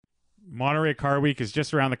Monterey Car Week is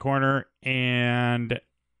just around the corner, and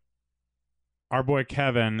our boy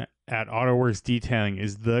Kevin at AutoWorks Detailing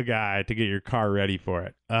is the guy to get your car ready for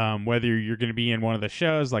it. Whether you're going to be in one of the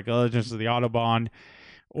shows like Legends of the Autobahn,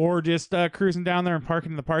 or just cruising down there and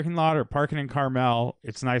parking in the parking lot or parking in Carmel,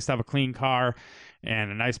 it's nice to have a clean car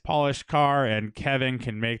and a nice polished car, and Kevin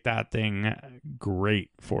can make that thing great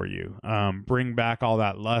for you. Bring back all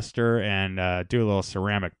that luster and do a little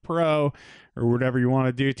ceramic pro or whatever you want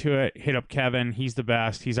to do to it. Hit up Kevin. He's the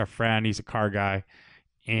best. He's our friend. He's a car guy,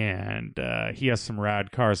 and he has some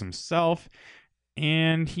rad cars himself,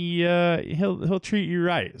 and he'll treat you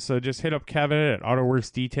right. So just hit up Kevin at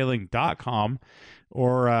autoworksdetailing.com,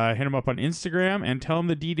 or hit him up on Instagram and tell him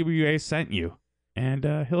the DWA sent you, and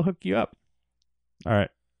he'll hook you up. All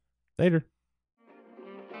right. Later.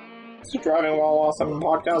 It's the Driving While Awesome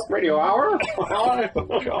podcast radio hour.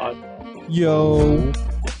 Oh, God. Yo.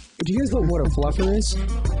 Do you guys know what a fluffer is?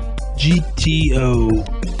 GTO.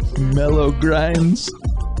 Mellow grinds.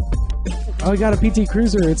 Oh, I got a PT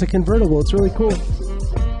Cruiser. It's a convertible. It's really cool.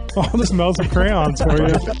 Oh, this smells of crayons for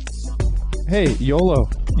you. Hey, YOLO.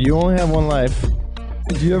 You only have one life.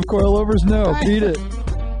 Do you have coilovers? No. Beat it.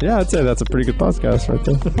 Yeah, I'd say that's a pretty good podcast right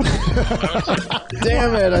there.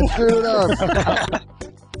 Damn it, I screwed it up.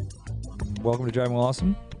 Welcome to Driving While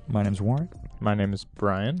Awesome. My name's Warren. My name is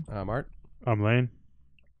Brian. Art. I'm Lane.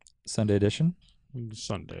 Sunday edition.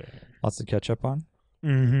 Sunday. Lots to catch up on.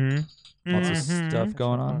 Mm-hmm. Lots of stuff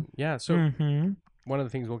going on. Yeah, so one of the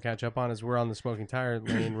things we'll catch up on is we're on the Smoking Tire,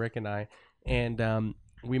 Lane, Rick, and I, and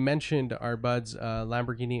we mentioned our buds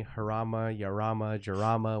Lamborghini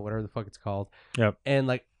Jarama, whatever the fuck it's called. Yep. And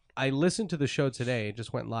like I listened to the show today, it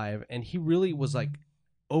just went live, and he really was like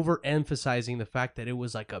overemphasizing the fact that it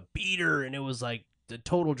was like a beater and it was like the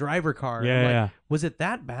total driver car. Yeah, I'm like, yeah. Was it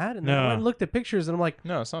that bad? And then I No. went and looked at pictures, and I'm like,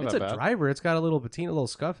 No, it's not it's that a bad. driver. It's got a little patina, a little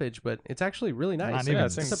scuffage, but it's actually really nice. Not even,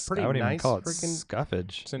 it's a pretty I wouldn't nice even call it freaking.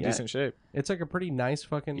 scuffage. It's in Yeah. decent shape. It's like a pretty nice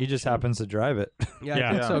fucking. He just happens to drive it. Yeah, Yeah.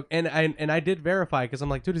 I think Yeah. so. And I did verify because I'm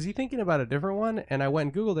like, dude, is he thinking about a different one? And I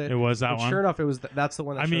went and Googled it. It was that and one. Sure enough, it was. That's the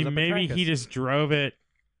one. That I shows mean, up at maybe he Trackus. just drove it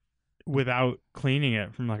without cleaning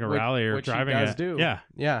it from like a rally or which driving he does it. do. Yeah.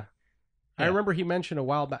 Yeah. I Yeah. remember he mentioned a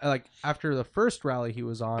while back, like after the first rally he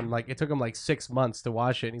was on, like it took him like 6 months to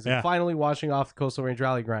wash it. And he's like Yeah. finally washing off the Coastal Range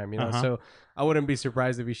Rally grime, you know. Uh-huh. So I wouldn't be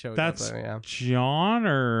surprised if he showed That's up. Yeah. John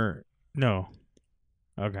or no?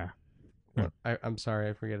 Okay. I'm sorry,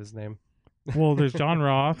 I forget his name. Well, there's John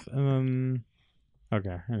Roth, and then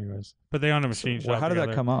okay. Anyways, but they own a machine shop. Well, how did that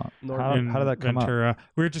together come up? Norton. How did that come up? Ventura.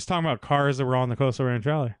 We were just talking about cars that were on the Coastal Range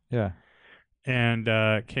Rally, Yeah. and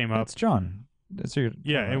came up. That's John. That's your,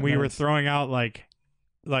 Yeah, and we were throwing out like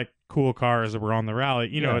cool cars that were on the rally.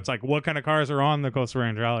 You know, Yeah. it's like what kind of cars are on the Coastal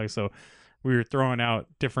Range Rally. So we were throwing out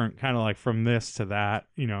different kind of like from this to that.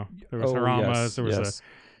 You know, there was Haramas. There was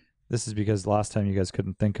This is because last time you guys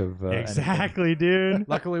couldn't think of exactly, dude.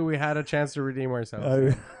 Luckily, we had a chance to redeem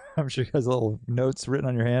ourselves. I'm sure you guys have little notes written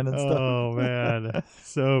on your hand and stuff. Oh man,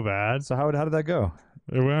 so bad. So how did that go?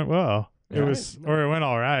 It went well. It Yeah. was, or it went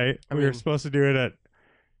all right. I We were mean- supposed to do it at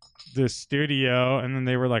the studio, and then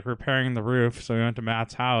they were like repairing the roof. So we went to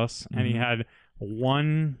Matt's house, and he Mhm. had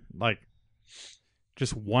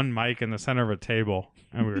just one mic in the center of a table,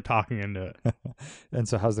 and we were talking into it. And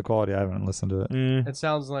so how's the quality? I haven't listened to it. Eh. It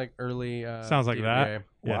sounds like early. Sounds like that. DWA.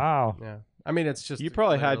 Yeah. Wow. Yeah. I mean, it's just. You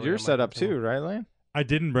probably had literally your a setup microphone. too, right, Lane? I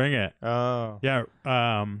didn't bring it. Oh. Yeah,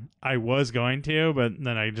 I was going to, but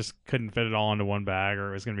then I just couldn't fit it all into one bag,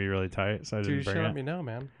 or it was going to be really tight, so I Dude, you didn't should bring let it. me know,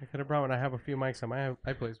 man. I could have brought one. I have a few mics on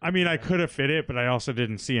my place. I mean, I could have fit it, but I also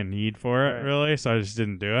didn't see a need for it, Right. really, so I just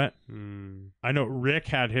didn't do it. Hmm. I know Rick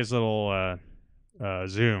had his little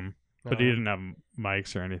Zoom, but he Oh. didn't have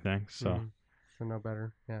mics or anything, so Mhm. So no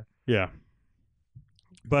better. Yeah. yeah.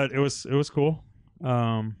 But it was cool.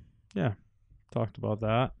 Yeah, talked about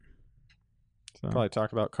that. So. Probably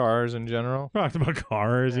talk about cars in general. Talked about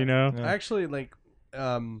cars, you know. Yeah. I actually like,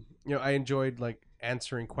 I enjoyed like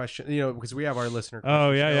answering questions, because we have our listener. Oh,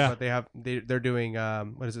 question yeah, show, yeah. But they're doing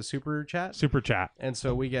what is it, super chat? Super chat. And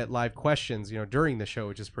so we get live questions, during the show,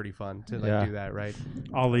 which is pretty fun to Yeah. do that, right?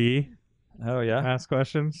 Ali Oh yeah. ask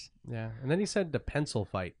questions. Yeah. And then he said the pencil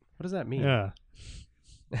fight. What does that mean? Yeah,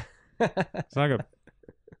 it's like a.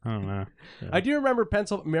 I don't know. Yeah. I do remember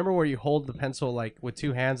pencil. Remember where you hold the pencil like with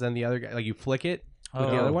two hands, and the other guy like you flick it with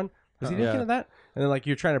the Oh. other one. Was he Oh, thinking yeah. of that? And then like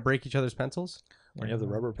you're trying to break each other's pencils. When you have the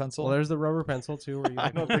rubber pencil. Well, there's the rubber pencil too. Where you I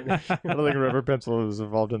don't think a rubber pencil was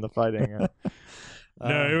involved in the fighting.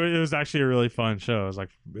 No, it was actually a really fun show.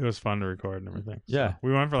 It was fun to record and everything. Yeah.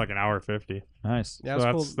 We went for like an hour 50. Nice. Yeah, So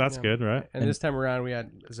it was that's cool. good, right? And this time around, we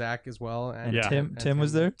had Zach as well. And Yeah. Tim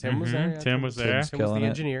was there? Tim was there. Yeah, Tim was there. Tim was killing the it.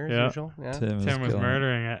 engineer, as Yeah. usual. Yeah. Tim Tim was killing it.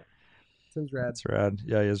 murdering it. Tim's rad. That's rad.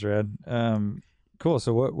 Yeah, he is rad. Cool.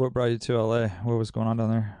 So what brought you to LA? What was going on down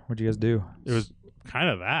there? What'd you guys do? It was kind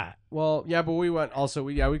of that. Well, yeah, but we went also.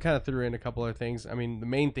 We kind of threw in a couple of things. I mean, the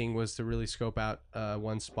main thing was to really scope out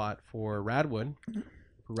one spot for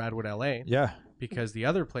Radwood LA, Yeah. because the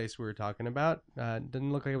other place we were talking about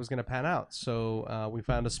didn't look like it was going to pan out. So we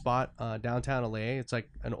found a spot downtown LA. It's like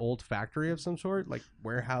an old factory of some sort, like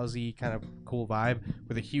warehousey kind of cool vibe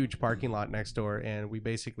with a huge parking lot next door. And we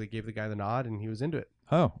basically gave the guy the nod, and he was into it.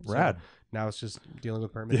 Oh, So, rad. Now it's just dealing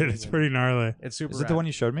with permits. Dude, it's pretty gnarly. It's super. Is it the one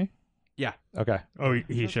you showed me? Yeah. Okay. Oh,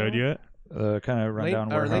 he showed you it? Kind of rundown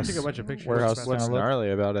Lane warehouse. took a bunch of pictures. Warehouse What's kinda look.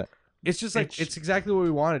 gnarly about it? It's just like it's exactly what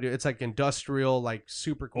we want to do. It's like industrial, like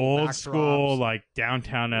super cool, Old backdrops. school, like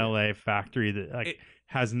downtown LA factory that It-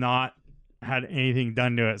 has not had anything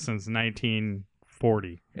done to it since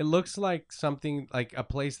 1940. It looks like something like a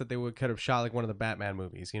place that they could have shot like one of the Batman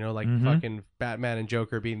movies. You know, like Mhm. fucking Batman and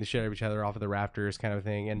Joker beating the shit out of each other off of the rafters, kind of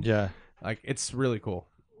thing. And Yeah. like it's really cool.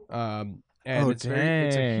 And Oh, it's it's a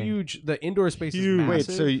dang. huge. The indoor space Huge. is Wait,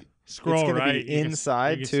 massive. so Scroll it's gonna right. be you can-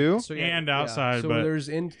 inside you can- too? So, and outside, So but- there's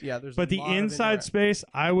But the a lot of inside indoor- space,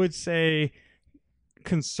 I would say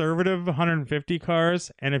conservative 150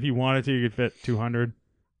 cars. And if you wanted to, you could fit 200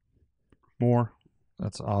 more.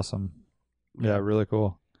 That's awesome. Yeah, really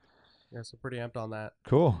cool. Yeah, so pretty amped on that.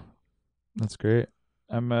 Cool. That's great.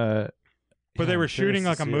 I'm But they were shooting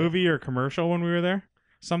like a movie or commercial when we were there.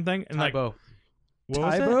 Something. And like, Tybo. what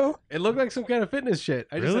was it? Tybo? It looked like some kind of fitness shit.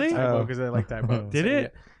 I just Really? said Tybo Oh. because I like Tybo. Did So, it?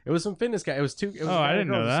 yeah. It was some fitness guy. It was two. It was Oh, a guy I and a didn't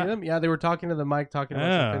girl. know Did you see that. them? Yeah, they were talking to the mic, talking about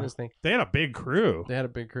Yeah. some fitness thing. They had a big crew. They had a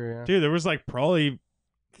big crew. Yeah, Dude, there was like probably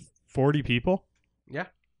 40 people.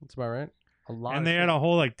 that's about right. A lot. And they had a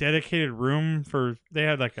whole like dedicated room they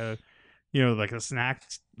had like a, like a snack,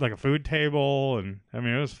 like a food table. And I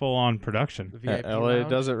mean, it was full on production. VIP LA lounge.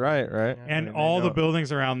 does it right, right? Yeah. And I mean, all they the know-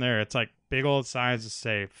 buildings around there, it's like big old signs that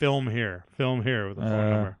say film here with a phone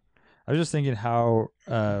number. I was just thinking how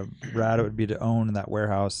rad it would be to own that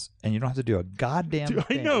warehouse, and you don't have to do a goddamn Dude, I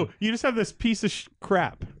thing. know. You just have this piece of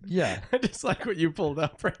crap. Yeah. I just like what you pulled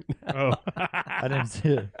up right now. Oh. I didn't see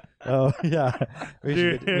it. Oh, yeah. We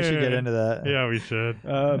should get into that. Yeah, we should.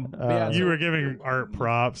 But yeah, You You so- were giving Art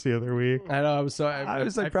props the other week. I know. I was so. I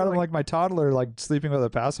was like feel proud of like my toddler like sleeping with a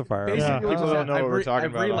pacifier. Basically, Yeah. what you People said, don't know what we're talking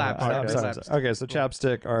I've about on relapsed. the I'm I've sorry, I'm relapsed. sorry. Okay, so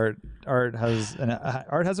chapstick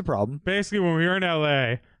Art has a problem. Basically, when we were in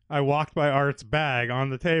LA, I walked by Art's bag on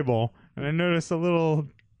the table and I noticed a little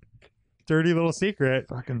dirty little secret.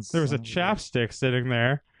 Fucking There was a son of chapstick sitting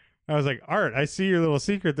there. I was like, Art, I see your little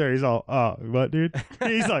secret there. He's all, oh, what, dude?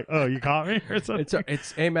 He's like, oh, you caught me or something?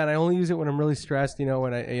 It's hey man, I only use it when I'm really stressed. You know,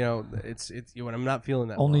 when it's when I'm not feeling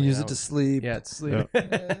that. Only well, use you it to know? sleep. Yeah, it's sleep.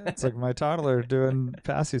 It's like my toddler doing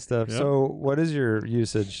passy stuff. Yep. So, what is your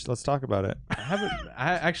usage? Let's talk about it.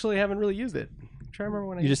 I actually haven't really used it. I'm trying to remember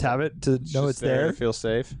when I You just have it to know it's there. to feel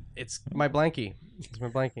safe. It's my blankie. It's my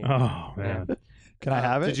blankie. Oh, man. Can I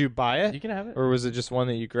have it? Did you buy it, You can have it. or was it just one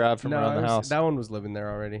that you grabbed from around it the was- house? that one was living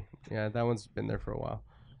there already. Yeah, that one's been there for a while.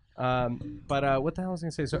 But what the hell was I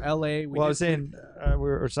gonna say? So L.A. Well, I was saying, I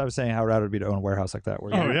was saying how rad it would be to own a warehouse like that.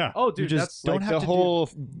 Where Oh, you- yeah. Oh, dude, just that's don't Like have the to whole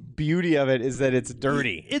beauty of it is that it's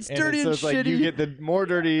dirty. It's And dirty so and it's like you shitty. get the more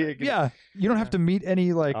dirty. It gets- Yeah, you don't have to meet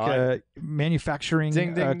any like manufacturing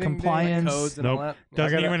Ding, ding, ding, ding, like compliance. codes and all Nope.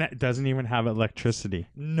 that. Doesn't even have electricity.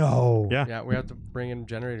 No. Yeah. Yeah, we have to bring in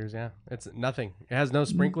generators. Yeah, it's nothing. It has no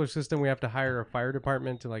sprinkler system. We have to hire a fire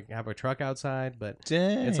department to like have a truck outside, but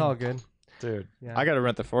Dang. it's all good. dude. Yeah. I got to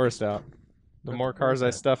rent the forest out. The Rent more the cars forest I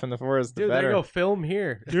out. stuff in the forest, the Dude, there better. you go. Film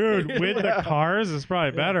here, Dude, with the cars, it's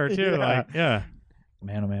probably better, too. Yeah. Like, yeah.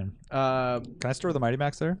 Man, oh man. Um, Can I store the Mighty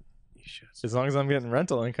Max there? you should. As long as I'm getting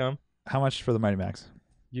rental income. How much for the Mighty Max?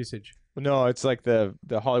 Usage. No, it's like the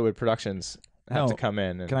Hollywood productions have to No. come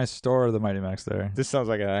in. And Can I store the Mighty Max there? This sounds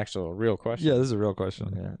like an actual real question. Yeah, this is a real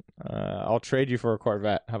question. Yeah. I'll trade you for a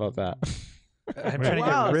Corvette. How about that? I'm trying to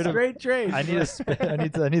Wow, get rid of. great trade. I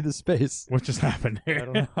need I need the space. What just happened I here?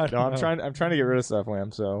 don't know. I don't No, I'm know. trying to get rid of stuff,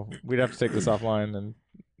 Wham. So we'd have to take this offline, and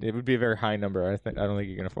it would be a very high number. I don't think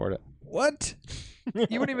you can afford it. What?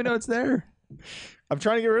 You wouldn't even know it's there. I'm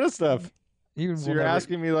trying to get rid of stuff. You So will you're never-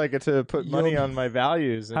 asking me like to put money You'll- on my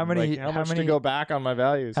values. And How many- Like, how how much many- to go back on my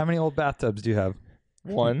values? How many old bathtubs do you have?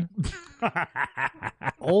 One.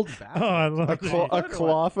 Old Oh, fashioned. I love A, it. a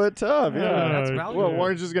clawfoot tub. Yeah. That's Oh, valuable. Well,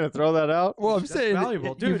 weren't you just gonna throw that out? Well, I'm That's saying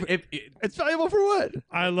valuable, dude. it's valuable for what?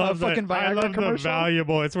 I love that. fucking I Viagra love the commercial?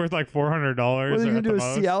 valuable. It's worth like $400. What are you gonna at do? the A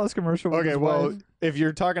most. Cialis commercial? With Okay, his well, wife? if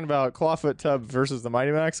you're talking about clawfoot tub versus the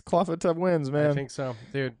Mighty Max, clawfoot tub wins, I man. think so,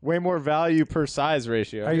 dude. Way more value per size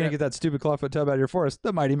ratio. how are you gonna get that stupid clawfoot tub out of your forest?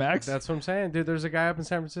 The Mighty Max. That's what I'm saying, dude. There's a guy up in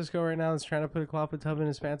San Francisco right now that's trying to put a clawfoot tub in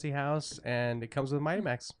his fancy house, and it comes with a Mighty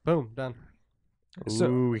Max. Boom, done.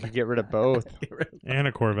 Ooh, we could get rid of both. And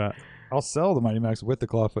a Corvette. I'll sell the Mighty Max with the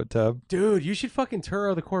clawfoot tub. Dude, you should fucking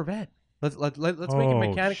Turo the Corvette. Let's make it Oh,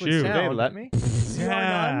 mechanically shoot. They sound. let me.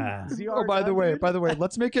 Yeah. Oh, by the way,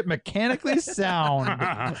 let's make it mechanically sound.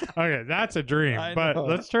 Okay, that's a dream. I But know.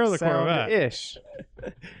 let's throw the Corvette. Sound-ish.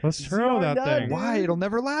 Let's throw that thing. Why? It'll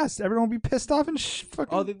never last. Everyone will be pissed off and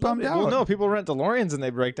fucking Oh, they love bummed it. out. Well, no, people rent DeLoreans and they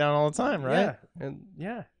break down all the time, right? Yeah,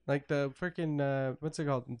 and like the freaking what's it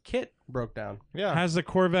called? Kit broke down. Yeah. Has the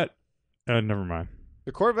Corvette? Never mind.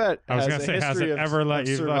 The Corvette I was has gonna a say, has history it of, ever of left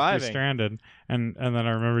you surviving. stranded? And then I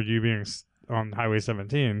remembered you being on Highway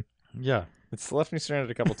 17. Yeah. It's left me stranded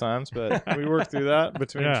a couple times, but we worked through that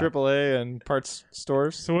between Yeah. AAA and parts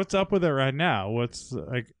stores. So what's up with it right now? What's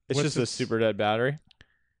like? It's what's just a super dead battery.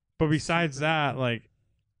 But besides that, like,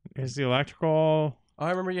 is the electrical? Oh, I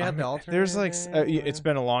remember you had the alternator. There's like it's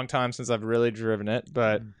been a long time since I've really driven it,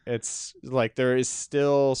 but it's like there is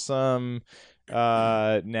still some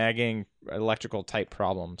nagging electrical type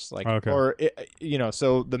problems, like Okay. or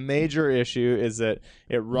so the major issue is that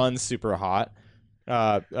it runs super hot,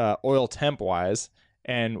 oil temp wise,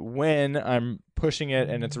 and when I'm pushing it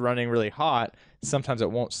and it's running really hot, sometimes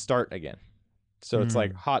it won't start again. So it's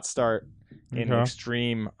like hot start in Okay.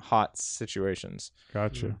 extreme hot situations.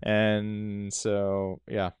 Gotcha. And so,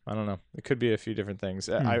 yeah, I don't know. It could be a few different things.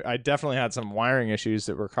 I definitely had some wiring issues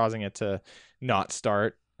that were causing it to not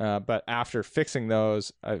start. But after fixing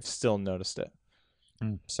those, I've still noticed it.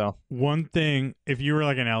 So One thing, if you were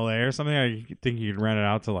like in LA or something, I think you could rent it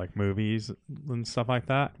out to like movies and stuff like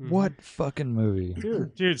that. What fucking movie?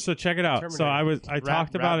 Dude, so check it out. So I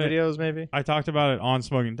talked about it. videos, maybe. I talked about it on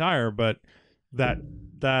Smoking Tire, but that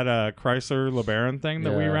Chrysler LeBaron thing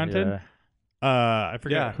that we rented. I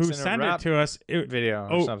forget Yeah, who it's in a sent it rap to us. It, Video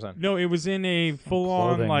or something. no, it was in a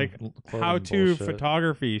full-on Clothing- like clothing how-to bullshit.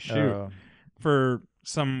 photography shoot Oh. for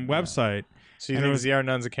some website. So you And it think was- ZR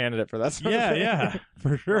Nunn's a candidate for that? Sort of Yeah, thing? yeah,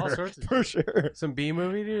 for All sure. sorts of for sure. some B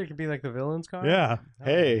movie, dude. It could be like the villain's car. Yeah,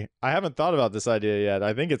 Hey, I haven't thought about this idea yet.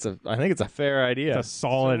 I think it's a fair idea. it's a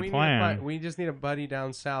solid plan. We just need a buddy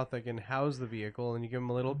down south that can house the vehicle, and you give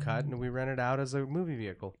him a little cut, and we rent it out as a movie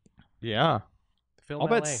vehicle. Yeah, Film I'll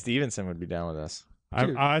bet LA. Stevenson would be down with us.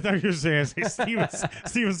 I thought you were saying Steven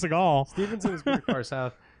Seagal. Stevenson's pretty far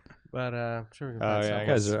south, but I'm sure we can find Oh, yeah, something. I You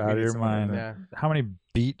guys guess are we out of need your someone in mind. Yeah. How many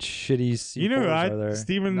beach shitty C4s You know, are there?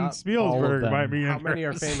 Steven Not all of Spielberg them. might be. How many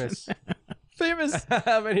are interested. famous? famous.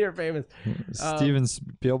 How many are famous? Steven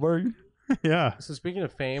Spielberg. Yeah. So speaking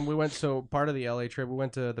of fame, we went. So part of the LA trip, we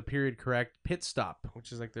went to the Period Correct Pit Stop,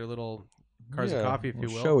 which is like their little cars of coffee, if you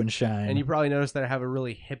will. Show and shine. And you probably noticed that I have a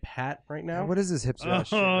really hip hat right now. What is this hipster?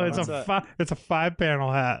 shit? Oh, it's What's a that? it's a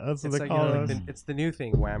 5-panel hat. That's what It's they like, call like it. it's the new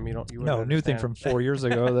thing, Wham. You don't. You No, wouldn't new thing from understand. 4 years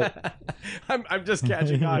ago. That I'm just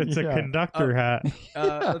catching on. It's a Yeah. conductor hat.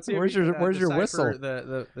 Let's see if Where's we your- can, where's your decipher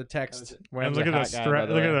whistle? The text. And look at the strap.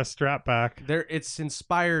 Look at the strap back. There, it's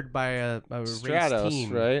inspired by a Stratos, race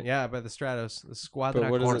team, right? Yeah, by the Stratos, the Squadra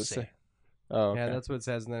But what does it Corse. say? Oh, okay. Yeah, that's what it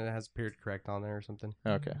says, and then it has Period Correct on there or something.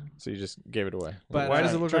 Okay, so you just gave it away. But, why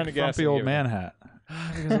does it look Trying like to a guess frumpy and old give it- man hat?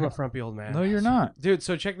 Because I'm a frumpy old man. No, you're not. Dude.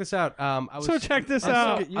 So check this out. So check this I'm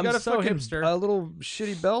out. So, I'm so hipster. a little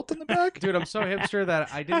shitty belt in the back. Dude, I'm so hipster that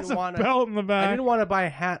I Has didn't a want to. belt in the I back. didn't want to buy a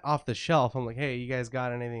hat off the shelf. I'm like, hey, you guys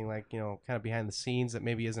got anything like kind of behind the scenes that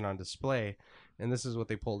maybe isn't on display? And this is what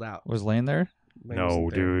they pulled out. Was laying there, Like, No,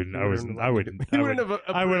 wasn't there. dude. You I was. wouldn't I have would. let me- I you would. wouldn't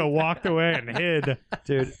have I would have walked away and hid.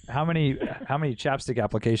 dude. How many chapstick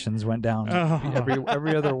applications went down? Oh.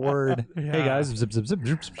 Every other word. Hey Yeah. guys, zip zip zip.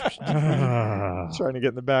 zip, zip, zip. Trying to get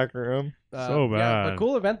in the back room. So Yeah, bad. but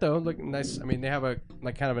cool event though. Look nice. I mean, they have a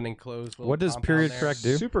like kind of an enclosed. Little What does compound Period there. Correct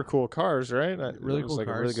do? Super cool cars, right? Really It was cool like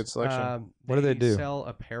cars. a really good selection. What do they do? Sell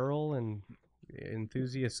apparel and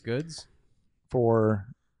enthusiast goods For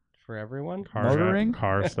for everyone. Car Motoring?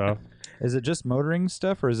 car stuff. is it just motoring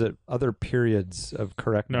stuff or is it other periods of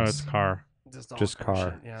correctness? No, it's car. All Just kind of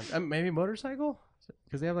car. shit, Yeah, maybe motorcycle.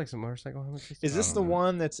 Because they have like some motorcycle helmets. Is this the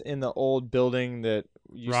one that's in the old building that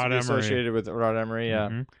used Rod to be Emery. associated with Rod Emery? Yeah.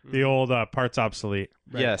 Mhm. The old parts obsolete.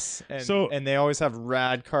 Right. Yes. And, So- and they always have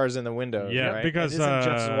rad cars in the windows. Yeah, right? because And isn't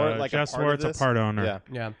Jeff Zwart like Jeff a part of Swart's a this? part owner. Yeah.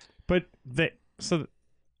 Yeah. But they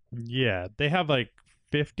they have like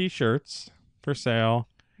 50 shirts for sale,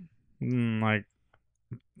 like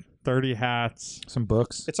 30 hats. Some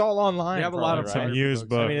books. It's all online. They have a lot probably, of right? Some used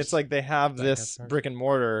books. I mean, it's like they have Like this that. brick and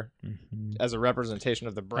mortar Mhm. as a representation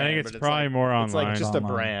of the brand. I think it's but probably like, more It's like online. just a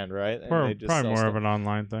Online. brand, right? And Or they just probably sell more of stuff. an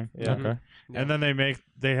online thing. Yeah. Okay. Yeah. And then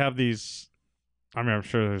they have these. I mean, I'm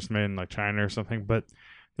sure there's made in like China or something, but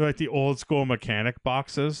they're like the old school mechanic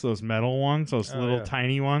boxes, those metal ones, those Oh, little yeah.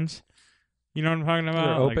 tiny ones. You know what I'm talking about?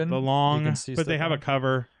 They're Like open, the you long, can see but they stuff have on a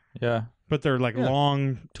cover. Yeah. But they're like Yeah.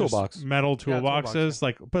 long just Toolbox. metal Yeah, toolboxes, toolbox,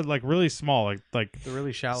 like but like really small, like The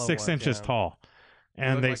really shallow 6 ones, inches yeah. tall, They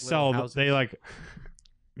and look they like little sell. houses. They like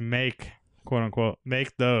make quote unquote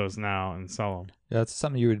make those now and sell them. Yeah, it's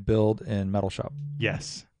something you would build in Metal Shop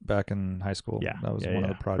Yes. back in high school. Yeah. That was Yeah, one yeah.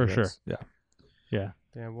 of the For projects. sure. Yeah. Yeah.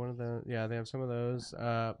 They have one of the they have some of those.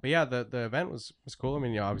 But yeah, the event was cool. I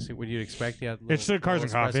mean, obviously what you'd expect. Yeah, It's the Cars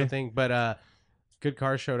and Coffee. thing, but good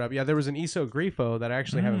cars showed up. Yeah, there was an ISO Grifo that I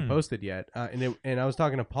actually haven't posted yet. And I was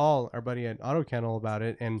talking to Paul, our buddy at Auto Kennel, about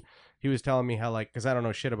it, and he was telling me how, like, because I don't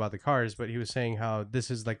know shit about the cars, but he was saying how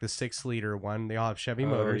this is like the 6-liter one. They all have Chevy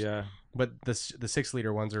motors, yeah. but the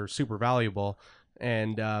 6-liter ones are super valuable.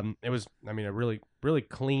 And it was, I mean, a really, really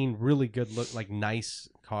clean, really good look, like nice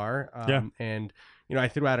car. Yeah. And you know, I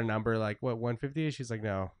threw out a number like what 150. She's like,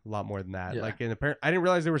 no, a lot more than that. Yeah. Like, I didn't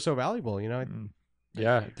realize they were so valuable. You know,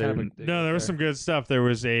 Yeah. Kind of a- No, there was some good stuff. There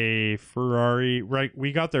was a Ferrari. Right,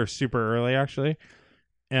 we got there super early actually.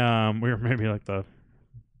 We were maybe like I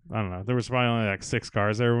don't know. There was probably only like 6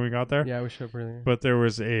 cars there when we got there. yeah, we showed up earlier. But there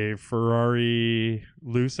was a Ferrari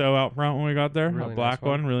Lusso out front when we got there, Really a black nice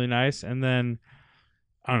one. one, really nice. And then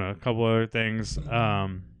I don't know, a couple other things.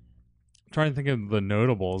 Trying to think of the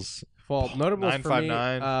notables. Well, notables for me.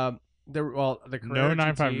 959. The No Carrera GT, I love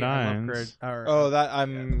 959s. Carrera- or- Oh, that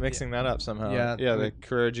I'm mixing that up somehow. Yeah. yeah, the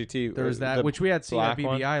Carrera GT. There was that, the which we had seen at black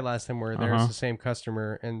one? BBI last time. Where there's Uh-huh. the same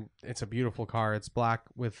customer, and it's a beautiful car. It's black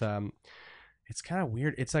with it's kind of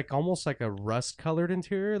weird. It's like almost like a rust colored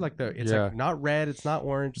interior. Like it's Yeah. like not red. It's not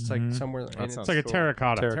orange. It's like Mhm. somewhere. And sounds It's like a cool.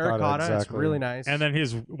 terracotta. terracotta. It's exactly. really nice. And then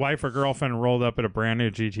his wife or girlfriend rolled up at a brand new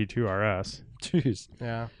GT2 RS. Jeez.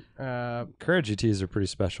 yeah, Carrera GTs are pretty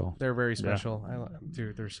special. they're very special.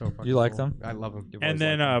 Dude, they're so fucking. You like cool. them? I love them. And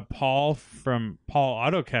then Paul from Paul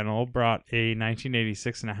Auto Kennel brought a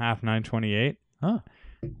 1986 and a half 928, Huh.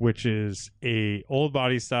 which is a old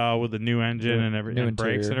body style with a new engine New- and every new and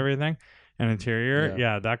brakes and interior. everything, and interior. Yeah.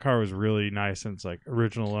 Yeah, that car was really nice, and it's like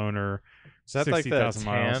original owner. Is that like the 60,000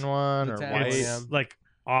 miles. tan one The or tan white? one, It's yeah. like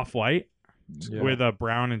off white Yeah. with a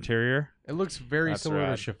brown interior. It looks very That's similar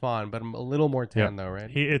rad. to chiffon, but a little more tan though, right?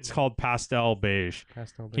 It's called pastel beige.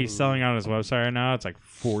 Pastel He's blue. selling on his website right now. It's like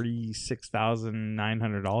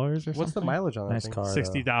 $46,900 or What's the something. mileage on that Nice thing? car. though.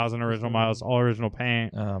 60,000 original miles, all original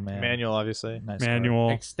paint, Oh man. Manual, obviously. Nice car. manual.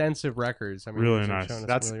 Extensive records. I mean, Really they've nice. shown us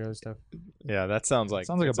That's- some really other stuff. Yeah, that sounds like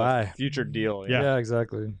Sounds like a it's buy. future deal. Yeah. Yeah,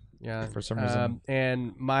 exactly. Yeah, For some reason.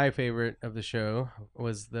 And my favorite of the show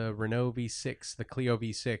was the Renault V6, the Clio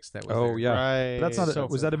V6. That was Oh there. yeah. Right. But that's not. So-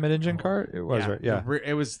 Was that a mid-engine car? It was, right? Yeah.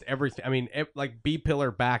 It was everything. I mean, like B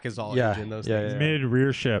pillar back is all Yeah, engine. Those yeah, things. yeah. Mid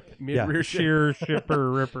rear ship. Mid Yeah. rear ship. Sheer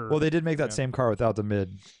shipper ripper. Well, they did make that Yeah. same car without the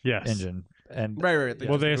mid-engine, yes. and Right.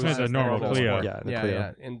 Well, they just made the normal Clio. Yeah, the Yeah, Clio.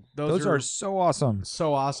 yeah. And Those are so awesome.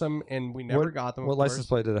 so awesome, and we never got them. What of license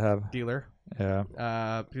course. plate did it have? Dealer. Yeah,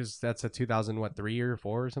 Because that's a 2003 or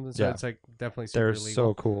 4 or something. So Yeah. it's like definitely super they're illegal.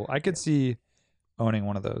 so cool. I could see owning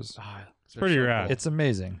one of those. It's pretty rad. It's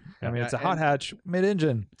amazing. I mean, it's a Yeah, hot and- hatch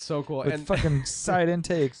mid-engine so cool. with And fucking side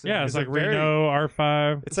intakes. Yeah, it's It's a like very- Renault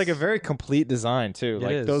R5. It's like a very complete design too. It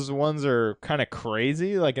Like is. those ones are kind of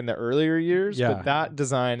crazy, like in the earlier years. Yeah. But that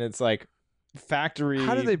design, it's like factory.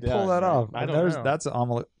 How did they pull done, that right? off? I don't There's- know. That's an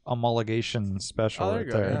homologation special Oh, there right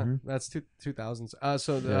you go. there. Yeah. Mhm. That's 2000s.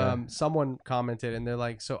 So Yeah. someone commented and they're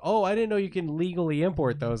like, I didn't know you can legally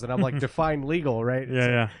import those. And I'm like, define legal, right? Yeah,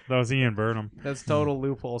 yeah. That was Ian Burnham. That's total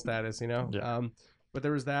loophole status, you know? Yeah. But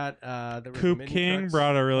there was that. There was Coop mini King trucks.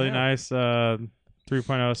 brought a really Yeah. nice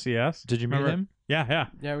 3.0 CS. Did you meet Remember? him? Yeah, yeah.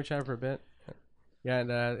 Yeah, we chatted for a bit. Yeah,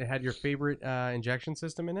 and it had your favorite injection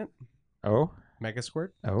system in it, Oh, Mega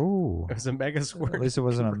Squirt. oh. It was a Mega Squirt. At least it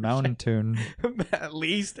wasn't a Mountain Tune. At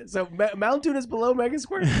least. So Mountain Tune is below Mega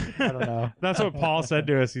Squirt? I don't know. That's what Paul said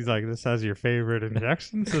to us. He's like, "This has your favorite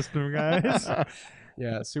injection system, guys."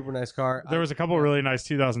 Yeah, super nice car. There was a couple really nice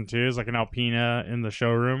 2002s, like an Alpina in the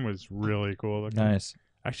showroom was really cool looking. Nice.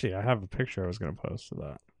 Actually, I have a picture I was going to post of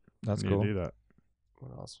that. That's Need to cool. do that.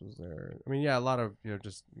 What else was there? I mean, yeah, a lot of,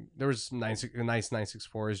 just, there was a nice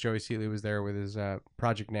 964s. Joey Seeley was there with his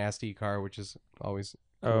Project Nasty car, which is always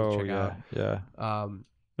cool to Oh check yeah, out. yeah.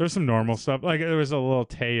 There's some normal stuff. Like there was a little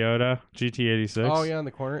Toyota GT86. Oh yeah, in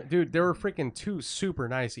the corner, dude. There were freaking 2 super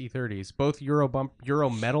nice E30s, both Euro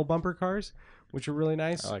metal bumper cars, which are really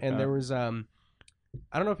nice. I like and that. there was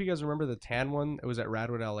I don't know if you guys remember the tan one. It was at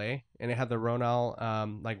Radwood, LA, and it had the Ronal,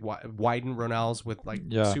 widened Ronals with like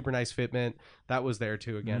Yeah. super nice fitment. That was there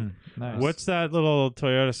too again. Nice. What's that little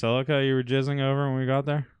Toyota Celica you were jizzing over when we got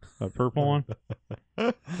there? The purple one?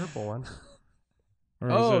 Purple one. Or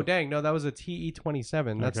is Oh it dang, no, that was a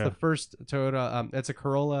TE27. That's Okay. the first Toyota. It's a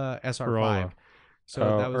Corolla SR5. Corolla. So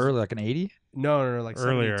oh, that was early, like an 80? no, like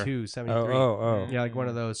Earlier. 72, Oh, 73. oh. Yeah, like one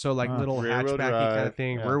of those. So like Huh. little Rear-wheel hatchbacky kind drive, of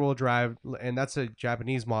thing, yeah. rear-wheel drive, and that's a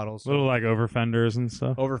Japanese model. So little like over fenders and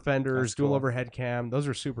stuff? over fenders, That's dual cool. overhead cam. Those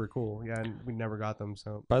are super cool. Yeah, and we never got them.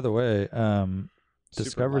 So By the way, Super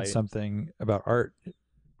discovered light. something about Art.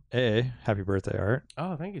 Happy birthday, Art.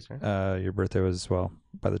 oh, thank you, sir. Your birthday was, well,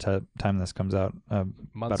 by the time this comes out,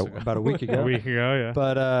 Months ago. about a week A ago. week ago, yeah.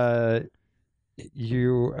 But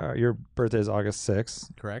your birthday is August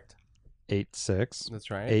 6th, Correct. 8/6, That's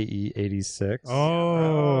right. AE86.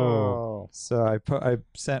 Oh. So I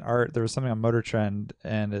sent Art. There was something on Motor Trend,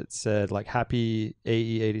 and it said like Happy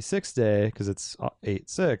AE86 Day because it's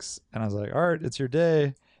 8/6, and I was like, Art, it's your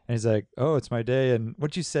day. And he's like, oh, it's my day. And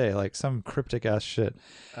what'd you say? Like some cryptic ass shit.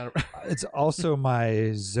 I don't- It's also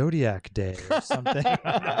my Zodiac Day or something.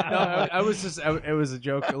 no, I was just. It was a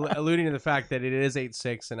joke, alluding to the fact that it is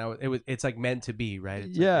 8/6, and it's like meant to be, right?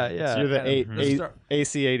 It's Yeah, like, yeah. So you're the kind of- eight, the eight, star-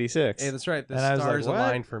 AC86. Hey, that's right. The And I was like, stars what?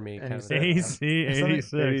 aligned for me. And kind he of said- thing.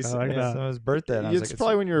 AC86. I like Yeah, that. so it was birthday. And I was It's like,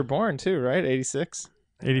 probably when you were born too, right? 86.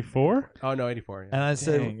 84? Oh no, 84. Yeah. and I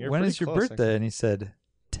said, Dang, you're when pretty is your close, birthday? And he said,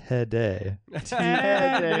 today.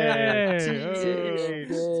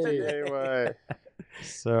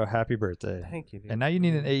 So happy birthday. Thank you, dude. And now you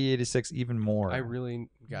need an AE86 even more. I really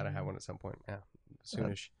gotta have one at some point. Yeah,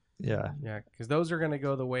 soonish. Yeah. Yeah, because those are gonna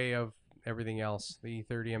go the way of everything else. The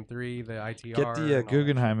E30 M3, the ITR. Get the and all that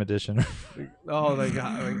Guggenheim edition. shit. Oh, the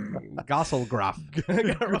Gosselgraf.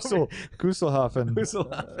 Gusselhoffen.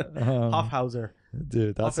 Hoffhauser.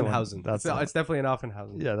 Dude, that's the one. Offenhausen. That's It's definitely an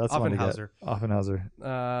Offenhausen. yeah, that's the one to get. Offenhauser.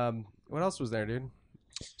 Offenhauser. What else was there, dude?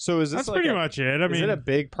 So is this That's like pretty a, much it. I is mean, it a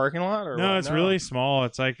big parking lot or no, what? it's No. really small.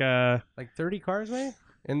 It's like Like 30 cars, maybe?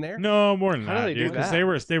 In there? no more than How do that, they do dude. Because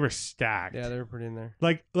that? they were stacked. Yeah, they were pretty in there.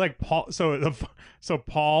 Like Paul. So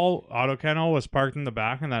Paul Auto Kennel was parked in the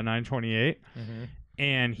back in that 928, Mhm.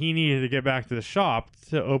 and he needed to get back to the shop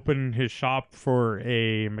to open his shop for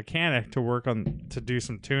a mechanic to work on to do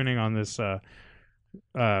some tuning on this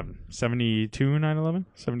 72 911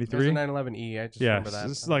 There's a 73. 911E. I just Yeah, remember that.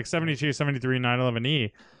 this is like 72, 73,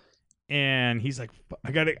 911E. And he's like,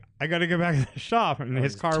 I gotta get back to the shop. And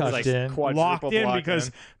his car was tucked like in. locked in blocked because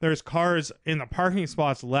in. there's cars in the parking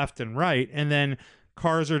spots left and right, and then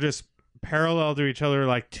cars are just parallel to each other,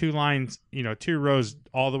 like two lines, two rows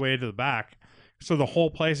all the way to the back. So the whole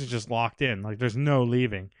place is just locked in. Like there's no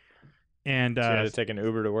leaving. And So you had to take an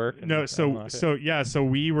Uber to work. and no, unlock it? so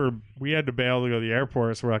we had to bail to go to the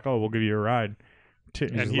airport. So we're like, oh, we'll give you a ride.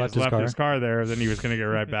 And just he left just his left his car there. Then he was gonna get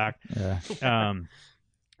right back. Yeah.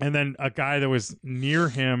 And then a guy that was near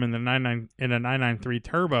him in a 993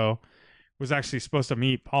 Turbo was actually supposed to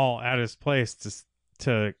meet Paul at his place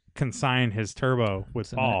to consign his turbo with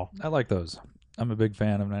So Paul. I like those. I'm a big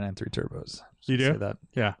fan of 993 turbos. You Just do? say that.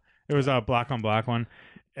 Yeah, it was a black on black one.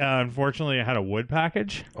 Unfortunately, it had a wood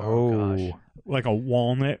package, gosh. like a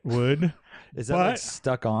walnut wood. Is that like But-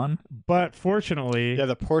 stuck on? But fortunately, Yeah,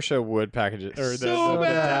 the Porsche wood packages or So the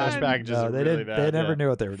dash bad. packages No, are they really didn't. bad. They never yeah. knew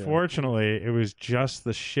what they were doing. fortunately, it was just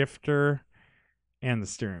the shifter and the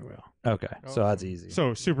steering wheel. Okay, so that's easy.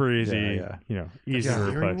 So super easy. Yeah. Easy to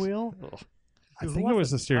Steering replace. wheel? I think it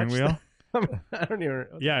was the steering touch wheel. I don't even.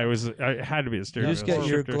 Yeah, it was. It had to be the you steering just wheel. get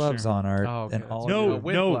your Shifter, gloves steering on, Art, Oh, okay. and all. No, No,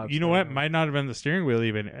 with no. gloves, You know what? though. Might not have been the steering wheel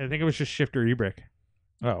even. I think it was just shifter e-brake.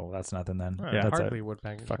 Oh, that's nothing then. Yeah, That's Hardly a wood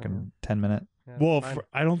package. fucking 10-minute. Yeah, Well, fine.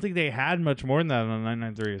 I don't think they had much more than that on the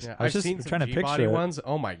 993s. Yeah, I was I've just seen some trying to picture G-body it. ones.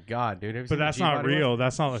 Oh my god, dude! Have you But seen the that's not G-body real. ones?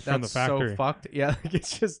 That's not from the That's factory. so fucked. Yeah, like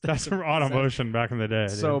it's just That's from Automotion back in the day.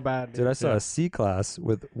 so dude. bad. Dude, I saw Yeah. a C-Class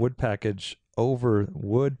with wood package over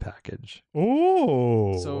wood package.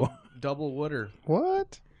 Oh, So double wooder.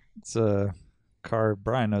 What? It's a car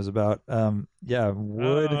Brian knows about. Yeah,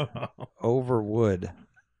 wood Oh. over wood.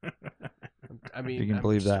 I mean, You can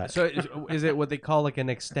believe that. So is it what they call like an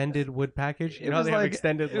extended wood package? You It know how was they have like-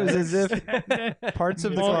 extended. it was legs? as if parts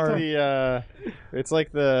of the It's like car. it's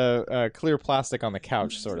like the clear plastic on the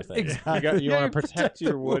couch sort of thing. Exactly. You want to protect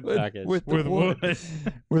your wood package. with With wood. wood.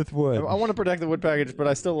 With wood. I want to protect the wood package, but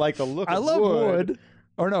I still like the look. I of love wood.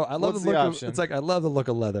 Or no, I love What's the the look. option? It's like I love the look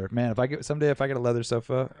of leather, man. If I get a leather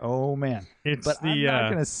sofa, oh man. It's But I'm the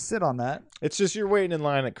not gonna sit on that. It's just you're waiting in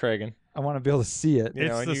line at Cragen. I want to be able to see it. You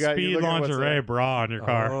know, it's and the you got- you're speed looking at what's lingerie there. bra on your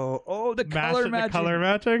car. Oh, the color The matching. color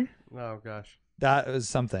matching. Oh gosh. That was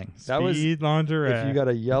something. That was Speed lingerie. if you got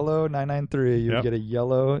a yellow 993, you Yep. would get a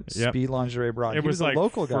yellow Yep. speed lingerie bra. it He was a like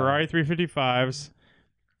local guy. Ferrari 355s,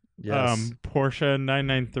 Yes. Porsche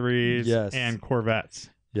 993s, Yes. and Corvettes.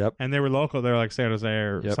 Yep. And they were local. They were like San Jose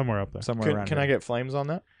or Yep. somewhere up there. Somewhere around. Can I here. get flames on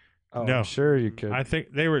that? Oh, No. I'm sure you could. I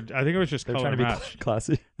think they were. I think it was just They're color trying to be match.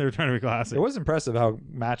 classy. They were trying to be classy. It was impressive how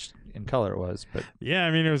matched in color it was, but Yeah,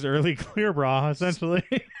 I mean it was early clear bra essentially.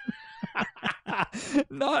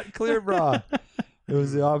 not clear bra. It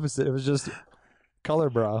was the opposite. It was just color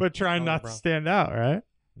bra. but trying Color not bra. to stand out, right?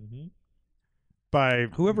 Mm-hmm. By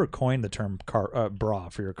Whoever coined the term car bra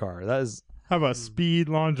for your car, how about speed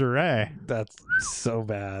lingerie? that's so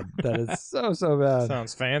bad. That is so bad.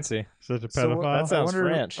 Sounds fancy. Such a So, pedophile. that sounds I wonder,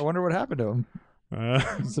 French. I wonder what happened to him.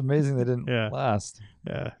 It's amazing they didn't Yeah. last.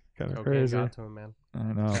 yeah, kind of Cocaine crazy. got to him, man. I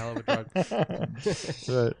know. Hell of a drug. That's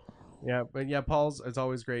right. Yeah, but yeah, Paul's. It's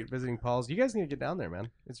always great visiting Paul's. You guys need to get down there, man.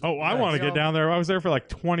 It's, Oh, I yeah, want to so- get down there. I was there for like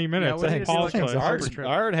 20 minutes we at need to do Paul's like a place. Art- Art, trip.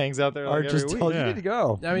 Art hangs out there like Art every just week. told you Yeah. need to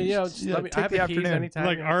go. I mean, just Yeah, let me. take I have the the keys afternoon. anytime.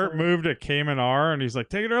 Like you Art know, moved at Cayman R, and he's like,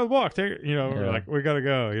 "Take it to the walk, take it." You know, we're Yeah. like, we gotta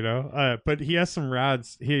go. You know, but he has some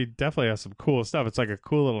rads. He definitely has some cool stuff. It's like a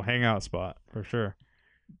cool little hangout spot for sure.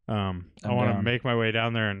 I I'm want to down. make my way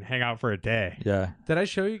down there and hang out for a day. Yeah. Did I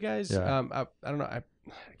show you guys? Yeah. I don't know. I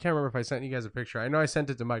can't remember if I sent you guys a picture. I know I sent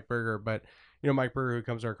it to Mike Berger, but you know Mike Berger who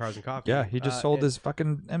comes to our Cars and Coffee. Yeah. He just sold his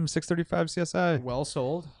fucking M635 CSI. well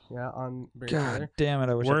sold. Yeah, on Bring It God Together. damn it!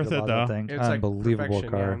 I wish I Worth could have it, bought that though. thing. It's like Unbelievable perfection,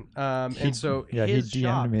 car. man. He- And so yeah, he his DM'd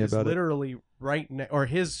shop me is about it. literally or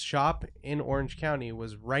his shop in Orange County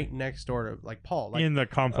was right next door to like Paul, like in the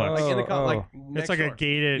complex. like in the Oh, like oh. next it's like a door.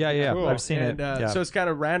 gated. Yeah, yeah. Cool. I've seen And it. Yeah. so it's kind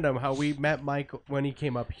of random how we met Mike when he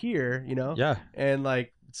came up here, you know, yeah. and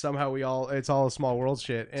like somehow it's all a small world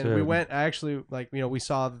shit. And we Dude. went actually like we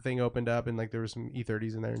saw the thing opened up and like there was some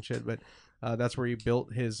E30s in there and shit, but that's where he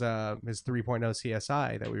built his 3.0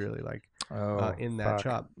 CSI that we really like in that fuck.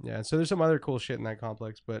 shop. Yeah, so there's some other cool shit in that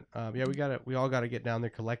complex, but yeah, we all got to get down there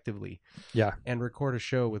collectively Yeah. and record a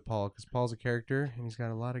show with Paul because Paul's a character and he's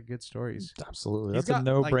got a lot of good stories. Absolutely. He's That's a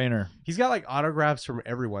got, like, no-brainer. He's got like autographs from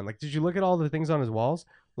everyone. Like, did you look at all the things on his walls?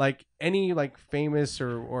 Like any like famous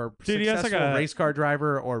or Dude, he has, like, successful a- race car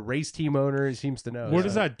driver or race team owner, he seems to know. What So-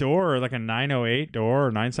 is that door? Like a 908 door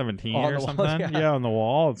or 917 On or the wall, something? yeah. Yeah, on the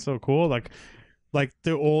wall. It's so cool. Like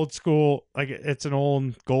the old school, like it's an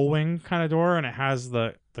old Gullwing kind of door, and it has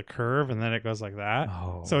the curve, and then it goes like that.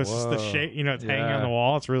 Oh, So it's just the whoa. shape, it's hanging on Yeah. the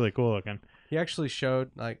wall. It's really cool looking. He actually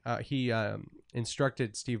showed like he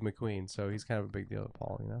instructed Steve McQueen, so he's kind of a big deal with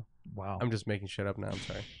Paul. You know, Wow. I'm just making shit up now. I'm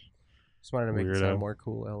sorry. Just wanted to make it Weirdo. sound more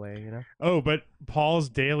cool, LA. You know. Oh, but Paul's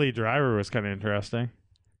daily driver was kind of interesting.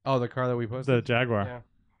 Oh, the car that we posted. The Jaguar Yeah.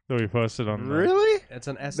 that we posted on. the- Really? It's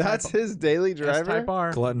an S. That's his daily driver? S-Type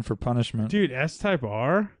R. Glutton for punishment. Dude, S-Type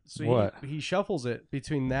R. So What? He shuffles it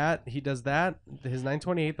between that. He does that. His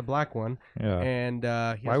 928, the black one, Yeah. and he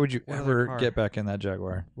Why has would you one other ever car. get back in that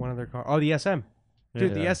Jaguar? one other car? Oh, the SM.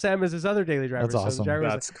 Dude, the Yeah. SM is his other daily driver. That's So the awesome.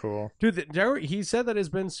 Jaguar's That's cool. Dude, the Jaguar, he said that it's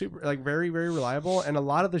been super, like, very, very reliable, and a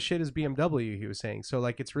lot of the shit is BMW. He was saying, so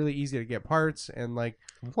like, it's really easy to get parts, and like,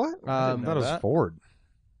 What? I thought it was Ford.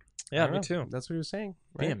 I Yeah, don't me know. too. That's what he was saying.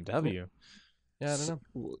 right? BMW. Yeah, I don't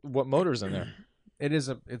know. What motor's in there?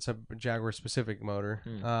 It's a Jaguar specific motor,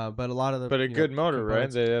 Hmm. but a lot of the But a good motor, right?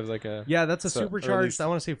 components- They have like a Yeah, that's a So- or at supercharged. least I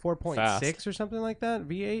want to say 4.6 fast. or something like that,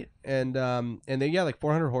 V8, and they like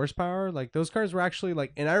 400 horsepower. Like those cars were actually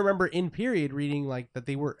like, and I remember in period reading like that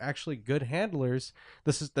they were actually good handlers.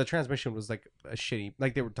 The transmission was like a shitty,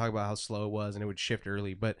 like they were talking about how slow it was and it would shift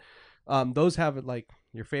early, but those have like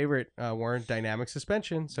your favorite Warren dynamic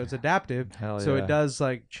suspension, so it's adaptive. Hell So yeah. it does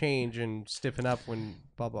like change and stiffen up when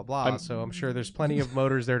blah blah blah. So I'm sure there's plenty of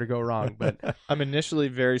motors there to go wrong, but I'm initially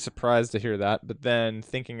very surprised to hear that, but then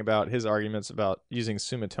thinking about his arguments about using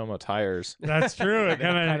Sumitomo tires. That's true. It That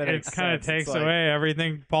kind kinda of it makes kind of sense. takes It's like- away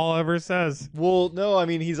everything Paul ever says. Well, no, I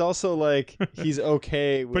mean he's also like he's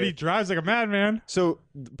okay with But he drives like a madman. So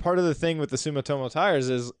part of the thing with the Sumitomo tires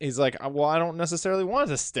is he's like, well, I don't necessarily want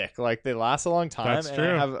it to stick. Like they last a long time, That's and true.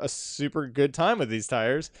 I have a super good time with these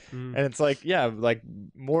tires. Mm. And it's like, yeah, like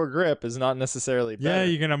more grip is not necessarily better. Yeah,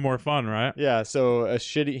 you can have more fun, right? Yeah, so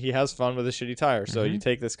he has fun with a shitty tire. So you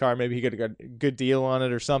take this car, maybe he got a good deal on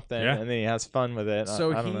it or something, Yeah. and then he has fun with it.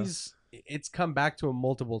 So I don't know. it's come back to him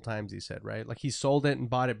multiple times, he said, right? Like he sold it and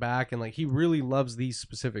bought it back, and like he really loves these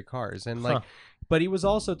specific cars, and like Huh. but he was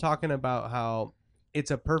also talking about how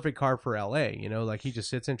it's a perfect car for LA. You know, like he just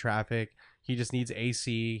sits in traffic. He just needs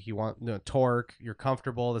AC. He wants torque. You're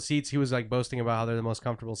comfortable. The seats. He was like boasting about how they're the most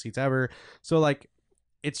comfortable seats ever. So like,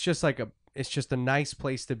 it's just a nice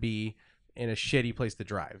place to be in a shitty place to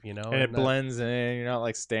drive. You know, And it blends in. You're not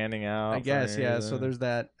like standing out. I guess, yeah. So there's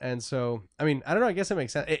that, and so I mean, I don't know. I guess it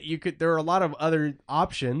makes sense. There are a lot of other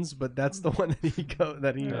options, but that's the one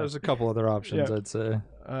that he. There's a couple other options, Yeah. I'd say.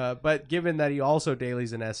 But given that he also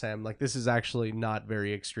dailies an SM, like this is actually not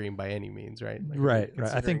very extreme by any means, right? Like, Right.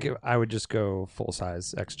 I think considering- I would just go full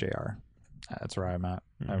size XJR. That's where I'm at.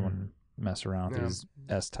 I Mhm. wouldn't mess around with Yeah. these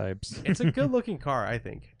S types. it's a good looking car. I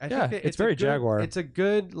think. I Yeah, think that it's very a good, Jaguar. It's a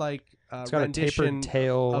good like It's got a rendition tapered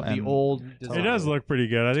tail of the and- old. It design. does look pretty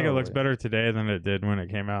good. I think it looks Totally. better today than it did when it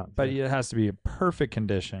came out. But it has to be a perfect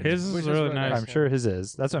condition. His Which is is really really nice. I'm sure his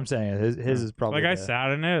is. That's what I'm saying. His is probably Like I the-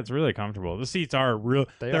 sat in it, it's really comfortable. The seats are real.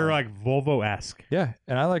 They They're are. like Volvo esque, Yeah,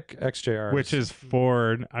 and I like XJR, which is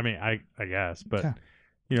Ford. I mean, I guess, but Yeah.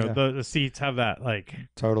 you know, Yeah. the seats have that like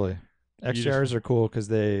totally. XJRs are cool because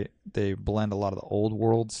they blend a lot of the old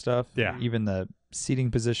world stuff. Yeah. Even the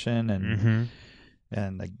seating position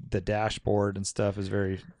and the dashboard and stuff is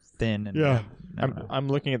very thin and Yeah. I don't know. I'm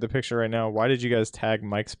looking at the picture right now. Why did you guys tag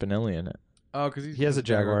Mike Spinelli in it? Oh, because He has a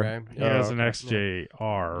Jaguar. guy. He has an okay.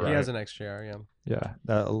 XJR. He Right? has an XJR. Yeah.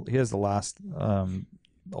 Yeah, he has the last the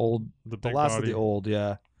the big last body. of the old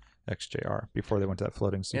XJR before they went to that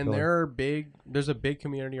floating And C-pillar. there's a big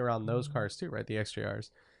community around those cars too, right? The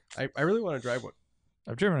XJRs. I really want to drive one.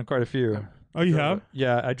 I've driven quite a few. Oh, you have?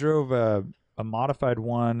 Yeah, I drove a modified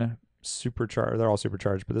one supercharged. They're all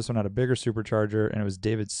supercharged, but this one had a bigger supercharger, and it was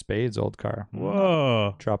David Spade's old car.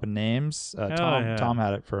 Whoa. Dropping names. Hell Tom yeah. Tom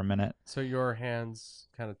had it for a minute. So your hands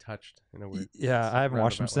kind of touched in a weird. Yeah, I haven't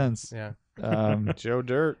washed them roundabout way. since. Yeah. Joe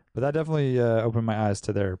Dirt. But that definitely opened my eyes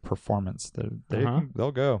to their performance.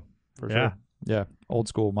 They'll go for Yeah. sure. Yeah, old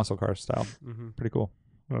school muscle car style. Mm-hmm. Pretty cool.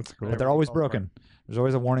 That's cool. But they're always broken. There's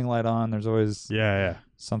always a warning light on. There's always Yeah,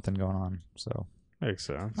 something going on. So makes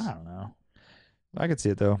sense. I don't know. I could see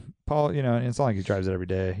it though. Paul, it's not like he drives it every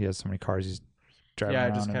day. He has so many cars he's driving Yeah,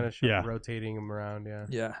 around. just and- kind of Yeah. rotating them around. Yeah.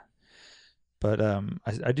 Yeah. But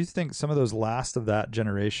I do think some of those last of that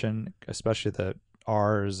generation, especially the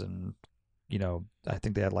R's and, I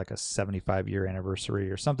think they had like a 75-year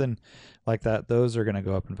anniversary or something like that. Those are going to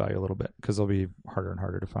go up in value a little bit because they'll be harder and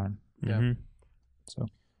harder to find. Yeah. Mhm. So,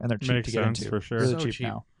 and they're cheap Makes to get sense into. for sure. Really So cheap, cheap.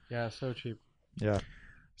 now. Yeah. So cheap. Yeah. Even for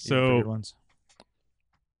So good ones.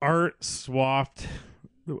 Art swapped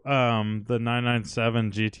the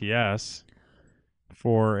 997 GTS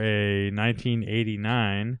for a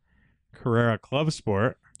 1989 Carrera Club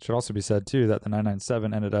Sport. Should also be said too that the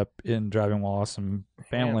 997 ended up in Driving While Awesome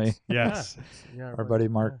family. Hands. Yes. Yeah. Our buddy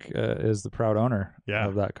Mark is the proud owner Yeah.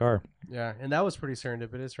 of that car. Yeah, and that was pretty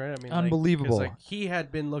serendipitous, right? I mean, Unbelievable. Like he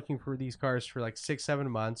had been looking for these cars for like 6-7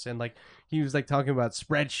 months, and like he was like talking about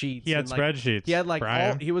spreadsheets. He had and, like, spreadsheets. He had like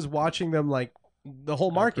Brian. he was watching them like the whole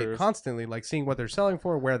market Approved. constantly, like seeing what they're selling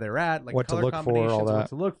for, where they're at, like What to color look for, all combinations, that. what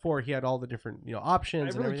to look for. He had all the different options. I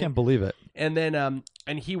and really everything. can't believe it. And then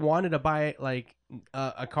and he wanted to buy like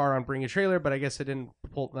a car on Bring a Trailer, but I guess it didn't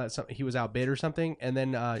pull. He was outbid or something. And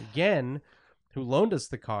then Yen, who loaned us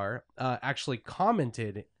the car, actually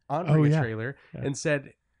commented on Oh, Bring a yeah. Trailer Yeah. and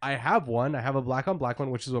said, "I have one. I have a black on black one,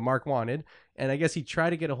 which is what Mark wanted." And I guess he tried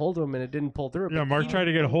to get a hold of him, and it didn't pull through. Yeah, but Mark he- tried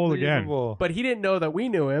to get a hold again. Unbelievable. but he didn't know that we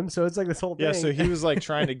knew him. So it's like this whole thing. Yeah, so he was like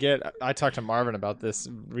trying to get. I talked to Marvin about this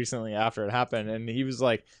recently after it happened, and he was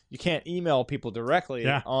like, "You can't email people directly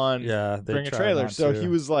Yeah. on Yeah, they Bring a try Trailer." not So to. he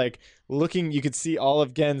was like looking. You could see all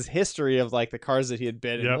of Gen's history of like the cars that he had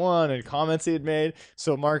bid Yep. and won, and comments he had made.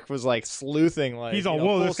 So Mark was like sleuthing. Like He's all, you know,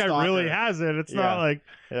 whoa, full this guy stalker. really has it. It's Yeah. not like,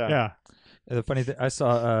 Yeah. yeah. The funny thing, I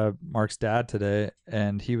saw Mark's dad today,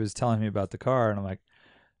 and he was telling me about the car, and I'm like,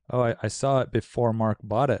 "Oh, I saw it before Mark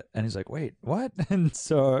bought it," and he's like, "Wait, what?" And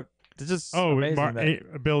so it's just Oh, amazing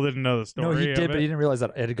that. Bill didn't know the story. No, he of did, but it. he didn't realize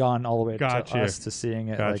that it had gone all the way Gotcha. to us to seeing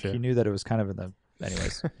it. Gotcha. Like he knew that it was kind of in the.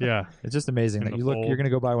 Anyways, Yeah, it's just amazing In that the you look. fold. You're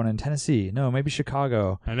gonna go buy one in Tennessee. No, maybe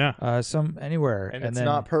Chicago. I know. Some anywhere, And it's then,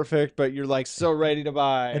 not perfect, but you're like so ready to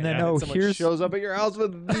buy. And then, someone here's- shows up at your house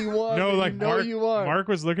with V1. No, and like you know Mark, you want. Mark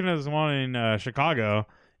was looking at this one in Chicago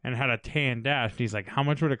and had a tan dash. And he's like, how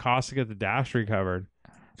much would it cost to get the dash recovered?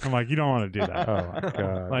 I'm like, you don't want to do that. Oh my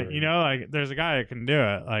god! Like, like there's a guy that can do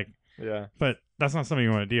it. Like, Yeah. but that's not something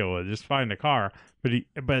you want to deal with. Just find a car.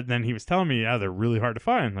 But then he was telling me, yeah, they're really hard to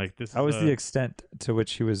find. Like this. That was is the extent to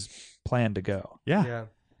which he was planned to go. yeah, yeah.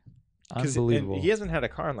 'Cause- Unbelievable. and he hasn't had a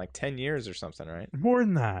car in like 10 years or something, right? more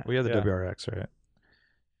than that. We have the Yeah. WRX, right?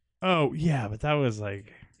 Oh yeah, but that was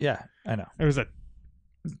like Yeah, I know. it was a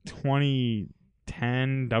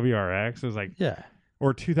 2010 WRX. It was like Yeah,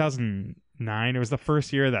 or 2009. It was the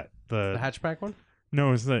first year that The hatchback one. no,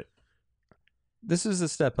 it was the This is a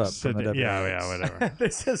step up from the yeah, WRX. whatever.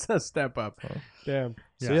 This is a step up. Damn.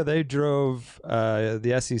 So yeah, they drove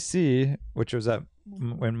the SEC, which was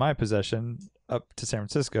in my possession, up to San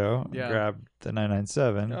Francisco. Yeah. Grabbed the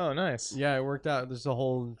 997. Oh, nice. Yeah, it worked out. There's a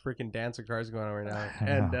whole freaking dance of cars going on right now,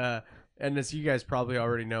 I know. and as you guys probably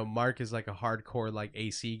already know, Mark is like a hardcore like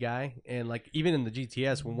AC guy, and like even in the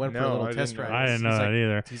GTS, when we went for a No, little I test didn't know drive, I didn't know he's that like-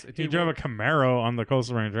 either. he's like, He dude, drove a Camaro on the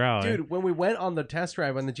Coastal Range Rally. Dude, when we went on the test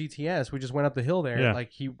drive on the GTS, we just went up the hill there. Yeah.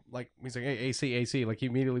 He's like, hey, AC. Like he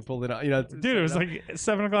immediately pulled it out. You know, Dude, it was like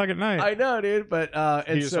 7:00 at night. I know, dude. But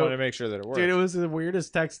He and just so, wanted to make sure that it worked. dude, it was the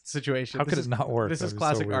weirdest text situation. How This could is- it not work? This is That'd be so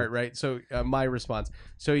classic weird. art, right? So my response.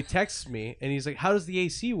 So he texts me and he's like, "How does the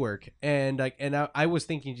AC work?" And like, and I was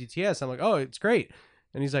thinking GTS. I'm like, "Oh, it's great."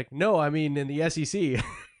 And he's like, "No, I mean in the SEC,"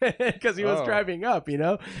 because he was Oh. driving up, you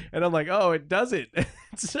know. And I'm like, "Oh, it doesn't."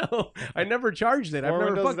 So I never charged it. I've Four never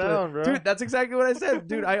windows fucked with down, it, bro. dude. That's exactly what I said,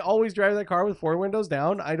 dude. I always drive that car with 4 windows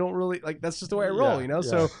down. I don't really like. That's just the way I roll, Yeah, you know. yeah.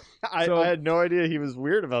 So I had no idea he was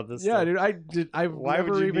weird about this. yeah, stuff. dude. I've Why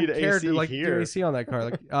never would you even need cared AC to like do here? AC on that car.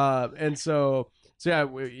 Like, and so yeah,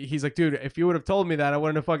 he's like, dude, if you would have told me that, I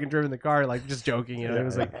wouldn't have fucking driven the car. Like, just joking, you know. It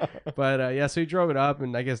was like, but yeah, so he drove it up,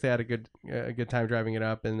 and I guess they had a good time driving it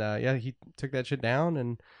up, and yeah, he took that shit down,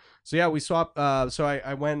 and so yeah, we swapped. So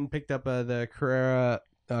I went and picked up the Carrera.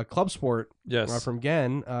 Club Sport Yes. from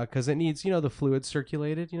Gen because it needs the fluid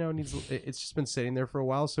circulated, it's just been sitting there for a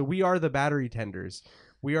while, so we are the battery tenders,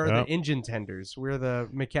 we are Yep. the engine tenders, we're the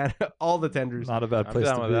mechanic all the tenders. Not a bad I'm place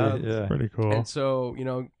down to with be. that. Yeah. Pretty cool. And so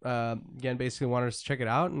Gen basically wanted us to check it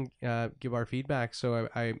out and give our feedback, so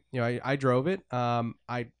I drove it. I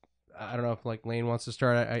don't know if like Lane wants to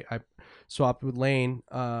start. I swapped with Lane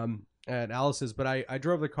at Alice's, but I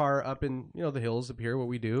drove the car up in the hills up here, what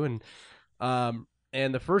we do,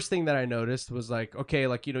 and the first thing that I noticed was like, okay,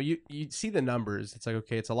 like, you see the numbers. It's like,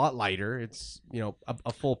 okay, it's a lot lighter. It's,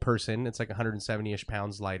 a full person. It's like 170-ish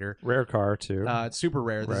pounds lighter. Rare car too. It's super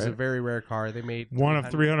rare. This is a Right. very rare car. They made One of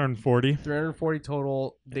 340. 340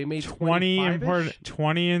 total. They made 20 25-ish? imported,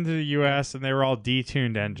 20 into the U.S. and they were all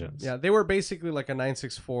detuned engines. Yeah, they were basically like a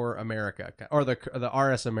 964 America or the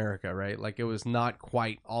RS America, right? Like it was not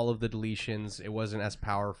quite all of the deletions. It wasn't as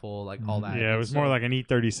powerful, like all that. Yeah, it And was so- more like an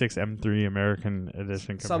E36 M3 American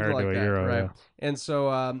edition something compared like to a that, Euro. right?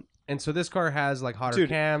 Yeah. And so this car has like hotter Dude,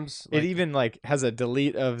 cams. It even like has a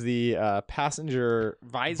delete of the passenger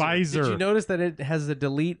visor. Did you notice that it has the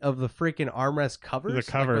delete of the freaking armrest covers? The Like,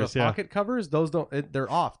 covers, the yeah. pocket covers. Those they're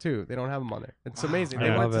off too. They don't have them on there. It's amazing. They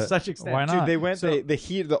I went love to it. such extent. Why not? Dude, they went So-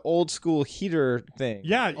 the old school heater thing.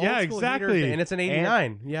 Yeah, Old yeah, school heater exactly. thing, and it's an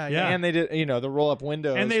 89. Yeah, Yeah. And they did the roll up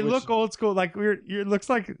windows. And they which- look old school, like it looks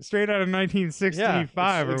like straight out of Yeah,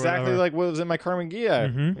 1965 it's or exactly whatever. like what was in my Carmen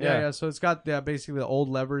Ghia. Mhm. Yeah. So it's got basically the old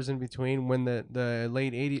levers in between. When the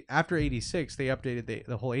late 80 after 86, they updated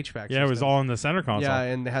the whole HVAC. Yeah, it was system. all in the center console. Yeah,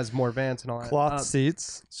 and it has more vents and all that. Cloth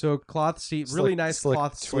seats. So cloth seat, really Slick- nice slick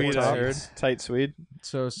cloth Tweed, seats. I heard. Tight Swede.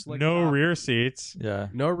 So slick No top, rear seats. Yeah.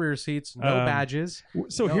 no rear seats, no Um, badges.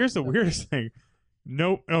 So No- here's the weirdest thing.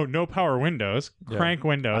 No power windows, Yeah. crank I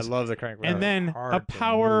windows, love the crank. and then hard a to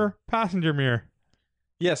power passenger mirror.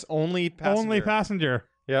 yes, only passenger. Only passenger.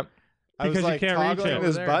 Yep. I was Because you like can't reach toggling it. this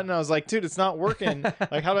Over there. button. I was like, dude, it's not working.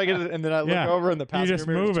 Like, how do I get it? And then I look Yeah. over and the passenger just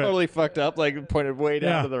mirror is move it. totally fucked up, like pointed way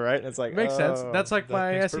down Yeah. to the right. And it's like, Makes sense. oh, That's like that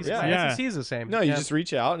my makes SEC. perfect My Yeah. SEC is the same. No, you Yeah. just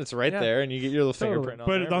reach out and it's right Yeah. there, and you get your little Totally. fingerprint on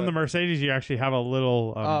But there. on the Mercedes, you actually have a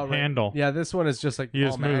little Oh, right. handle. Yeah, this one is just like You all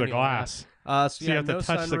just move the manual. glass. So So yeah, you have to no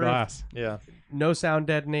touch the sunroof, glass. yeah. no sound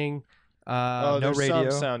deadening. Oh, no there's radio.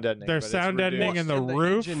 some sound deadening. There's but it's sound deadening reduced. in the And the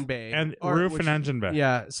roof engine bay, and or roof which- and engine bay.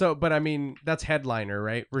 Yeah. So, but I mean, that's headliner,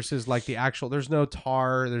 right? Versus like the actual. There's no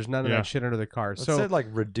tar. There's none of Yeah. that shit under the car. It So said like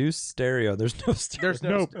reduced stereo. There's no stereo. there's no.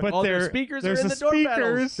 No, but oh, the there- speakers are there's in the the door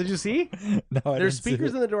panels. speakers. Did you see? no, I There's didn't see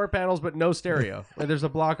speakers it. in the door panels, but no stereo. And there's a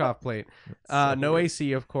block off plate. No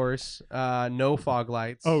AC, of course. No fog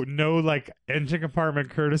lights. Oh, no, like engine compartment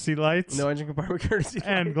courtesy lights no engine compartment courtesy.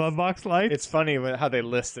 and lights. glove box lights. It's funny how they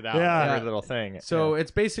list it out. Yeah. Every Yeah. little thing. So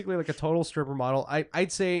it's basically like a total stripper model.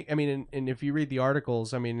 I'd say, I mean, and if you read the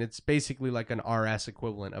articles, I mean, it's basically like an RS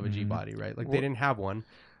equivalent of a G body, right? Like they didn't have one.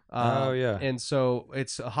 Oh, yeah. And so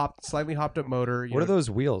it's a slightly hopped up motor. What are those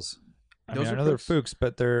wheels? I Those mean, are I know they're Fuchs. Fuchs,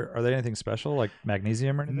 but are they anything special, like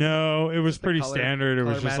magnesium or anything? No, it was the pretty color- standard. It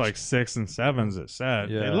was color just match. like 6 and 7s. It said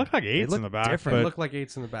Yeah. they look like They 8s look in the back, different. They but look like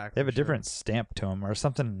 8s in the back. They have a for sure. different stamp to them or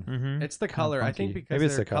something. Mhm. It's the color. I think funky. because Maybe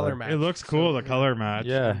it's they're the color. color match. It looks cool. The color match.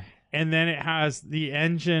 Yeah. And then it has the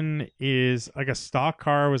engine is like a stock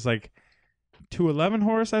car was like 211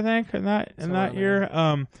 horse, I think, in that 211, year.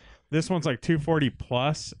 This one's like 240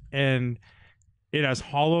 plus, and it has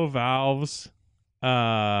hollow valves.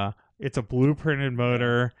 It's a blueprinted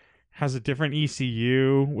motor, has a different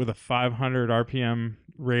ECU with a 500 RPM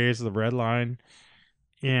raise of the red line,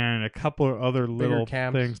 and a couple of other little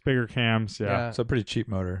cams. things, bigger cams. Yeah. So a pretty cheap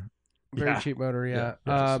motor. Very Yeah. cheap motor, yeah.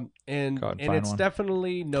 Yeah, And go out and and find it's one.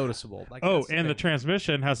 definitely noticeable. Like, Oh, that's and the thing.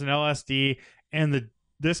 transmission has an LSD, and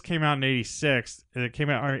this came out in '86, and it came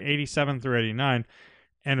out in '87 through '89,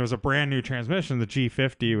 and it was a brand new transmission, the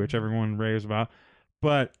G50, which everyone raves about.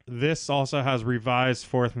 But this also has revised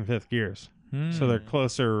fourth and fifth gears, so they're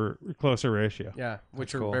closer ratio. yeah, which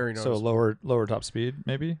That's are cool. very So noticeable. lower top speed,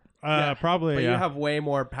 maybe. Yeah, Probably. But Yeah. you have way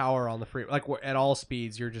more power on the free, like at all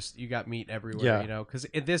speeds. You got meat everywhere. Yeah. You know, because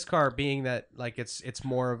in this car, being that like it's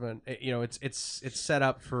more of an, you know, it's set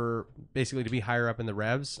up for basically to be higher up in the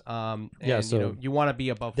revs. And, Yeah, so you know, you want to be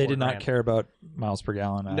above. They 4 did not grand. care about miles per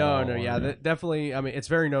gallon. At all, Yeah, definitely. I mean, it's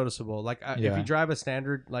very noticeable. Like, if Yeah. you drive a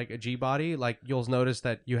standard, like a G body, like you'll notice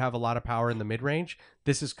that you have a lot of power in the mid range.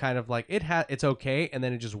 This is kind of like it's okay, and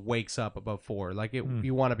then it just wakes up above 4. Like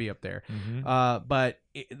you want to be up there. But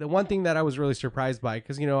the one thing that I was really surprised by,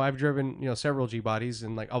 because I've driven several G bodies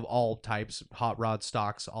and like of all types, hot rod,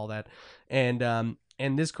 stocks, all that,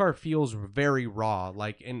 and this car feels very raw,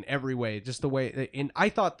 like in every way. Just the way, and I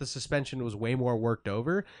thought the suspension was way more worked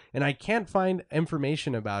over, and I can't find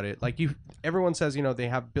information about it. Like everyone says, they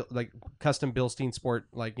have like custom Bilstein Sport,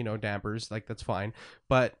 like dampers, like that's fine,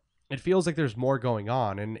 but it feels like there's more going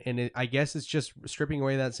on, and I guess it's just stripping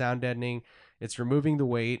away that sound deadening. It's removing the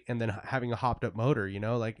weight and then having a hopped up motor.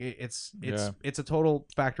 Like it's a total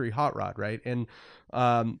factory hot rod, right? And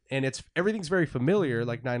it's everything's very familiar,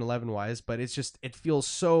 like 911 wise, but it feels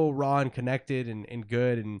so raw and connected and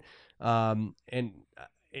good, and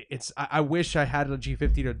it's I wish I had a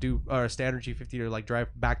G50 to do, or a standard G50 to like drive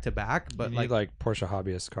back to back, but You need like Porsche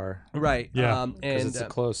hobbyist car. right, Yeah. and Because it's a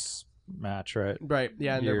close match, right? Right.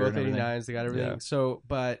 Yeah, and they're Year both and everything. 89s. They got everything. Yeah. So,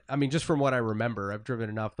 but I mean, just from what I remember, I've driven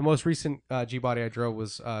enough. The most recent G body I drove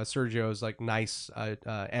was Sergio's like nice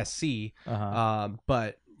SC.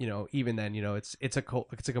 But even then, it's a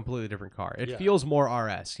completely different car. It feels more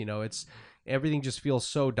RS. It's everything just feels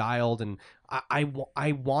so dialed, and I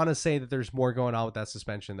want to say that there's more going on with that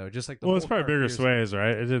suspension though. Just like the It's whole probably car bigger feels- sways,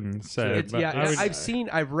 right? It didn't say. It's, but I would-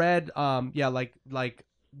 I've read like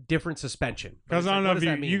different suspension. Because I don't know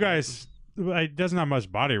if you guys, it doesn't have much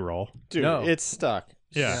body roll. Dude, No. it's stuck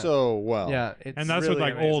Yeah. so well. Yeah, it's And that's really with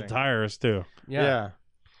like old amazing. tires too. yeah.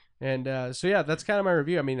 And so yeah, that's kind of my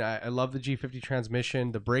review. I mean, I love the G50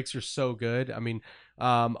 transmission. The brakes are so good. I mean,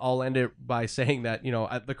 I'll end it by saying that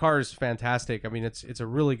the car is fantastic. I mean, it's a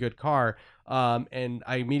really good car. And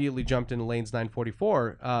I immediately jumped into Lane's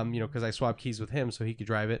 944. Because I swapped keys with him so he could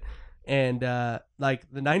drive it. And like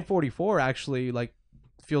the 944 actually like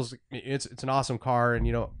feels it's an awesome car. And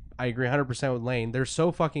I agree 100% with Lane. They're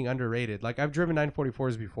so fucking underrated. Like I've driven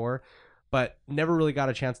 944s before, but never really got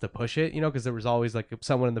a chance to push it, because there was always like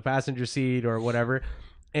someone in the passenger seat or whatever.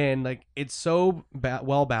 And like it's so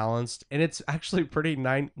well balanced, and it's actually pretty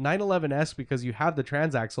 911-esque because you have the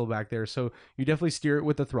transaxle back there, so you definitely steer it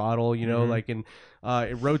with the throttle, like, and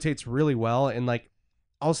it rotates really well. And like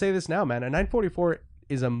I'll say this now, man, a 944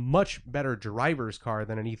 is a much better driver's car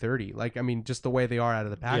than an E30. Like, I mean, just the way they are out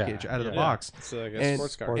of the package, out of the box. It's like a And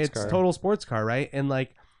sports car. Sports It's car. total sports car, right? And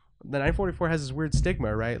like the 944 has this weird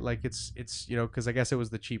stigma, right? Like it's because I guess it was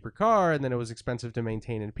the cheaper car, and then it was expensive to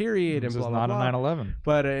maintain in period, This and is blah blah not blah. a 911.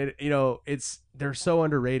 But they're so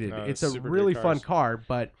underrated. No, It's it's a super good really fun cars. car,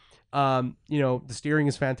 but the steering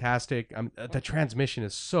is fantastic. The transmission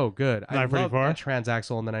is so good. I love 944? that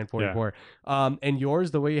transaxle in the 944. And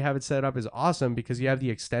yours, the way you have it set up is awesome because you have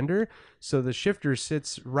the extender, so the shifter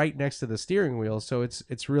sits right next to the steering wheel, so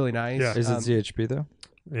it's really nice. Yeah. Is it ZHP though?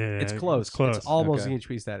 Yeah, It's close. It's close. It's almost Okay.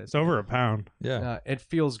 ZHP status. It's over a pound. Yeah. It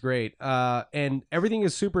feels great, and everything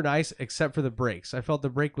is super nice except for the brakes. I felt the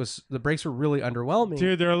brakes were really underwhelming.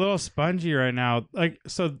 Dude, they're a little spongy right now. Like,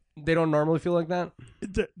 so They don't normally feel like that.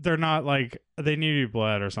 they're not like, they need to be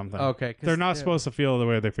bled or something. Okay, 'cause They're not supposed to feel the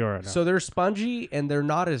way they feel right now. So they're spongy and they're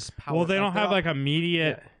not as powerful. Well, they don't have like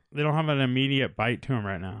immediate, Yeah. they don't have an immediate bite to them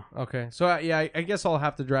right now. Okay, so I guess I'll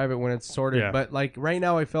have to drive it when it's sorted. Yeah. But like right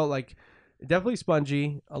now, I felt like definitely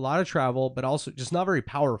spongy, a lot of travel, but also just not very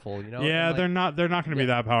powerful. Yeah, And, like, they're not going to be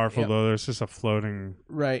that powerful Yeah. though. There's just a floating.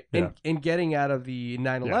 right. Yeah. And getting out of the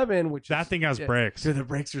 911, which That is, thing has yeah, brakes. Dude, the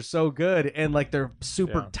brakes are so good, and like they're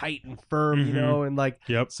super Yeah. tight and firm, Mhm. and like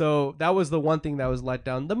Yep. so that was the one thing that was let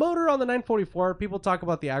down. The motor on the 944, people talk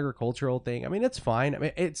about the agricultural thing. I mean, it's fine. I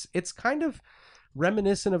mean, it's kind of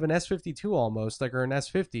reminiscent of an S52 almost, like, or an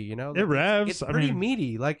S50. You know, It revs. It's I pretty mean,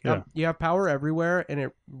 meaty. Like yeah. you have power everywhere, and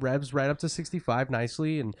it revs right up to 65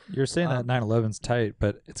 nicely. And You're saying that 911's tight,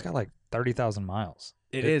 but it's got like 30,000 miles.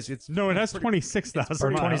 it's no, it has pretty- 26,000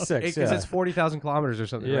 Or miles. 26, because yeah. it's 40,000 kilometers or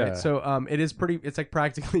something, Yeah. right? So it is pretty. It's like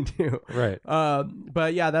practically new. Right.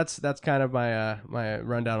 But yeah, that's kind of my my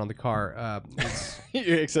rundown on the car. It's,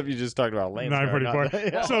 Except you just talked about lanes. 944.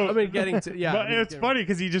 Yeah. So I mean, getting to yeah. but I mean, it's funny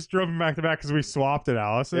because he just drove him back to back because we swapped at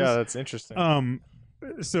Alice's. Yeah, that's interesting.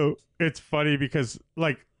 So it's funny because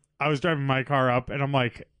like I was driving my car up and I'm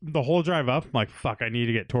like the whole drive up, I'm like, fuck, I need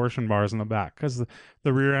to get torsion bars in the back because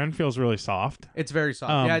the rear end feels really soft. It's very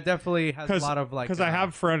soft. Yeah, it definitely has a lot of like. Because I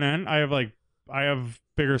have front end, I have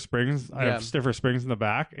bigger springs, I Yeah. have stiffer springs in the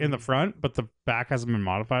back, in the front, but the back hasn't been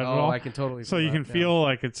modified at Oh, all. I can totally. So feel you can that, yeah. feel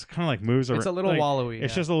like it's kind of like moves around. It's a little like, wallowy.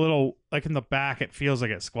 It's yeah. just a little like in the back, it feels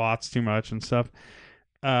like it squats too much and stuff.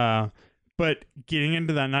 But getting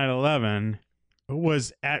into that 911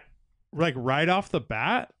 was at like right off the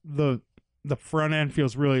bat, the front end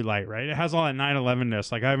feels really light, right? It has all that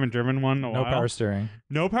 911ness. Like I haven't driven one in a No while. power steering.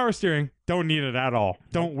 No power steering. Don't need it at all.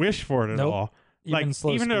 Don't wish for it at Nope. all. Even Like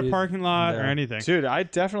slow even in a speed. parking lot or Yeah. anything. Dude, I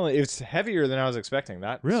definitely it's heavier than I was expecting.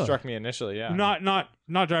 That Really? struck me initially. Yeah, Not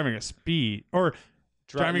driving at speed or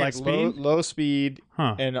driving like at speed. low speed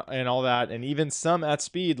Huh. and all that, and even some at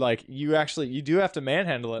speed. Like you do have to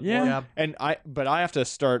manhandle it. Yeah. more. Yeah. And I have to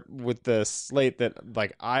start with the slate that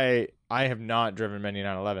like I have not driven many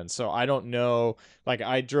 911s, so I don't know. Like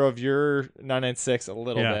I drove your 996 a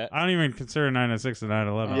little Yeah. bit. I don't even consider 996 a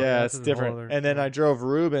 911. Oh, Yeah, that's it's a whole different. other- And then I drove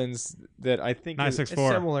Ruben's that I think is- 964.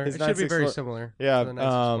 It's similar. It's It should be very 964. similar. Yeah, to the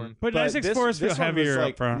 964. But 964s feel this one was, heavier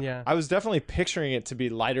like, up front. yeah. I was definitely picturing it to be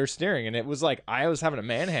lighter steering, and it was like I was having to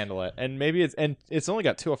manhandle it, and maybe it's only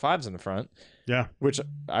got 205s in the front, Yeah. which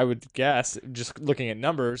I would guess just looking at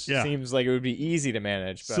numbers Yeah. seems like it would be easy to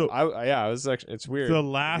manage. But So- I was actually it's weird. The You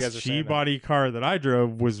last guys are saying that. G-body car that I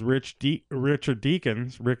drove was Rick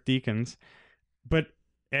Deakins,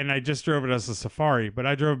 and I just drove it as a Safari, but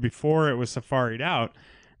I drove before it was Safari'd out,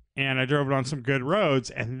 and I drove it on some good roads,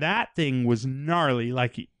 and that thing was gnarly.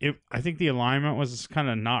 Like I think the alignment was kind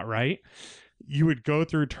of not right. You would go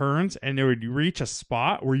through turns, and it would reach a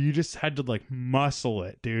spot where you just had to like muscle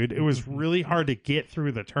it, dude. It was really hard to get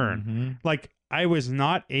through the turn. Mhm. Like I was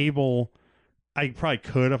not able. I probably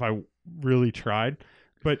could if I really tried.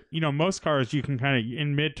 But, you know, most cars you can kind of,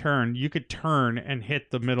 in mid-turn, you could turn and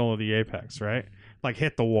hit the middle of the apex, right? Like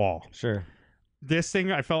hit the wall. Sure. This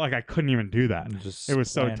thing, I felt like I couldn't even do that. And just It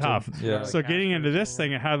was so planted. tough. Yeah. Like So getting into this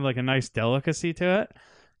thing, it had like a nice delicacy to it.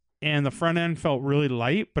 And the front end felt really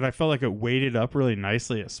light, but I felt like it weighted up really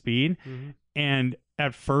nicely at speed. Mhm. And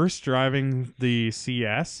at first, driving the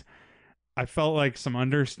CS, I felt like some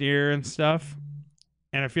understeer and stuff.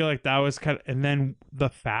 And I feel like that was kind of, and then the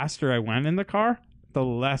faster I went in the car, the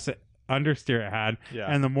less understeer it had. Yeah,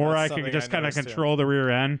 And the more I that's could something just kind of noticed, too. control the rear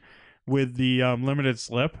end with the limited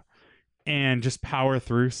slip and just power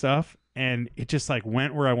through stuff. And it just like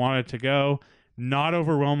went where I wanted to go. Not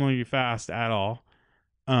overwhelmingly fast at all.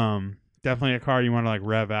 Definitely a car you want to like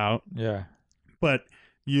rev out. Yeah. But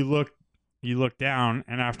you look down,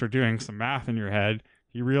 and after doing some math in your head,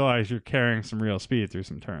 you realize you're carrying some real speed through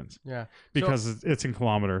some turns Yeah. because it's in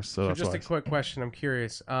kilometers. So, So that's just why. a quick question. I'm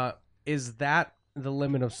curious. Is that the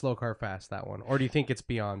limit of slow car fast? That one, or do you think it's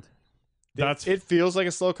beyond? That's it feels like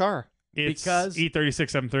a slow car. it's because-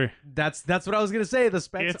 E36 M3. That's what I was gonna say. The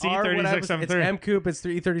specs It's are what I E36 was, M3. It's M Coupe. It's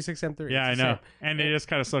E36 M3. Yeah, I It's the know, same. and it is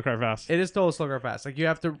kind of slow car fast. It is total slow car fast. Like you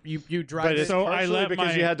have to you drive But it. it's So I partially let because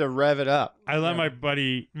my- you had to rev it up. I let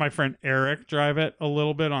my friend Eric drive it a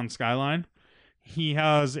little bit on Skyline. He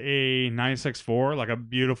has a 964, like a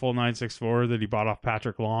beautiful 964 that he bought off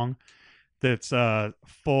Patrick Long. That's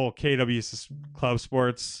full KW Club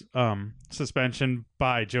Sports suspension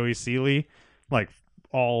by Joey Seeley, like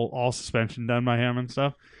all suspension done by him and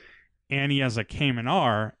stuff. And he has a Cayman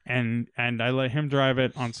R, and I let him drive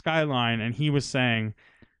it on Skyline, and he was saying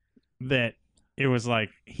that it was like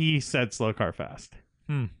he said slow car fast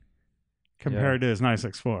compared to his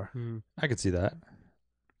 964. Hmm. I could see that.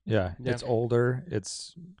 Yeah. Yeah. It's older.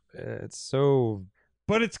 It's so.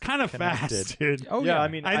 But it's kind of Connected. fast, dude. Oh yeah, I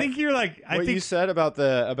mean, I think you're like I what think you said about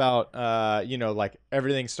you know, like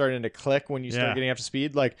everything starting to click when you start Yeah. getting up to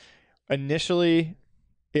speed. Like initially,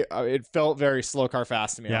 it felt very slow car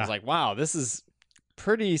fast to me. I Yeah. was like, wow, this is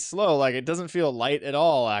pretty slow. Like it doesn't feel light at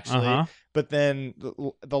all, actually. Uh-huh. But then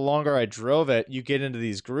the longer I drove it, you get into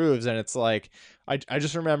these grooves, and it's like I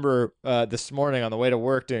just remember this morning on the way to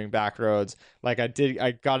work doing back roads, like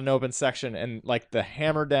I got an open section, and like the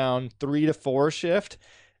hammer down 3 to 4 shift,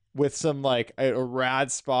 with some like a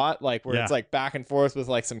rad spot, like where Yeah. it's like back and forth with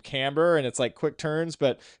like some camber, and it's like quick turns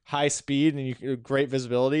but high speed, and you great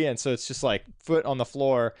visibility, and so it's just like foot on the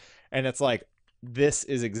floor, and it's like this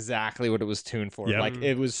is exactly what it was tuned for. Yep. Like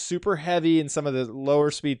it was super heavy in some of the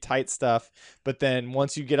lower speed tight stuff, but then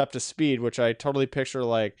once you get up to speed, which I totally picture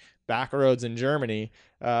like back roads in Germany,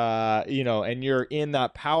 you know, and you're in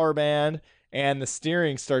that power band, and the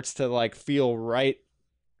steering starts to like feel right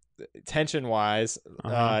tension wise,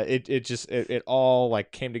 it all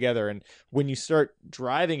like came together. And when you start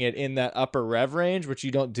driving it in that upper rev range, which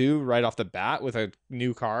you don't do right off the bat with a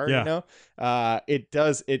new car, Yeah. you know, it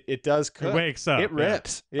does cook. It wakes up. It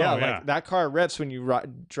rips. Yeah. Yeah, Oh, like yeah. that car rips when you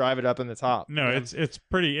drive it up in the top. No, it's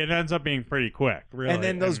pretty. It ends up being pretty quick, really. And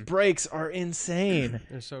then those brakes are insane.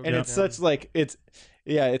 They're so And good. it's such like it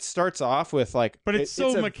starts off with like, But it's so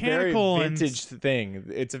a very mechanical and- vintage thing.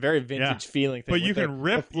 It's a very vintage feeling thing. But you with can the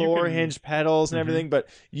rip- you floor can- hinge pedals and Mhm. everything. But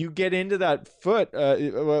you get into that foot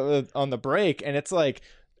on the brake, and it's like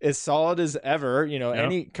as solid as ever. You know,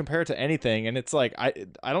 Yep. compared to anything. And it's like I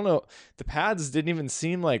don't know. The pads didn't even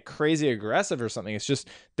seem like crazy aggressive or something. It's just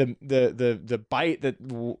the bite that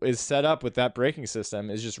is set up with that braking system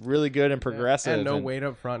is just really good and progressive. and no weight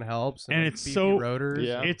up front helps, And like it's beefy so- rotors.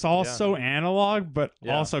 Yeah. It's also analog, but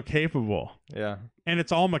Yeah. also capable. Yeah. And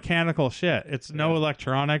it's all mechanical shit. It's no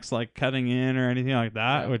electronics like cutting in or anything like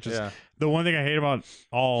that, which is Yeah. the one thing I hate about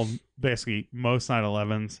basically most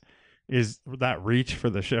 911s is that reach for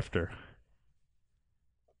the shifter.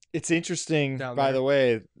 It's interesting, Down by there. the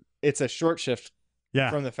way. It's a short shift Yeah.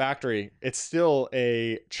 from the factory. It's still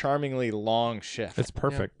a charmingly long shift. It's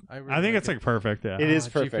perfect. really I think like it's like perfect, yeah. It is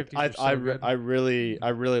Ah, perfect. G50s are so good. I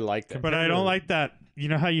really liked it. But I don't like that. You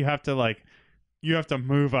know how you have to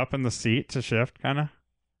move up in the seat to shift, kind of.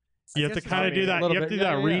 You have to guess kind of it's do a that. little You have to bit. do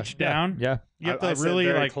that Yeah, reach yeah. down. Yeah. You have I to said really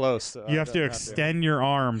very like. close. You have to extend your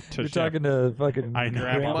arm to You're shift. talking to fucking I know,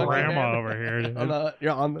 Grandma. grandma over here. Dude.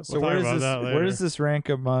 You're on this. So We'll where talk does about this that where later. does this rank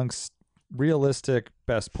amongst realistic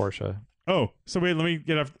best Porsche? Oh, so wait, let me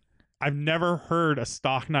get up. I've never heard a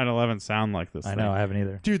stock 911 sound like this. I thing. know, I haven't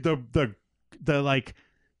either. Dude. The like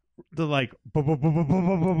the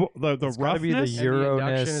It's gotta be the roughness.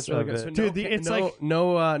 Euro-ness It's really of good. it. So Dude, it's like-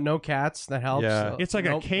 no cats that helps. Yeah. It's like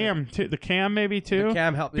Nope. a cam too. The cam maybe too. The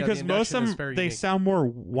cam help because most of them they sound more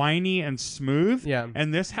whiny and smooth. Yeah.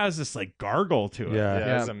 And this has this like gargle to it. Yeah.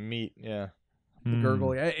 Yeah, it's a meat. Yeah. Mm.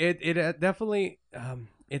 gurgle. Yeah, it definitely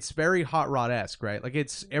it's very hot rod esque, right? Like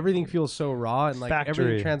it's everything feels so raw and like Factory.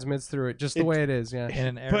 everything transmits through it just the way it is. Yeah.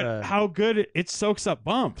 In an But era. how good it soaks up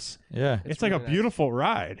bumps. Yeah. It's like a really nice. beautiful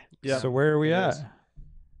ride. Yeah. So where are we It at? is.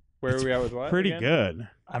 Where are we at with what? Pretty again? good.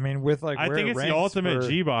 I mean, with like I where think it it's the ranks ultimate for-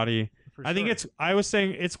 G body. For I think sure. it's. I was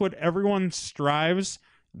saying it's what everyone strives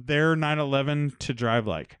their 911 to drive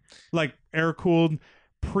like air cooled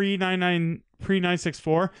pre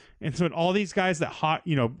 964. And so all these guys that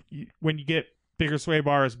when you get bigger sway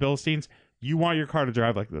bars, Bilsteins, you want your car to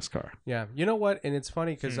drive like this car. Yeah, you know what? And it's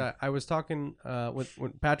funny because I was talking with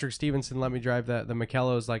when Patrick Stevenson let me drive the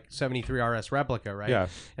Michello's like 73 RS replica, right? Yeah.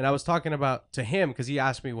 And I was talking about to him because he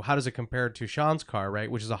asked me, well, how does it compare to Sean's car, right?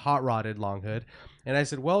 Which is a hot rodded long hood. And I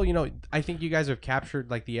said, well, I think you guys have captured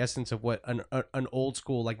like the essence of what an old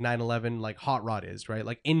school like 911 like hot rod is, right?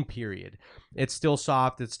 Like in period, it's still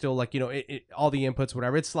soft. It's still like all the inputs,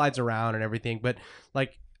 whatever. It slides around and everything, but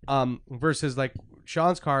like versus like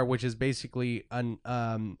Sean's car, which is basically an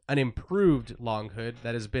improved long hood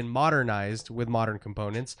that has been modernized with modern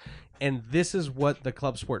components. And this is what the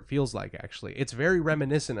Club Sport feels like, actually. It's very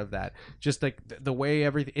reminiscent of that. Just like the way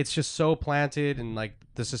everything, it's just so planted, and like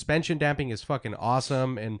the suspension damping is fucking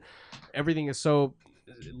awesome, and everything is so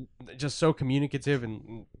just so communicative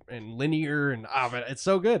and linear, and man, it's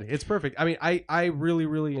so good. It's perfect. I mean, I really,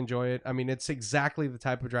 really enjoy it. I mean, it's exactly the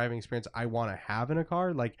type of driving experience I want to have in a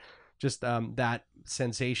car. Like just that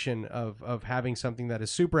sensation of having something that is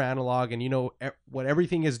super analog and what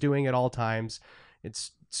everything is doing at all times.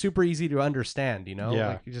 It's super easy to understand, Yeah.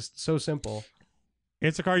 like just so simple.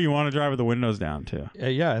 It's a car you want to drive with the windows down too.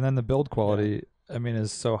 Yeah, and then the build quality, I mean,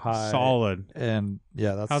 is so high. Solid. And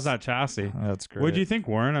yeah, that's How's that chassis? That's great. What'd you think,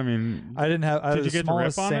 Warren? I mean, I didn't have. I Did had you the get to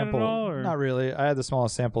rip smallest on it at sample. all, or? Not really. I had the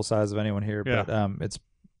smallest sample size of anyone here, Yeah. but it's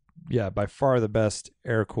by far the best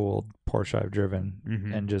air cooled Porsche I've driven,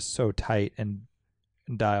 Mhm. and just so tight and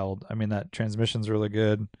dialed. I mean, that transmission's really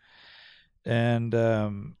good, and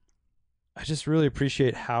I just really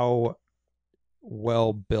appreciate how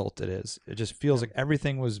well built it is. It just feels like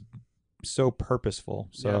everything was so purposeful.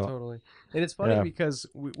 So Yeah, totally. And it's funny Yeah. because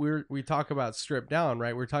we talk about stripped down,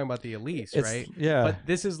 right? We're talking about the Elise, it's right? yeah. But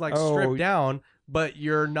this is like Oh, stripped down, but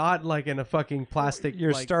you're not like in a fucking plastic.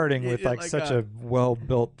 You're like, starting with like such a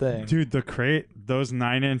well-built thing. Dude, the crate, those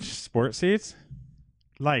 9-inch sport seats,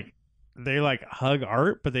 like they like hug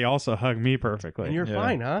art, but they also hug me perfectly. and you're Yeah.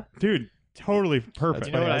 fine, huh? Dude, totally perfect.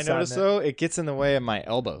 You know what I I sat noticed in it. though? It gets in the way of my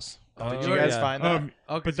elbows. Did you Oh, guys yeah. find that?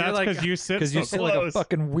 Oh, but you're that's like- because you sit Because so you sit like a close.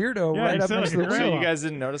 fucking weirdo Yeah, right you up sit next to like the a So wheel. you guys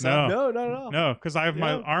didn't notice No. that? No, not at all. No, because I have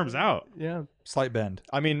my Yeah. arms out. Yeah. Slight bend.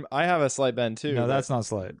 I mean, I have a slight bend too. No, but that's not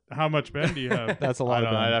slight. How much bend do you have? That's a I lot don't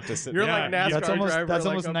of know. I'd bend. have to sit. You're Yeah, like NASCAR That's almost driver. that's like,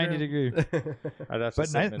 almost up 90 here. degree. I'd have to But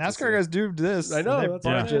sit in it to NASCAR see. guys do this. I know, They that's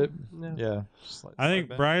bunch why. it. Yeah. Yeah. I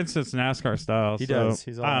think Brian sits NASCAR style. He so, does.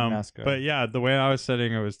 He's all in NASCAR. But yeah, the way I was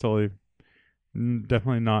sitting, it was totally,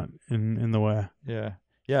 definitely not in the way. Yeah.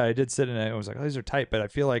 Yeah, I did sit in it. I was like, oh, these are tight, but I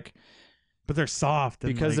feel like But they're soft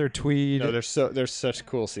and, because like, they're tweed. No, they're such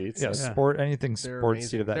cool seats. yeah, Like, sport anything They're sports amazing.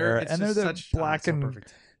 seat of that They're- era, it's and they're just the such- black so and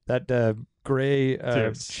perfect. that gray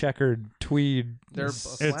Dude. checkered tweed. They're is-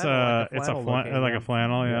 it's flannel, a flannel looking, like yeah. a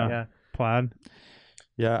flannel, yeah, Yeah. plaid.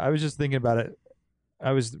 Yeah, I was just thinking about it.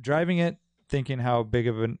 I was driving it, thinking how big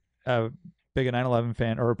of a 911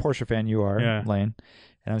 fan or a Porsche fan you are, Yeah. Lane.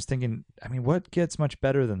 And I was thinking, I mean, what gets much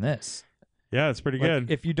better than this? Yeah, it's pretty Like,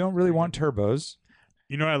 good. if you don't really want turbos,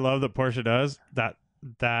 You know what I love that Porsche does? That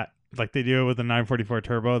like they do it with the 944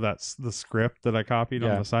 Turbo. That's the script that I copied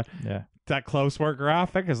Yeah. on the side. yeah, That close work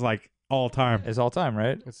graphic is like all time. it's all time,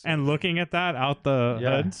 right? It's And looking at that out the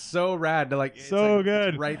Yeah. hood, so rad. To like it's So like, good.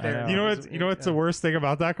 it's right I there. know. you know what's the worst thing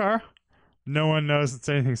about that car? No one knows it's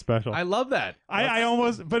anything special. I love that. I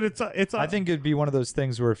almost, but it's I think it'd be one of those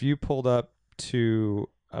things where if you pulled up to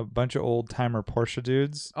a bunch of old timer Porsche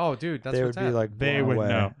dudes, Oh, dude, that's they would what's be at. like, they blown would away.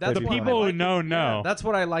 know. That's The what I people who like know it. know. Yeah, that's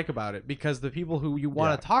what I like about it because the people who you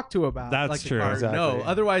want Yeah. to talk to about That's like the true. car Exactly. know.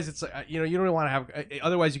 Otherwise, it's you don't want to have.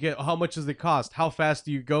 Otherwise, you get how much does it cost? How fast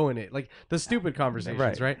do you go in it? Like the stupid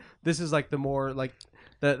conversations, right? This is like the more like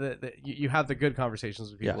the you have the good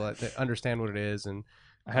conversations with people that understand what it is and.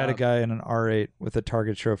 I had a guy in an R8 with a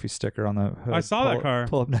Target Trophy sticker on the hood. I saw that car.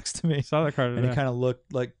 Pull up next to me, I saw that car and he today. kind of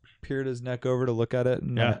looked like peered his neck over to look at it.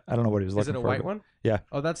 And Yeah. I don't know what he was Is looking it a for. white but- one? Yeah.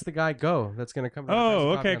 Oh, that's the guy. Go. That's gonna come. To the Oh, Crescent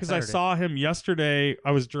okay. Coffee on Because I Saturday. saw him yesterday.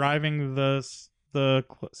 I was driving the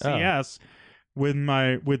CS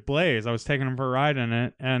with Blaze. I was taking him for a ride in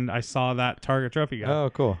it, and I saw that Target Trophy guy. Oh,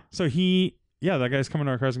 cool. So that guy's coming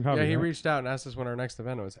to our Crescent Coffee. Yeah, he right? reached out and asked us when our next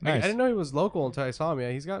event was. I Nice. didn't know he was local until I saw him.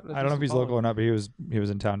 Yeah, he's got. I don't know if he's local or not, but he was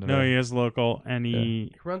in town today. No, he is local, and he.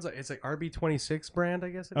 He runs it's like RB26 brand, I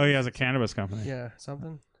guess. Oh, he has a cannabis company. Yeah,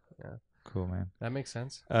 something. Cool, man. That makes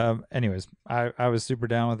sense. Anyways, I was super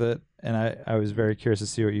down with it, and I was very curious to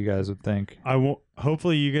see what you guys would think. I will.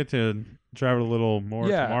 Hopefully, you get to drive it a little more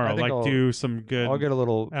Yeah, I tomorrow. think Like I'll- do some good I'll get a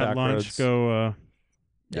little at back lunch. roads. Go.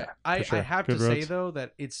 Yeah, I for sure. have Good to say roads. though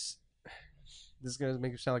that it's this is gonna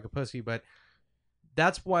make you sound like a pussy, but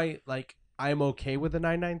that's why like I'm okay with the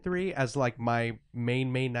 993 as like my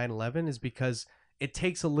main 911 is because it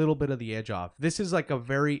takes a little bit of the edge off. This is like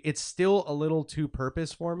it's still a little too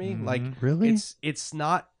purpose for me. Like really, it's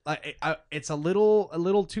not like it's a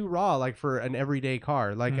little too raw like for an everyday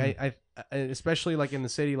car. Like I especially like in the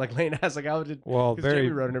city like Lane has like I did Well, because Jamie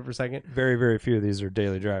very, rode in it for a second. very, very few of these are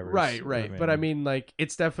daily drivers. Right. But I mean, like,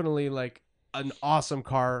 it's definitely like an awesome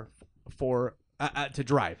car for to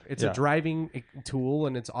drive. It's Yeah. a driving tool,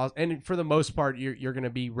 and it's awesome. And for the most part, you're going to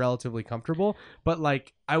be relatively comfortable. But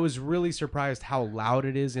like, I was really surprised how loud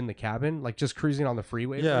it is in the cabin. Like just cruising on the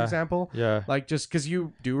freeway, for Yeah. example. Yeah. Like just because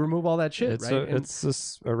you do remove all that shit, It's right? And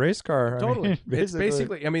it's a race car. I totally. mean, It's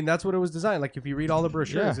basically. I mean, that's what it was designed. Like if you read all the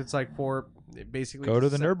brochures, Yeah. it's like for basically go to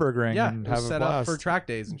the set- Nürburgring Yeah, and it was have a set up blast. for track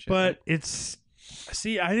days and shit. but it's.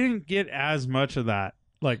 See, I didn't get as much of that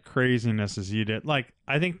like craziness as you did. Like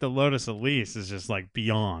I think the Lotus Elise is just like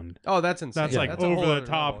beyond. oh, that's insane. That's Yeah. like a whole over the other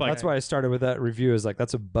top, level. like- That's why I started with that review. Is like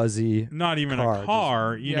that's a buzzy. Not even Car, a just-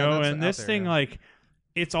 car, you Yeah, know. that's And out this there, thing, yeah. like,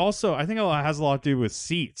 it's also I think has a lot to do with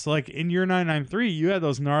seats. Like in your 993, you had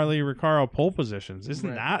those gnarly Recaro pole positions.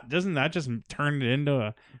 Right. Doesn't that just turn it into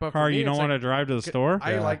a But for car me, you don't it's want like, to drive to the store?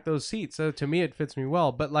 I Yeah. like those seats, so to me it fits me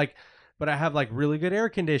well. But I have like really good air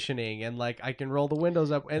conditioning, and like I can roll the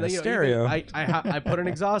windows up, and And a you know, stereo. I put an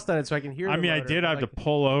exhaust on it so I can hear. I the mean, I motor, did have to like,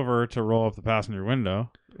 pull over to roll up the passenger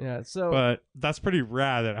window, Yeah, so but that's pretty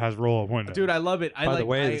rad that it has roll up windows. dude, I love it. By the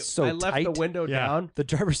way, it's so I left the tight. window Yeah. down. The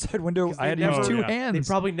driver's side window. 'Cause I had they to use never- two yeah. hands. They've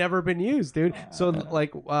probably never been used, dude. So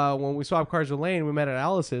like when we swapped cars with Lane, we met at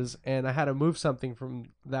Alice's, and I had to move something from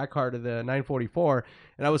that car to the 944,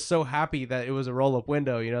 and I was so happy that it was a roll up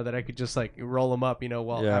window, you know, that I could just like roll them up, you know,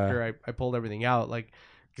 while Yeah. after I pulled everything out, like.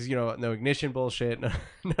 Because you know, no ignition bullshit,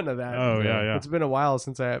 none of that. Oh, yeah. It's been a while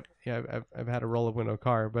since I've had a roll up window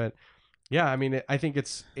car, but Yeah, I mean, I think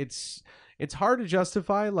it's hard to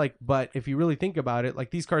justify, like, but if you really think about it, like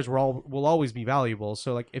these cars will always be valuable.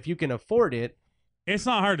 So like if you can afford it, It's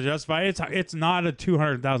not hard to justify. It's not a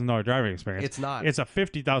 $200,000 driving experience. it's not. It's a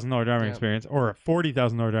 $50,000 driving Yeah. experience or a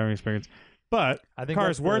 $40,000 driving experience. But I the think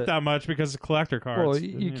car's that's worth the- that much because it's collector cars. Well,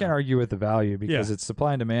 you can't argue with the value because Yeah. it's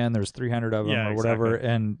supply and demand. There's 300 of them Yeah, or whatever, exactly.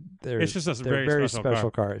 and they're It's just a they're very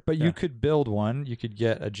special car. But Yeah. you could build one. You could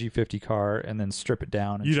get a G50 car and then strip it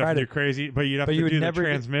down and You'd try have to to do crazy, but you'd have but to you would do the never get-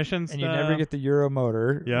 transmission and you never get the Euro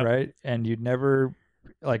motor, Yep. right? And you'd never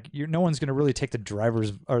no one's going to really take the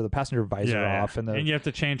driver's or the passenger visor off and the you have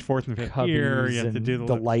to change fourth and fifth gear. cubbies You have to and do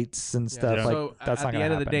the lights and stuff. Yeah. Like so that's at not the gonna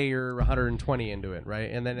end of the happen. day, you're 120 into it,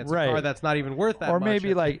 right? And then it's Right. a car that's not even worth that or much.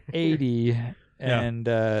 maybe like 80 Yeah. and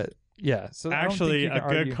yeah. So I don't think Actually, you can a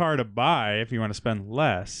good argue- car to buy if you want to spend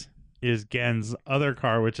less is Gen's other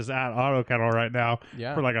car, which is at Auto Kettle right now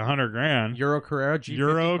yeah. for like $100,000. Euro Carrera G50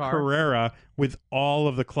 Euro car. Carrera with all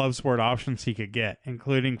of the Club Sport options he could get,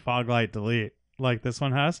 including fog light delete, like this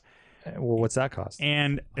one has, Well, what's that cost?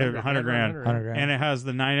 and $100,000. 100 grand. And it has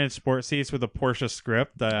the 9-inch sport seats with a Porsche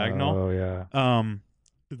script diagonal. Oh yeah.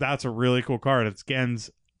 That's a really cool car. It's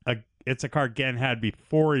it's a car Gen had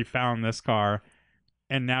before he found this car,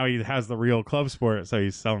 and now he has the real Club Sport, so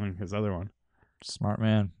he's selling his other one. Smart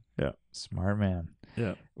man. Yeah. Smart man.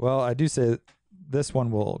 Yeah. Well, I do say this one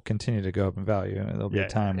will continue to go up in value. There'll be Yeah, a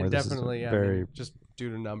time where And this definitely, is yeah, very I mean, just due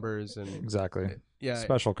to numbers and exactly yeah,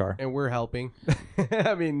 special car. and we're helping.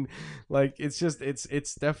 I mean, like it's just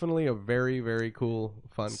it's definitely a very very cool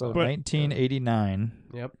fun So car. 1989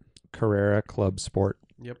 Yep. Carrera Club Sport.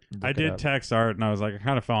 Yep. Look I it did up. text Art, and I was like, I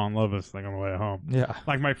kind of fell in love with this thing on the way home. Yeah.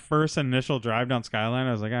 Like my first initial drive down Skyline,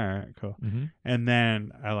 I was like, all right, cool. Mm-hmm. And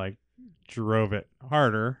then I like drove it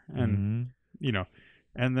harder, and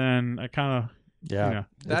and then I kind of Yeah. you know,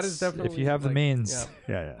 That is It's- definitely if you have the like, means.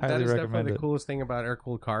 yeah. yeah. Highly That is recommend definitely it. the coolest thing about air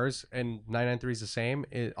cooled cars, and 993 is the same.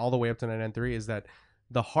 All the way up to 993 is that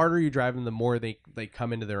the harder you drive them, the more they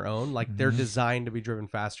come into their own. Like they're Mhm. designed to be driven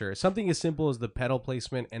faster. Something as simple as the pedal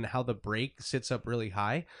placement and how the brake sits up really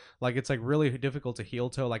high. Like it's like really difficult to heel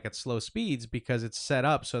toe like at slow speeds because it's set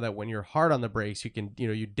up so that when you're hard on the brakes, you can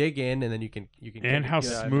you dig in and then you can And how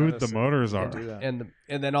Yeah, I smooth the noticed it. motors You are. can do that.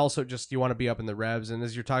 and then also just you want to be up in the revs, and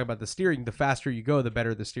as you're talking about the steering, the faster you go, the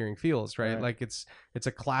better the steering feels, right? Right. Like it's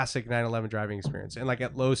a classic 911 driving experience. And like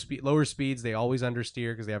at lower speeds they always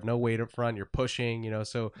understeer because they have no weight up front, you're pushing,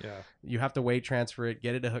 so Yeah. you have to weight transfer it,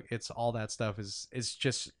 get it to hook. It's all that stuff is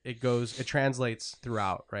just it translates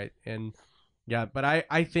throughout, right? And yeah, but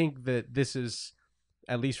I think that this is,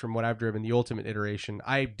 at least from what I've driven, the ultimate iteration.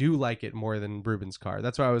 I do like it more than Ruben's car.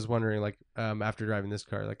 That's why I was wondering, like, after driving this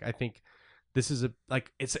car, like I think this is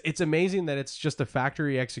it's amazing that it's just a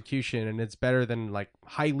factory execution and it's better than like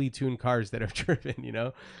highly tuned cars that I've driven.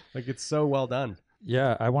 Like it's so well done.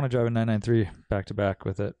 Yeah, I want to drive a 993 back to back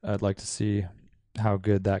with it. I'd like to see how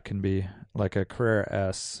good that can be, like a Carrera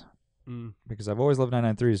S, Mm. because I've always loved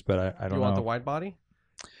 993s, but I don't You know. want the wide body?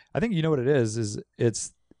 I think you know what it is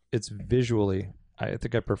it's visually. I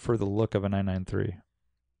think I prefer the look of a 993.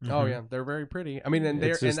 Oh yeah, they're very pretty. I mean, and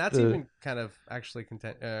It's just that's the- even kind of actually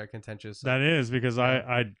contentious. That is because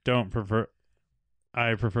I don't prefer.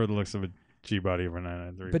 I prefer the looks of a G body over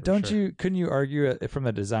 993. But don't you? Couldn't you argue from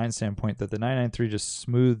a design standpoint that the 993 just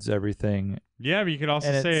smooths everything, Yeah, but you could also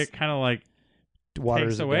And say it's- it kind of like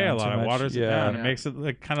waters takes it away down a too lot. It much? waters it Yeah. down. Yeah. It makes it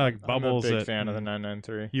like kind of like bubbles. I'm a big it. fan of the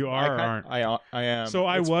 993. You are, aren't? I am. So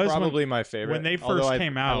I It's was when- probably my favorite. when they although first I-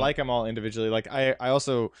 came I out. like them all individually. Like I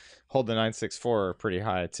also hold the 964 pretty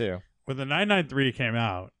high too. When the 993 came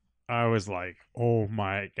out, I was like, oh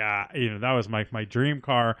my god, that was my dream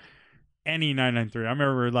car. Any 993. I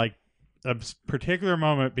remember like a particular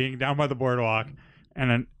moment being down by the boardwalk,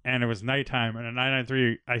 and it was nighttime, and a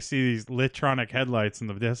 993. I see these Litronic headlights in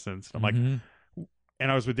the distance. I'm like, Mhm.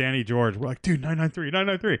 and I was with Danny George. We're like, dude, 993,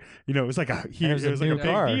 993. It was like a huge, it was it a was like new a big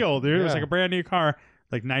car. deal, dude. It was Yeah. like a brand new car,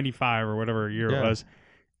 like 95 or whatever year Yeah. it was.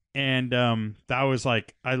 And that was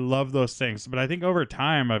like, I love those things, but I think over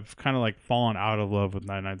time I've kind of like fallen out of love with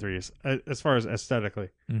 993s as far as aesthetically.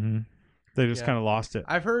 Mhm. They just Yeah. kind of lost it.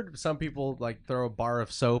 I've heard some people like throw a bar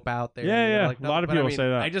of soap out there. Yeah, yeah. Like, A lot of but I people mean, say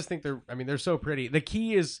that. I just think they're so pretty. The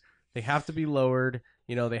key is they have to be lowered.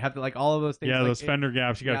 They have to like all of those things. Yeah, like, those fender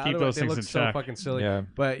gaps, you got to keep otherwise those they things look in so check. fucking silly. Yeah.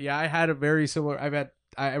 But yeah, I had a very similar.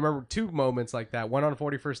 I remember two moments like that. One on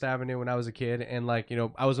 41st Avenue when I was a kid, and like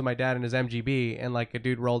I was with my dad in his MGB, and like a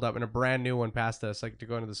dude rolled up in a brand new one past us, like to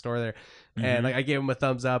go into the store there, and like I gave him a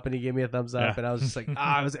thumbs up, and he gave me a thumbs up, Yeah. and I was just like, it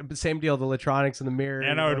was the same deal, the electronics in the mirror.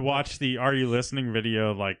 And I would watch the "Are You Listening"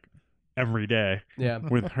 video like every day Yeah.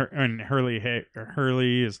 with her. And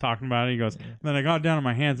Hurley is talking about it. He goes, then I got down on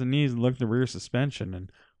my hands and knees and looked at the rear suspension,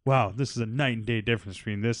 and wow, this is a night and day difference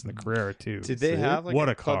between this and the Carrera 2. Did they have like What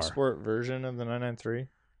a a Club car. Sport version of the 993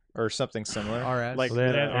 or something similar? RS. Like So they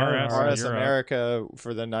had the RS in RS Europe. America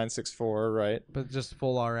for the 964, right? But just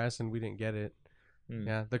full RS, and we didn't get it. Hmm.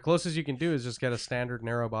 Yeah, the closest you can do is just get a standard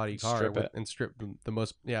narrow body car Strip it. and strip the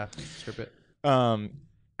most. Yeah, strip it.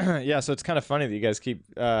 Yeah, so it's kind of funny that you guys keep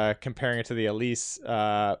comparing it to the Elise.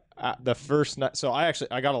 The first night, so I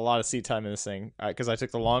got a lot of seat time in this thing because I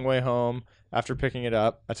took the long way home after picking it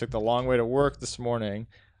up. I took the long way to work this morning.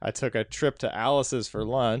 I took a trip to Alice's for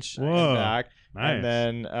lunch Whoa, and back, nice. and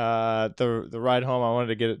then the ride home. I wanted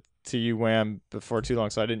to get it to you, Wham, before too long,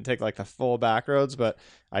 so I didn't take like the full back roads, but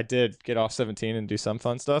I did get off 17 and do some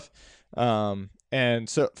fun stuff. And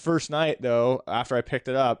so first night though, after I picked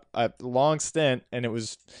it up, a long stint, and it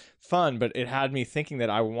was fun, but it had me thinking that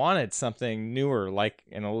I wanted something newer, like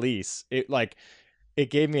an Elise. It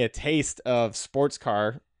gave me a taste of sports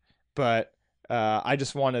car, but I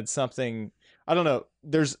just wanted something. I don't know.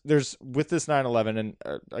 There's with this 911, and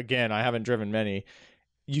again, I haven't driven many.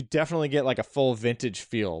 You definitely get like a full vintage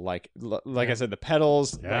feel. Like I said, the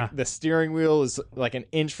pedals, Yeah. like the steering wheel is like an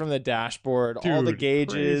inch from the dashboard. All the Dude,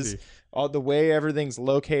 gauges, crazy. all the way everything's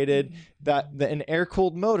located. An air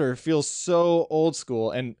cooled motor feels so old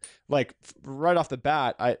school, and like right off the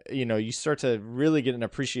bat, you start to really get an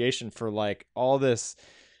appreciation for like all this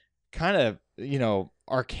kind of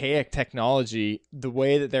archaic technology, the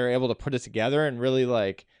way that they're able to put it together and really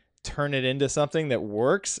like turn it into something that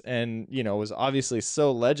works and was obviously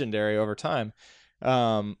so legendary over time.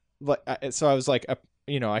 So I was like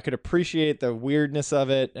I could appreciate the weirdness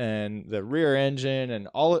of it and the rear engine and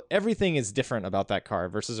everything is different about that car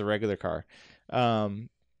versus a regular car. And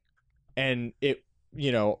it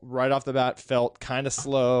right off the bat felt kind of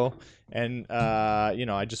slow, and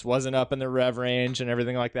I just wasn't up in the rev range and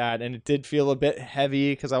everything like that, and it did feel a bit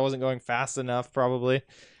heavy because I wasn't going fast enough probably.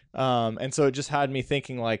 And so it just had me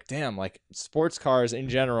thinking like, damn, like sports cars in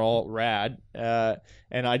general, rad.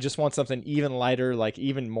 And I just want something even lighter, like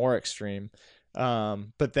even more extreme.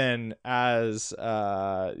 But then as,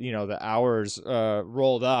 the hours,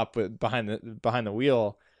 rolled up behind the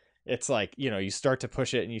wheel, it's like, you start to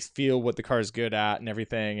push it and you feel what the car is good at and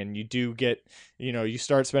everything. And you do get, you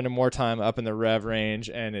start spending more time up in the rev range,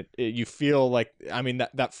 and you feel like, I mean,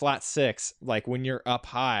 that flat six, like when you're up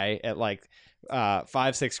high at like,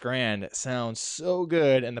 $5-6 grand, it sounds so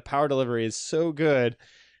good, and the power delivery is so good.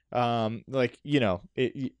 I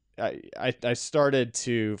started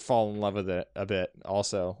to fall in love with it a bit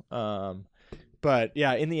also. But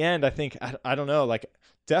yeah, in the end, I think I don't know, like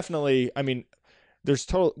definitely, I mean, there's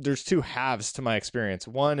two halves to my experience.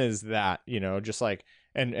 One is that, just like,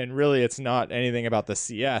 and really it's not anything about the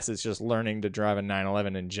CS, it's just learning to drive a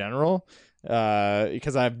 911 in general,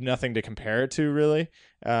 because I have nothing to compare it to really.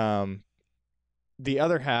 The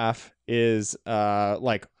other half is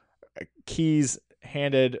like keys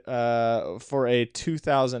handed for a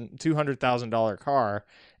 $200,000 car,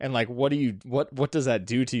 and like what does that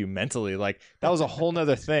do to you mentally? Like that was a whole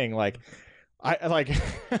nother thing. Like I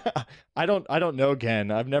don't know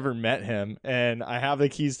Ken. I've never met him, and I have the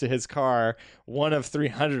keys to his car, one of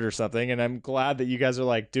 300 or something, and I'm glad that you guys are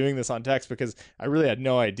like doing this on text because I really had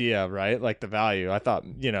no idea, right? Like the value. I thought,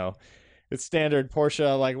 it's standard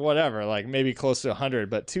Porsche, like whatever, like maybe close to 100,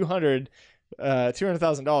 but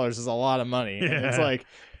 $200,000 is a lot of money. Yeah. And it's like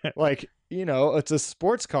it's a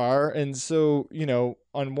sports car, and so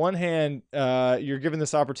on one hand, you're given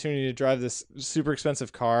this opportunity to drive this super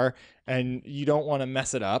expensive car, and you don't want to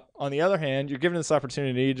mess it up. On the other hand, you're given this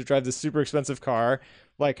opportunity to drive this super expensive car.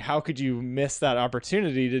 Like, how could you miss that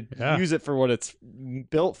opportunity to use it for what it's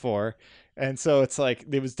built for? And so it's like,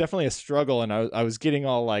 it was definitely a struggle, and I was getting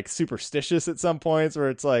all like superstitious at some points where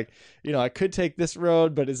it's like, I could take this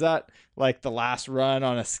road, but is that like the last run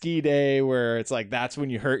on a ski day where it's like, that's when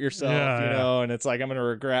you hurt yourself, and it's like, I'm going to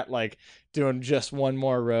regret like doing just one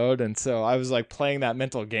more road. And so I was like playing that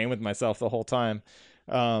mental game with myself the whole time.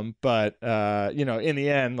 But in the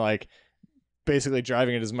end, like basically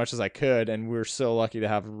driving it as much as I could. And we're so lucky to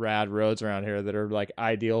have rad roads around here that are like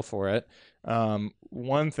ideal for it.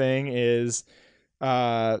 One thing is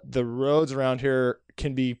the roads around here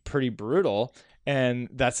can be pretty brutal, and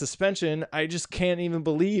that suspension, I just can't even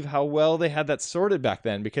believe how well they had that sorted back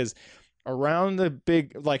then, because around the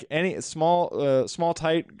big, like any small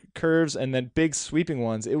tight curves and then big sweeping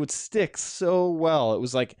ones, it would stick so well. It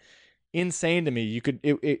was like insane to me.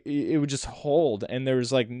 It would just hold, and there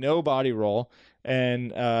was like no body roll.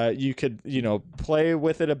 and you could play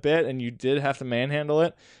with it a bit, and you did have to manhandle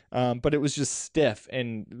it, but it was just stiff,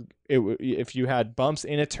 and if you had bumps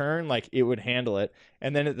in a turn, like it would handle it.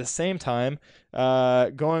 And then at the same time,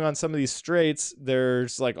 going on some of these straights,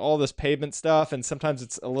 there's like all this pavement stuff, and sometimes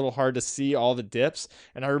it's a little hard to see all the dips.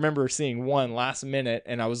 And I remember seeing one last minute,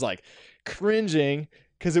 and I was like cringing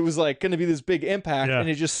because it was like going to be this big impact, and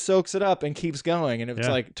it just soaks it up and keeps going, and it was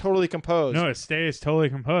like totally composed. No, it stays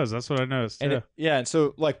totally composed. That's what I noticed too. And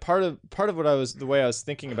so like part of what the way I was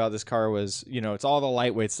thinking about this car was, it's all the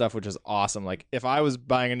lightweight stuff, which is awesome. Like if I was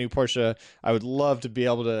buying a new Porsche, I would love to be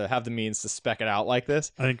able to have the means to spec it out like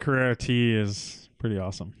this. I think Carrera T is pretty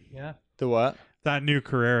awesome. Yeah. The what? That new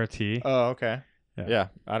Carrera T. Oh, okay. Yeah.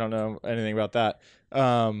 I don't know anything about that.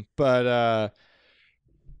 But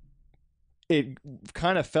it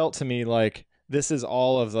kind of felt to me like this is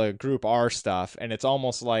all of the Group R stuff, and it's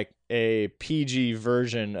almost like a PG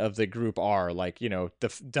version of the Group R, like,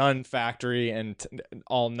 done factory and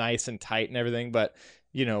all nice and tight and everything. But,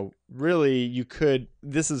 really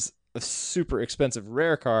this is a super expensive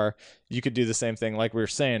rare car. You could do the same thing, like we were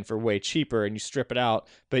saying, for way cheaper, and you strip it out,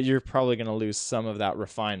 but you're probably going to lose some of that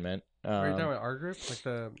refinement. Are you talking about R Group? Like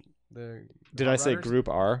the did I say Group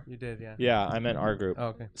R? You did, yeah. Yeah, I meant R Group. Oh,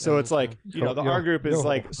 okay. So it's like, the R Group is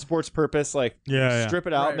like sports purpose, like strip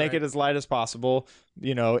it out, make it as light as possible,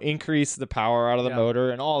 increase the power out of the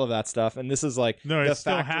motor and all of that stuff. And this is like it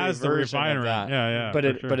still has the refinement.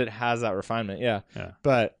 But it has that refinement. Yeah.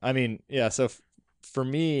 But I mean, so for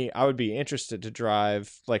me, I would be interested to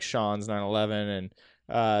drive like Sean's 911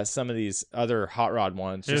 and some of these other hot rod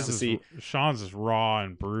ones just to see. Sean's is raw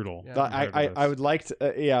and brutal. Yeah. I would like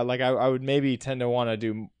to, I would maybe tend to want to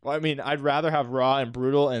do. I mean, I'd rather have raw and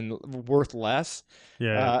brutal and worth less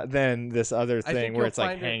than this other thing where it's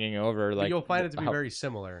like hanging over. Like you'll find it to be very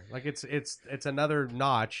similar. Like it's another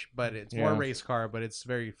notch, but it's more race car, but it's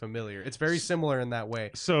very familiar. It's very similar in that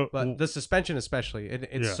way. So, but the suspension especially,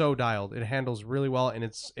 it's so dialed. It handles really well, and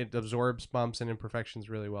it absorbs bumps and imperfections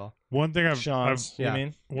really well. One thing I've One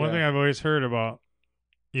thing I've always heard about,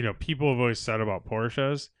 people have always said about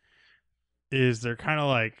Porsches is they're kind of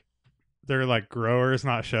like, they're like growers,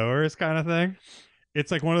 not showers kind of thing. It's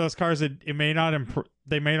like one of those cars that they may not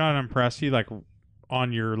impress you like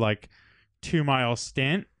on your like 2-mile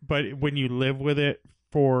stint, but when you live with it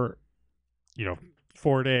for,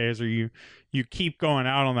 4 days, or you keep going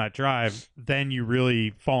out on that drive, then you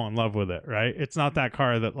really fall in love with it, right? It's not that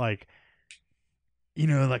car that like,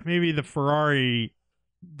 like maybe the Ferrari,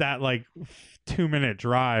 that like 2-minute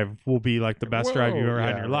drive will be like the best drive you've ever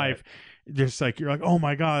had in your life. Just like, you're like, oh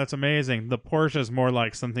my God, that's amazing. The Porsche is more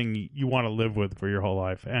like something you want to live with for your whole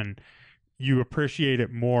life, and you appreciate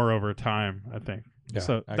it more over time, I think. Yeah,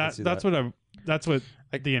 so that's what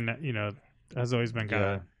has always been kind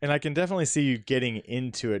of. And I can definitely see you getting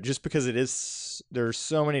into it just because there's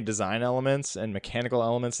so many design elements and mechanical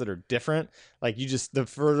elements that are different. Like the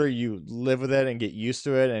further you live with it and get used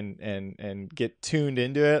to it and get tuned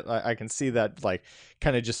into it, I can see that like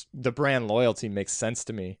kind of just the brand loyalty makes sense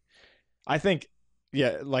to me. I think,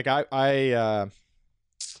 like I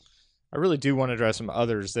really do want to drive some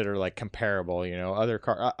others that are like comparable, other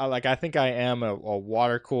car. I think I am a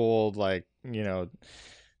water cooled, like,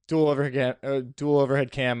 dual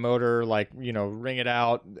overhead cam motor, like, ring it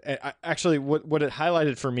out. Actually, what it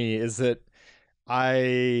highlighted for me is that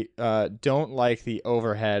I don't like the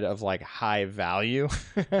overhead of like high value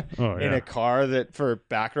in a car that for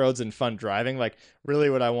back roads and fun driving. Like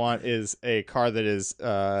really what I want is a car that is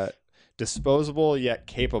disposable yet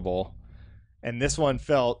capable. And this one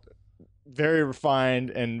felt very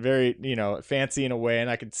refined and very, fancy in a way. And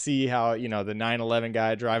I could see how, the 911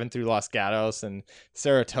 guy driving through Los Gatos and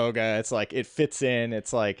Saratoga, it's like, it fits in.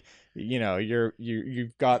 It's like,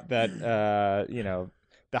 you've got that,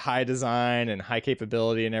 the high design and high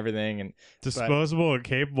capability and everything. And disposable and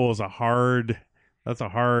capable is a hard. That's a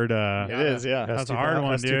hard. It is, yeah. That's a hard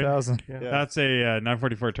one, dude. 2000. Yeah. That's a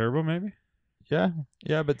 944 turbo, maybe. Yeah,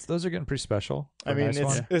 but those are getting pretty special. I mean,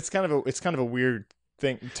 it's kind of a weird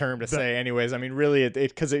term to say, anyways. I mean, really,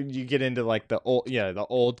 because you get into like the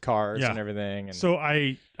old cars and everything. And so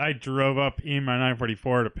I drove up in my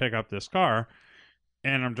 944 to pick up this car,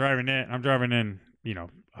 and I'm driving in,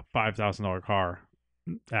 a $5,000 car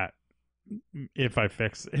at if I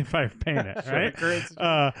paint it, right?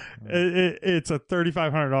 It's a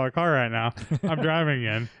 $3,500 car right now. I'm driving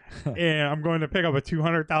in, and I'm going to pick up a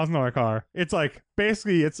 $200,000 car. It's like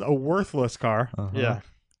basically it's a worthless car. Yeah,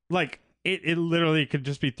 like it literally could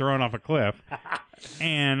just be thrown off a cliff.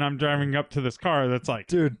 And I'm driving up to this car that's like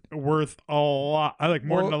Dude, worth a lot, like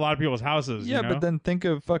more than a lot of people's houses. yeah, you know? but then think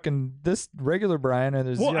of fucking this regular Brian and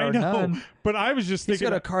there's well, I know, ZR9. but I was just He's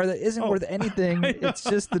thinking got a car that isn't worth anything. I know. It's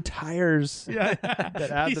just the tires yeah,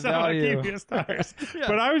 that add he's the on value. TVS tires. Yeah.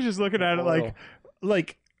 But I was just looking at it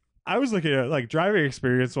like I was looking at it like driving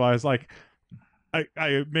experience wise. Like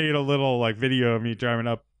I made a little like video of me driving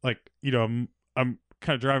up. Like I'm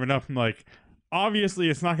kind of driving up and like obviously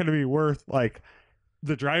it's not going to be worth like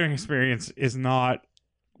the driving experience is not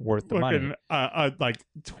worth the money. fucking like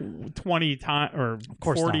 20 times or Of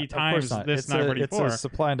course 40 not. Of times course not. this It's 944. a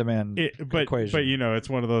supply and demand But equation. it's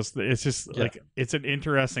one of those. It's just Yeah. like it's an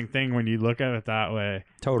interesting thing when you look at it that way.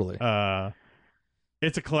 Totally.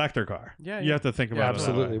 It's a collector car. Yeah, you yeah. have to think about it. that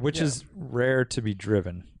Absolutely. way. Which Yeah. is rare to be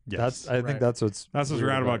driven. Yes. I think Right. that's what's That's what's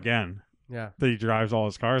weird rad about Gen. Yeah. That he drives all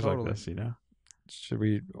his cars Totally. like this. You know. Should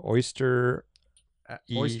we Oyster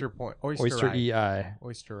Oyster Point. Oyster Eye. EI.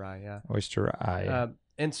 Oyster Eye, yeah. Oyster I.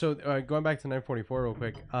 And so going back to 944 real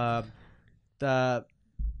quick,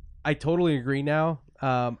 I totally agree now.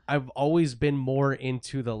 I've always been more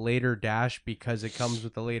into the later dash because it comes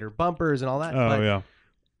with the later bumpers and all that. Oh but yeah.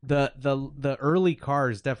 the early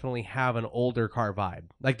cars definitely have an older car vibe,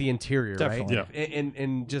 like the interior, Definitely. right?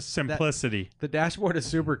 And just that- Simplicity. the dashboard is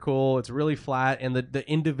super cool. It's really flat, and the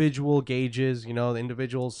individual gauges, the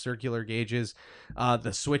individual circular gauges,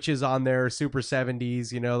 the switches on there, are super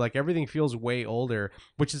 70s. Like everything feels way older,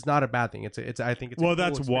 which is not a bad thing. I think it's a Well, cool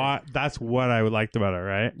experience. that's what I liked about it,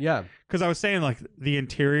 right? Yeah, Because I was saying like the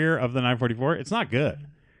interior of the 944, it's not good.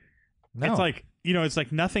 No. It's like it's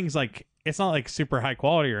like nothing's like it's not like super high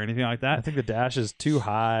quality or anything like I that. think the dash is too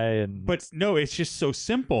high and But no, it's just so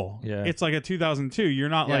simple. Yeah. It's like a 2002. You're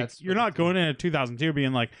not Yeah, like it's you're not pretty going in a 2002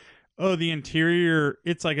 being like, oh, the interior.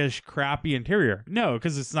 It's like a crappy interior. No,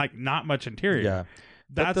 because it's like not much interior. yeah.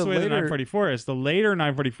 That's the the way the later- 944 is. The later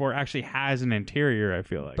 944 actually has an interior. I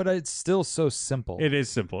feel like, But it's still so simple. it is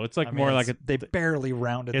simple. It's like I mean, more like it's- they barely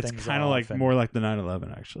rounded It's things kind of off like and- more like the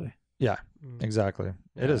 911 actually. Yeah, exactly.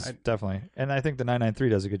 It Yeah, is definitely. And I think the 993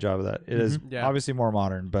 does a good job of that. It is Yeah. obviously more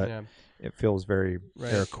modern, but yeah. it feels very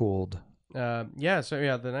Right. air cooled. So the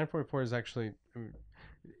 944 is actually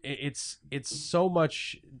it's so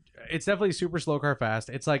much. It's definitely super slow car fast.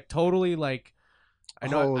 It's like totally like I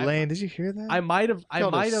know. Lane, did you hear that? I might have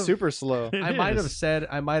super slow. I might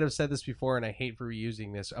have said this before, and I hate for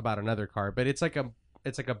reusing this about another car, but it's like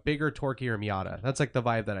a bigger, torquier Miata. That's like the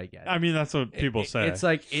vibe that I get. I mean, that's what people say. It's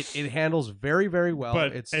like it handles very, very well.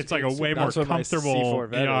 but it's like a way more that's what my comfortable C4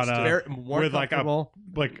 Vetta's Miata very, more with like comfortable.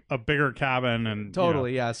 a bigger cabin and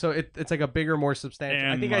Totally, yeah. So it's like a bigger, more substantial.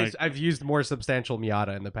 I And, think like- I've used more substantial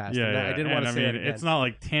Miata in the past. yeah, and yeah. I didn't And want to say I mean, it again. it's not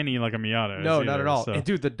like tinny like a Miata. is No, not either, at all. so- And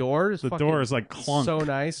dude, the door is the fucking door is like clunk. so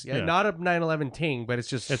nice. Yeah, Yeah. not a 911 ting, but it's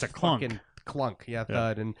just It's a clunk. fucking clunk. Yeah, Yeah.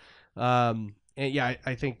 thud. And yeah,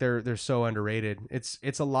 I think they're so underrated.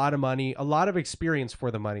 It's a lot of money, a lot of experience for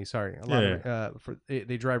the money. Sorry, a lot of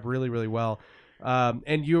they drive really, really well.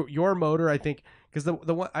 And your motor, I think, because the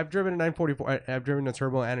one I've driven a 944, I've driven a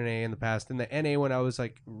turbo and an A in the past, and the NA one I was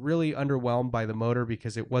like really underwhelmed by the motor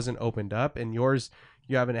because it wasn't opened up. And yours,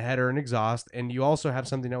 you have a header and exhaust, and you also have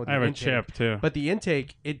something out with I the have a intake. chip too. But the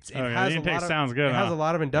intake, it Oh, yeah, has the a intake lot of sounds good, It has huh? a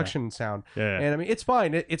lot of induction sound, yeah. and I mean it's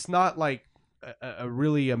fine. It's not like a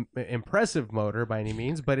really impressive motor by any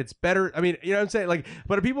means, but it's better. I mean, you know what I'm saying? Like,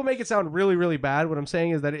 but people make it sound really, really bad. What I'm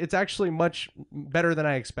saying is that it's actually much better than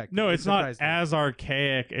I expected. No, It it's not surprised me. as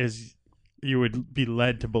archaic as you would be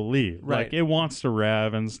led to believe. Right. Like it wants to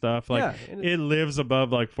rev and stuff. Like Yeah, and it lives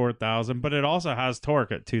above like 4,000, but it also has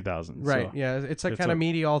torque at 2,000. Right. So. Yeah. It's like it's kind of a-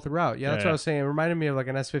 meaty all throughout. Yeah. That's Yeah, what I was saying. It reminded me of like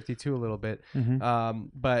an S52 a little bit. Mhm.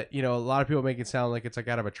 But a lot of people make it sound like it's like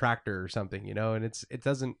out of a tractor or something, and it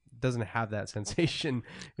doesn't have that sensation.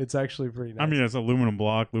 It's actually pretty nice. I mean, it's aluminum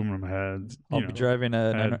block, aluminum heads. I'll you be know. driving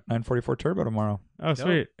a Head. 944 Turbo tomorrow. Oh,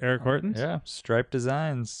 sweet. Eric Hortons? Yeah, Stripe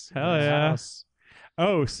Designs. Hell in the yeah. house.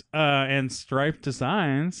 Oh, and Stripe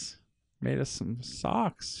Designs made us some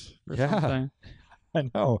socks or Yeah. something. I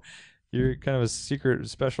know. You're kind of a secret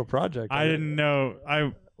special project. I didn't know.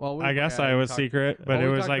 well, I guess yeah, I we was talked- secret, but well, it we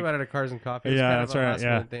was talked like, about it at Cars and Coffee. It was yeah, kind that's of a right. last Yeah.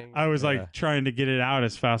 minute thing. I was Yeah. like trying to get it out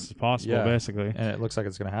as fast as possible, Yeah. basically. And it looks like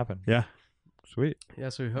it's going to happen. Yeah. Sweet. Yeah,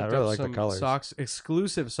 so we hooked really up like the some colors. socks,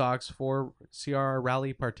 exclusive socks for CR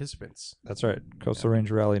Rally participants. That's right. Coastal Range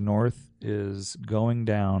Rally North is going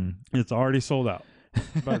down. It's already sold out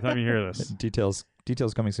by the time you hear this. Details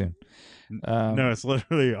coming soon. No, it's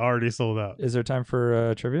literally already sold out. Is there time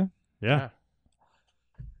for trivia? Yeah.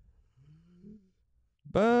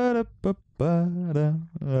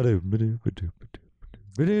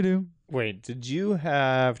 Wait, did you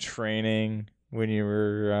have training when you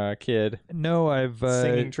were a kid? No, I've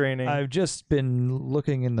Singing training? I've just been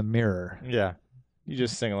looking in the mirror. Yeah. You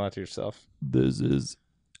just sing a lot to yourself. This is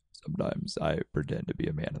sometimes I pretend to be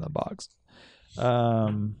a man in the box.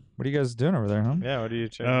 What are you guys doing over there, huh? Yeah, what are you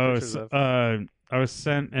checking Oh, pictures of? I was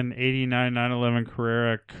sent an 89 911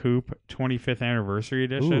 Carrera Coupe 25th anniversary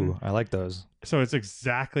edition. Ooh, I like those. So it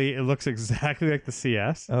looks exactly like the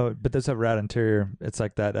CS. Oh, but those have rad interior. It's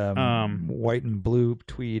like that white and blue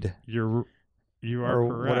tweed You are or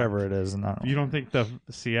correct. whatever it is. And I don't know. You don't think the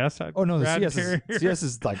CS had Oh no, the rad CS interior? is, CS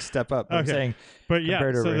is like step up. I'm Okay. saying, But yeah,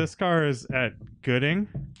 compared to so Ring. this car is at Gooding,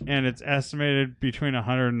 and it's estimated between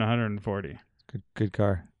 100 and 140. good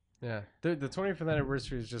car. Yeah, the 25th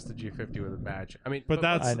anniversary is just the G50 with a badge. I mean, But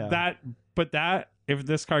I that's know. that if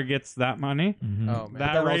this car gets that money, Mhm. oh man,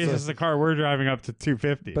 that that raises also- the car we're driving up to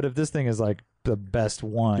 250. But if this thing is like the best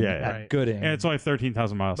one Yeah. at Right. Gooding, and it's only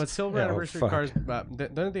 13,000 miles. but silver Yeah, oh, anniversary fuck. cars,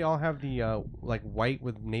 don't they all have the like white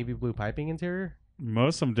with navy blue piping interior?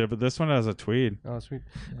 Most of them did, but this one has a tweed. Oh, sweet.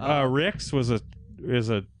 Rick's is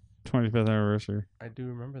a 25th anniversary. I do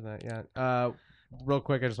remember that. Yeah. Real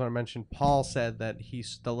quick, I just want to mention Paul said that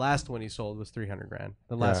the last one he sold was 300 grand.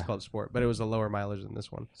 The last Yeah. Club Sport, but it was a lower mileage than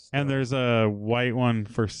this one. And there's a white one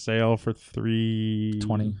for sale for 20,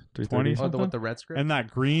 320 Oh, with the red script. and that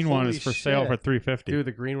green one Holy is for sale shit. for 350. Dude,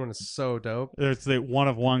 the green one is so dope. It's the one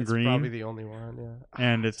of one It's green, probably the only one. Yeah.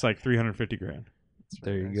 and it's like 350 grand. It's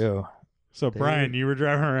there really you nice. go. So Dude. Brian, you were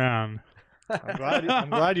driving around I'm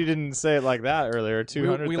glad you didn't say it like that earlier.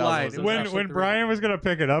 200,000. we lied. was It was when actually when 300. Brian was gonna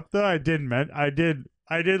pick it up though. I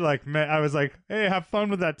was like, hey, have fun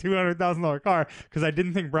with that $200,000 car because I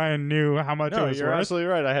didn't think Brian knew how much it No, was you're worth. absolutely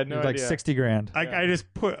right. I had no like idea. 60 grand.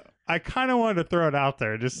 I kind of wanted to throw it out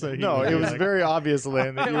there just so he No, would it be was like- very obvious,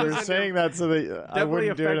 Lynn, that you were Listen, saying that so that I Definitely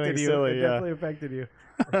wouldn't do affected anything you. silly. It Yeah. definitely affected you.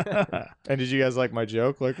 And did you guys like my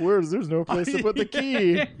joke? Like, there's no place to put the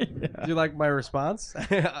key. Do you like my response?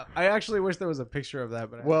 I actually wish there was a picture of that.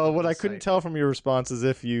 But Well, what I couldn't tell from your response is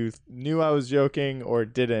if you knew I was joking or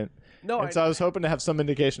didn't. No, And so I was hoping to have some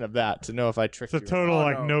indication of that to know if I tricked It's a you. total Oh,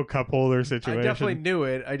 like no. no cup holder I situation. definitely knew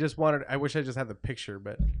it. I just wanted. I wish I just had the picture,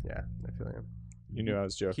 but yeah, I feel you. You knew I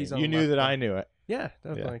was joking. Keys on You the knew left, that bro. I knew it. Yeah,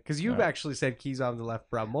 definitely. Because you've Alright. actually said keys on the left,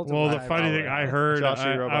 bro. Multiple Well, the times. funny thing I heard, Josh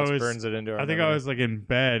I Robots was burns it into our I think I memory. was like in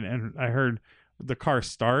bed and I heard the car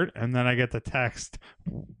start and then I get the text,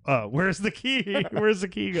 where's the key? Where's the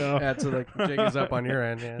key go? Yeah, so like jig is up on your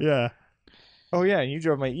end. Yeah, Yeah. Oh, yeah, and you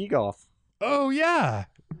drove my e-Golf. Oh yeah.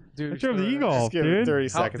 dude. I drove the so- Eagle, Just give it dude. 30 How-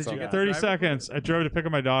 seconds did on you that. get 30 Drive it? seconds. I drove to pick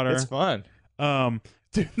up my daughter. It's fun.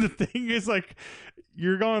 Dude, the thing is like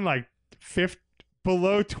you're going like 50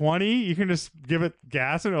 below 20, you can just give it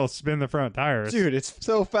gas and it'll spin the front tires. Dude, it's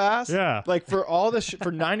so fast. Yeah. Like for all the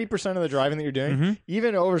for 90% of the driving that you're doing, Mhm.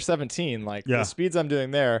 even over 17, like Yeah. the speeds I'm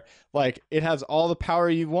doing there, like it has all the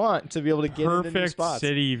power you want to be able to get into new Perfect spots.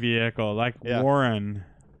 city vehicle like Yeah. Warren,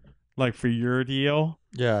 like for your deal.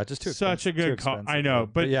 Yeah, just too Such a expensive- good too car. expensive, I know,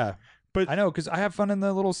 though. but- yeah, but- I know because I have fun in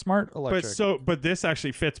the little smart electric. But this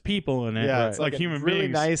actually fits people in it. Yeah, Right. it's like like, human a really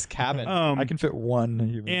beings. nice cabin. I can fit one.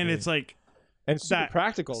 human and being. it's like and super that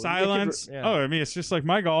practical. silence. Yeah. Oh, I mean, it's just like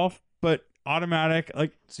my Golf, but automatic.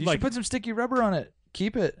 Like, So you like should put some sticky rubber on it.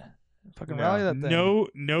 Keep it. Fucking No. rally that thing. no,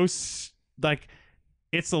 like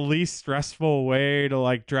it's the least stressful way to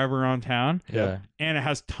like drive around town, Yeah. and it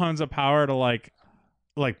has tons of power to like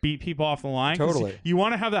beat people off the line. 'Cause Totally. you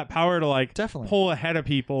want to have that power to like Definitely. pull ahead of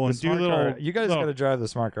people The and do smart little. car, you guys little got to drive the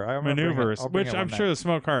smart car. I'm gonna bring it- maneuvers, I'll bring which it I'm one sure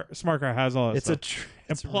night. the smart car has all that It's stuff.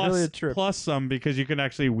 it's and plus, really a trip. plus some because you can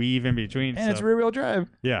actually weave in between. And it's stuff. rear wheel drive.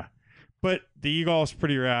 Yeah, but the Eagle is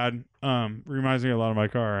pretty rad. Reminds me a lot of my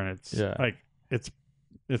car, and it's Yeah. like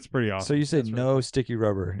it's pretty awesome. So you say That's no sticky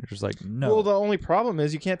rubber. You're just like no. Well, the only problem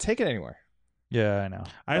is you can't take it anywhere. yeah, I know.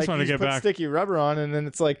 I just Like, want to you get put back. sticky rubber on, and then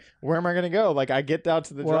it's like, where am I going to go? Like, I get out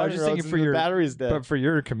to the Well, I was driving just roads thinking and for the your- battery's dead. But for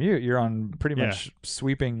your commute, you're on pretty Yeah. much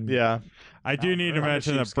sweeping. yeah. I do need to I'm a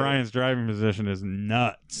mention that cheapskate. Brian's driving position is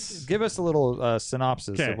nuts. Give us a little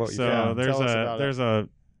synopsis Okay, of what you so found. there's Tell us about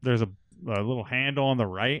there's a little handle on the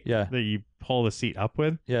right Yeah. that you pull the seat up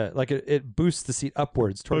with. Yeah, like it boosts the seat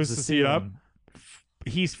upwards towards Boosts the the seat up. ceiling.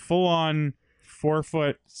 He's full on 4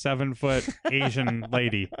 foot, 7 foot Asian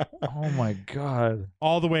lady, Oh my god!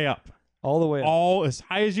 all the way up, All the way up. all as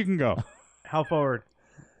high as you can go, How forward?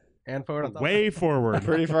 And forward on top. way forward,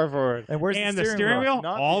 Pretty far forward. And where's and the steering wheel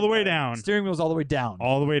Not all the the way entire- down, Steering wheel's all the way down.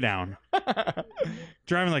 all the way down,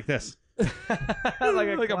 driving like this.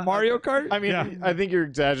 like a Mario Kart. I mean, Yeah. I think you're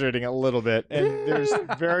exaggerating a little bit, and there's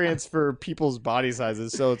variance for people's body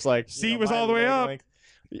sizes, so it's like Seat was all the way up.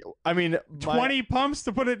 I mean, 20 pumps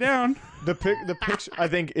to put it down. the picture. I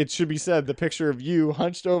think it should be said the picture of you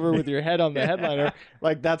hunched over with your head on the headliner,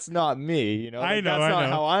 like that's not me. You know, I Like, know, that's I not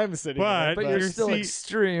know. how I'm sitting. But- in But it, you're your still seat-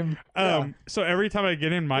 extreme. So every time I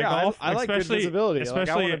get in my yeah, golf, I like good especially visibility. Like, I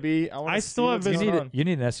especially want to be. I, wanna I see still what's have going on. You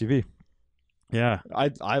need an SUV. yeah.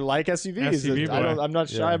 I like SUVs. SUV boy. I'm not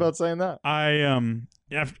shy Yeah. about saying that.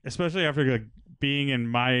 Especially after like being in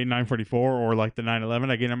my 944 or like the 911,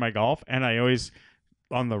 I get in my golf and I always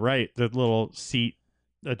on the right, the little seat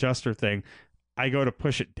adjuster thing, I go to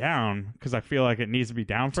push it down because I feel like it needs to be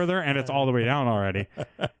down further, and it's all the way down already.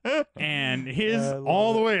 And his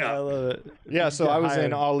all the way I up. love it. Yeah, so I was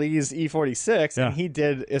in Ali's E46, Yeah. and he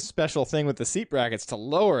did a special thing with the seat brackets to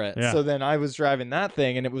lower it. Yeah. So then I was driving that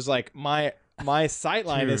thing, and it was like my sight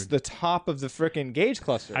line is Dude. the top of the frickin' gauge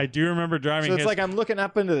cluster. I do remember driving so it's his, like I'm looking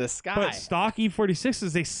up into the sky. but stock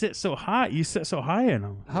E46s, they sit so high. You sit so high in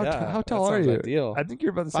them. How Yeah, how tall that are sounds you? ideal. I think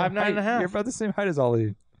you're about the same 5'9" height. and a half. You're about the same height as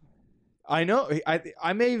Ollie. I know.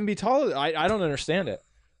 I may even be taller. I don't understand it.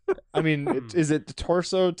 I mean, is it the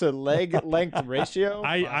torso to leg length ratio?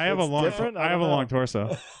 I have a It's long different? I have a don't long know.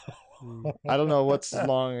 torso. I don't know what's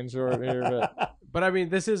long and short here, but But I mean,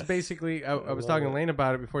 this is basically. I was talking to Lane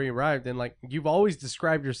about it before you arrived, and like you've always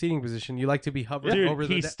described your seating position. You like to be hovering Dude, over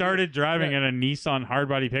the. he started driving Yeah. in a Nissan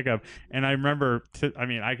hardbody pickup, and I remember.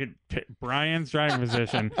 Brian's driving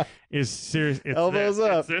position is serious. It's Elbows this,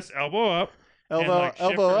 up. It's this elbow up. elbow like, shift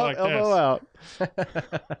elbow her up, like elbow this.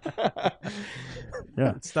 out.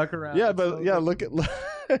 Yeah. stuck around. Yeah, but yeah, look at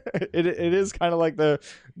it. It is kind of like the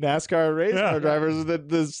NASCAR race Yeah. car drivers.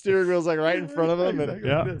 The steering wheel's like right in front of them, and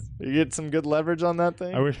Yeah. you get some good leverage on that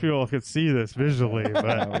thing. I wish people could see this visually, Yeah,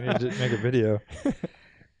 but we need to make a video.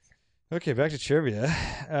 Okay, back to trivia.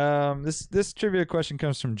 This trivia question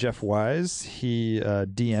comes from Jeff Wise. He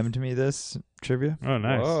DM'd me this trivia. oh,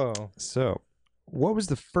 nice. Whoa. So, what was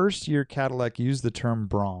the first year Cadillac used the term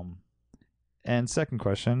Brom? And second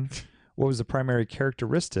question, what was the primary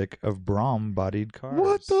characteristic of Brom-bodied cars?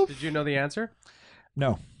 What the? Did you know the answer?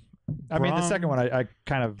 No. I mean, the Brom- second one, I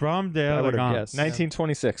kind of... Brom de I would've Elegance. guessed.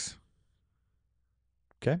 1926.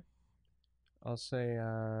 I'll say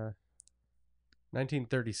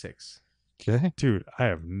 1936. Okay. Dude, I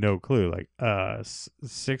have no clue. Like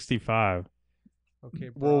 65.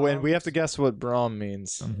 Okay. Well, when Brom. we have to guess what Brom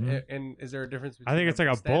means. Mhm. And is there a difference? I think it's like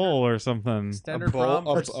a standard- bull or something. Standard bull- Brom.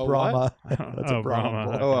 a- That's what? Brahma. Oh, That's a Brahma.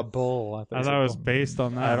 Brahma. Oh, a bull. I thought it was based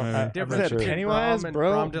on that. I don't- maybe. I- Difference Is that sure. between Pennywise? Brom and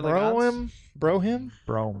Bro, Brom de bro Elegance? him? Bro him?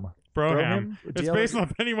 Brom. Broham. It's based on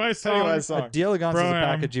a Pennywise song. Pennywise song. A D'Elegance is a Bro-ham.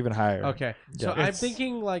 package even higher. Okay, so Yeah. I'm It's-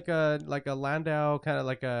 thinking like a Landau, kind of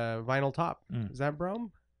like a vinyl top. Mm. Is that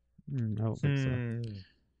Brom? I don't think so.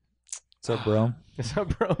 What's up, Brom? Is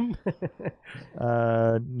that Brom?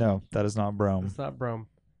 No, that is not Brom. It's not Brom.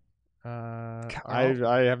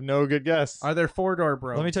 I have no good guess. Are there four-door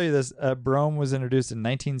Broms? Let me tell you this. Brom was introduced in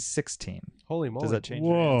 1916. Holy moly! Does that change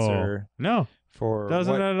Whoa. your answer No, for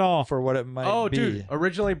doesn't what, at all. for what it might Oh, be? dude!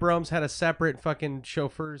 Originally, Broms had a separate fucking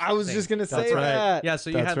chauffeurs. I was thing. just gonna That's say right. that. Yeah, so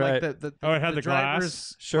you That's had right. like the Oh, it had the glass?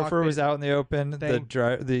 driver's Chauffeur cockpit. was out in the open. thing.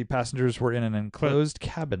 The passengers were in an enclosed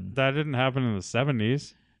cabin. That didn't happen in the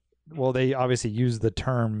 70s. Well, they obviously used the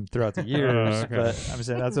term throughout the years, okay. but I'm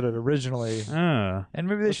saying that's what it originally. Ah. And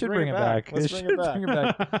maybe they Let's should bring bring it it back. back. Let's They bring it should bring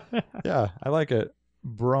it back. Yeah, I like it.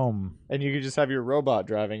 Brom. And you could just have your robot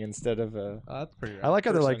driving instead of a. Oh, that's pretty. I like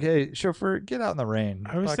how they're like, person. "Hey, chauffeur, get out in the rain."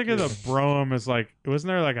 I was Fuck thinking you. the Brougham is like, wasn't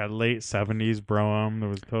there like a late 70s Brougham that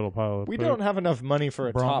was total pile of We poop? don't have enough money for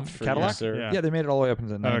a Brom top for Cadillac? you, sir. Yeah. Yeah, they made it all the way up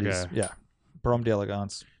into the 90s. Okay. Yeah, Brom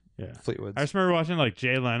d'Elegance. Yeah. Fleetwoods. I just remember watching like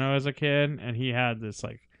Jay Leno as a kid, and he had this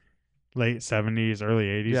like late 70s, early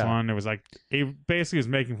 80s Yeah. one. It was like, he basically was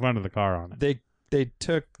making fun of the car on it. They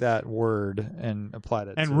took that word and applied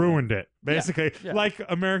it And to ruined it, basically, yeah. like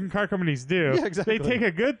American car companies do. Yeah, exactly. They take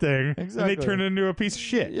a good thing Exactly. and they turn it into a piece of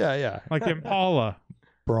shit, Yeah. like the Impala.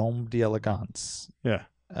 Brom d'Elegance. Yeah.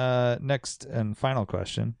 Next and final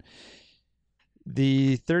question.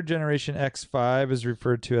 The third generation X5 is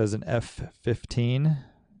referred to as an F15.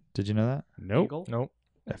 Did you know that? Nope. Eagle? Nope.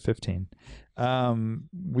 F15.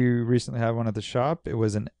 We recently had one at the shop. It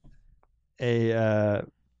was a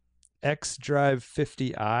X-Drive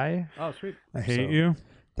 50i. Oh, sweet. I hate So- you.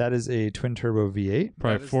 That is a twin turbo V8.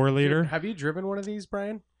 Probably That is- 4 liter. Have you driven one of these,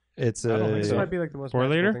 Brian? It's I don't think a. This so. might be like the most 4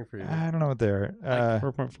 practical liter? thing for you. I don't know what they're.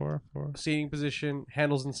 4.4. 4. Seating position,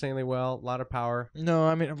 handles insanely well, a lot of power. No,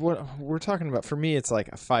 I mean what we're talking about. For me, it's like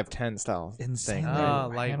a 510 style Insanely, thing. Ah,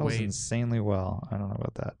 handles lightweight. insanely well. I don't know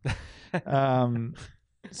about that.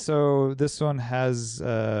 So this one has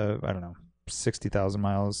I don't know, 60,000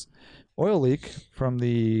 miles. Oil leak from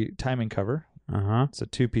the timing cover. Uh-huh. It's a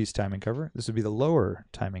 2-piece timing cover. This would be the lower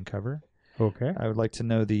timing cover. Okay. I would like to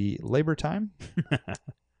know the labor time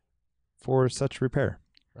for such repair.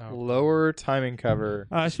 Oh. Lower timing cover.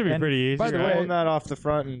 It should be And pretty easy. by the right? way- Pulling that off the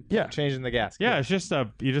front and Yeah. changing the gasket. yeah, it's just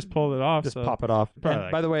you just pulled it off. Just so pop it off. probably And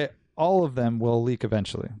like- by the way, all of them will leak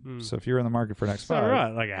eventually. Mm. So if you're in the market for an So X5,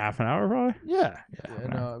 what, like a half an hour probably. yeah.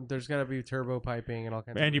 And there's got to be turbo piping and all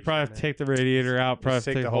kinds of And you weird probably shit have to in take the radiator out. Probably Just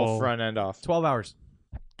have to take the whole front end off. it. 12 hours.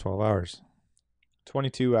 12 hours.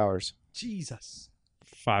 22 hours. Jesus.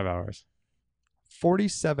 5 hours.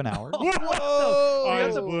 47 hours. Whoa! Oh, I you have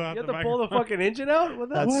just to, blew out you have the to pull the fucking engine out? What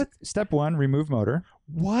the That's step 1, remove motor.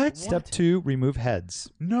 What? Step 2, remove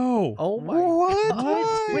heads. No. Oh my What?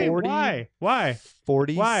 God. Wait, 40 why? Why?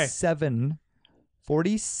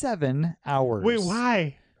 47 hours. Wait,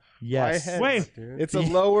 why? Yes. Why heads? Wait. Dude. It's a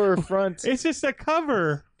lower front. It's just a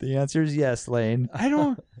cover. The answer is yes, Lane. I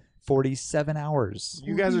don't. 47 hours.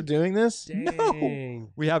 You guys are doing this? Dang.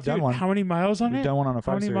 We have done Dude, one. how many miles on We've it? done one on a How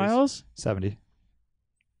 5 many Series. miles? 70.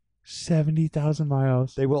 70,000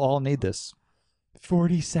 miles. They will all need this.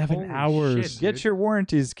 47 Holy hours. shit. Get your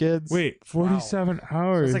warranties, kids. Wait, 47 So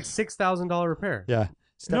hours. it's like $6,000 repair. Yeah.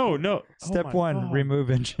 Step, no. Step Oh my 1, God.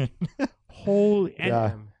 remove engine. Holy.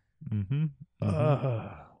 Yeah. Damn. Mm-hmm.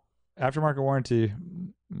 Aftermarket warranty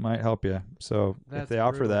might help you. So if That's they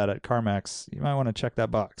offer brutal. that at CarMax, you might want to check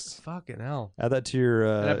that box. Fucking hell. Add that to your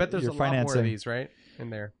And I bet there's your a lot more financing. of these, right?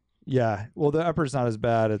 In there. Yeah. Well, the upper's not as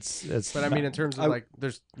bad. It's. But I mean, in terms of like,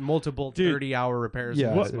 there's multiple Dude. 30-hour repairs. Yeah,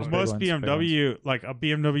 and What, stuff. there's big most ones, big BMW, like a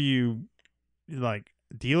BMW, like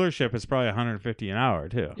dealership is probably 150 an hour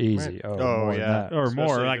too, easy. Right. Oh, Oh, more than yeah. that. or Especially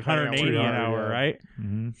more, like depending on 180 where an you are, hour, yeah. right?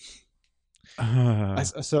 Mhm.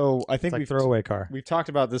 So I think It's like we've throwaway car. we've talked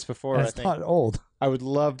about this before. And I it's think not old. I would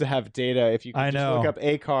love to have data if you could I just know. look up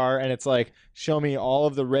a car and it's like show me all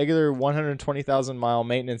of the regular 120,000 mile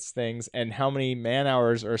maintenance things and how many man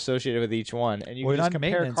hours are associated with each one, and you Well, can just not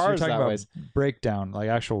compare maintenance. You're cars talking that about way. breakdown, like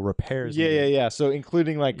actual repairs. Yeah, needed. yeah. So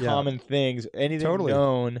including like Yeah. common things, anything Totally.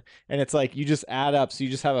 known, and it's like you just add up, so you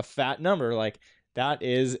just have a fat number. Like that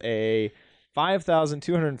is a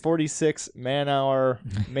 5,246 man hour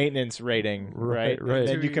maintenance rating, right? Right. And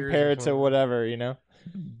then 2 you years compare or it to something. whatever, you know.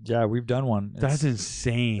 Yeah, we've done one. That's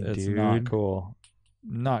insane, it's dude. not cool.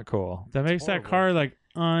 Not cool. That makes that horrible. car like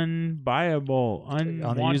unbuyable, unwantable.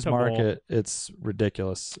 On the used market, it's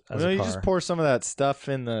ridiculous as Well, a you car. just pour some of that stuff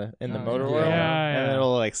in the Oh, motor yeah. oil, Yeah, and yeah.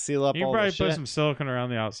 it'll like seal up You can all probably the put shit. some silicone around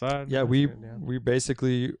the outside. Yeah, we good, yeah. we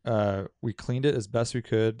basically we cleaned it as best we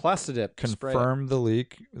could, Plastidip. spray it. confirmed the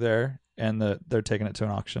leak there, and they're taking it to an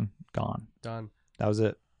auction. Gone. Done. That was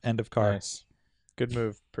it. End of car. Nice. Good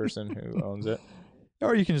move, person who owns it.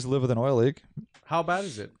 Or you can just live with an oil leak. How bad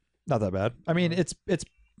is it? Not that bad. I mean, it's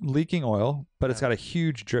leaking oil, but it's Yeah. got a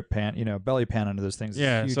huge drip pan, belly pan under those things.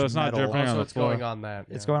 Yeah, Huge so it's not metal. dripping on Also, the it's going floor. on that.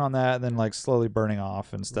 It's yeah. going on that, and then like slowly burning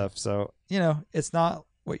off and stuff. So it's not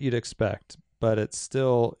what you'd expect, but it's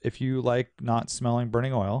still, if you like not smelling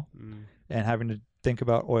burning oil Mm. and having to think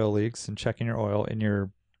about oil leaks and checking your oil in your,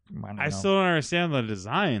 I don't know. I still don't understand the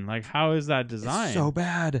design. Like, how is that design? It's so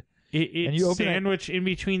bad. It's and you open it- sandwiched in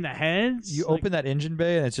between the heads. You Like, open that engine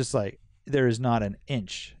bay, and it's just like there is not an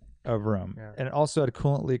inch of room. Yeah. And it also had a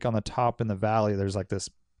coolant leak on the top in the valley. There's like this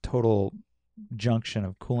total junction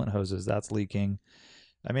of coolant hoses that's leaking.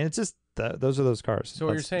 I mean, it's just those are those cars. So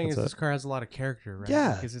what you're That's- saying is that's this car has a lot of character, right?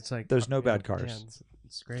 Yeah. Because it's like There's no yeah, bad cars. Yeah,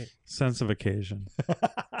 it's great. sense of occasion.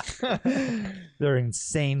 They're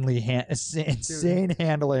insanely insane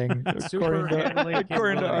handling. Super handling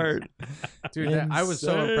according to Art. Dude, I was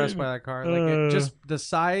so impressed by that car. Like just the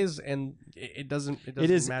size, and it doesn't. It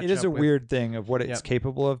is match a up with- weird thing of what it's Yep.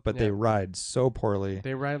 capable of, but they Yeah. ride so poorly,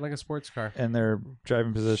 They ride like a sports car. and their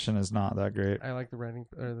driving position is not that great. I like the riding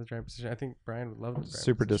or the driving position. I think Brian would love the driving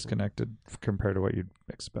Super position. disconnected compared to what you'd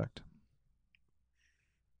expect.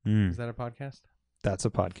 Is that a podcast? That's a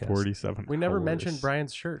podcast. 47. We never hours. mentioned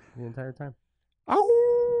Brian's shirt the entire time. Ow!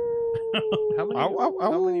 How many? Ow, ow,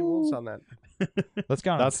 ow. How many wolves on that? Let's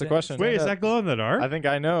go on. That's the question. Wait, is that glow in the dark? I think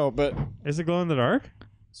I know, but Is it glow in the dark?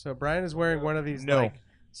 So Brian is wearing one of these No. like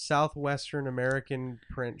Southwestern American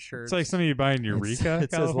print shirts. It's like something you buy in Eureka,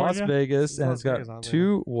 It says Las California. Vegas, and Las it's got Vegas on there.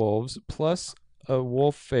 2 wolves plus a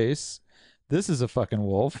wolf face. This is a fucking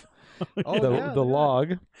wolf. Oh, the yeah, the yeah.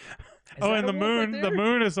 log. Oh, and the moon. The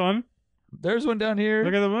moon is one. There's one down here.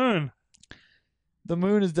 Look at the moon. The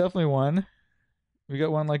moon is definitely one. We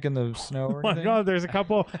got one like in the snow. Or Oh my anything. god, there's a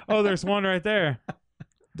couple. Oh, there's one right there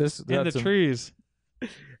This in the that's a- trees.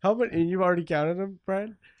 How many? And you've already counted them,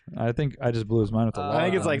 Brian? I think I just blew his mind with the log. I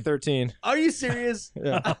think it's on. like 13. Are you serious?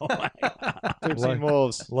 Yeah. 13 Like-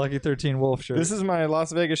 wolves. Lucky 13 wolf shirt. This is my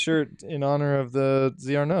Las Vegas shirt in honor of the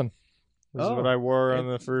ZR9. This is Oh. what I wore on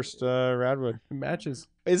the first Radwood. It matches.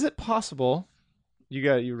 Is it possible? You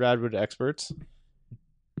Radwood experts.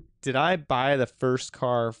 Did I buy the first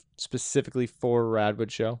car specifically for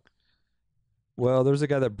Radwood show? Well, there's a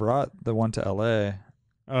guy that brought the one to LA.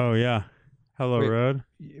 Oh yeah, Hello Wait. Road.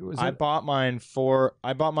 Was I it? bought mine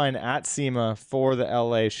at SEMA for the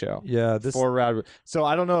LA show. Yeah, this For Radwood. So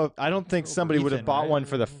I don't know. I don't think somebody would have Ethan, bought right? one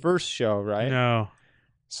for the first show, right? No,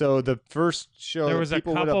 So the first show there that was a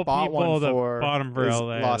people would couple have bought people one that for bought them for is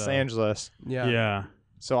LA. Los though. Angeles. Yeah. Yeah.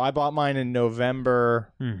 So I bought mine in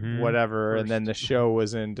November, Mhm. whatever, and then First. the show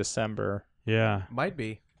was in December. Yeah. Might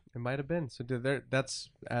be. It might have been. So that's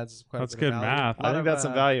adds quite That's a bit of good value. math. A lot I think of, that's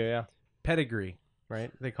some value. Yeah. Pedigree,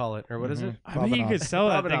 right? They call it, or what is it? I mean, you could sell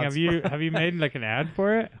that thing. Provenance. Have you made like an ad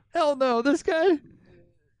for it? Hell no, this guy.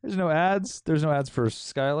 There's no ads. There's no ads for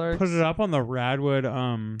Skylarks. Put it up on the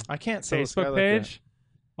Radwood I can't sell a Facebook Skylark yet. page.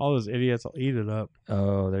 All those idiots will eat it up.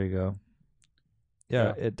 Oh, there you go.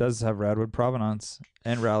 Yeah, it does have Radwood provenance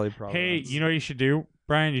and Rally Hey, provenance. you know what you should do,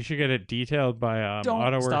 Brian? You should get it detailed by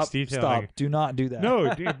AutoWorks stop, Detailing. Stop. Do not do that.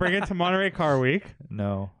 No, dude, bring it to Monterey Car Week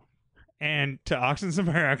No. and to Auctions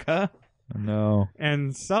America No.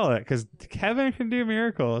 and sell it because Kevin can do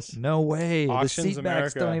miracles. No way. Auctions the seat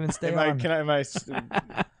backs America. don't even stay Am on.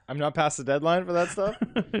 I'm not past the deadline for that stuff.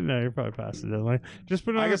 No, you're probably past the deadline. Just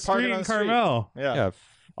put it I on the could park it street on in the street. Carmel, Yeah. Yeah.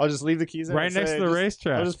 I'll just leave the keys in right and next say, to the I'll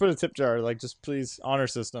racetrack. just put a tip jar, like just please honor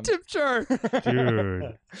system. Tip jar.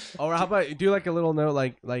 Dude. Or how about you do like a little note,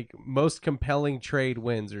 like most compelling trade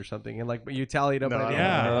wins or something, and like you tally it up. No, by I the don't,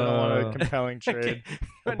 Yeah. I don't want Oh. a compelling trade.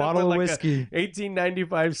 A bottle of whiskey.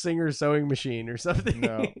 1895 Singer sewing machine or something.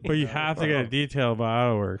 No. But you have to get it detailed by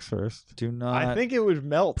AutoWorks first. Do not. I think it would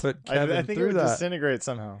melt. Put I Kevin think it through would that. disintegrate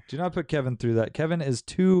somehow. Do not put Kevin through that. Kevin is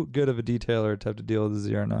too good of a detailer to have to deal with the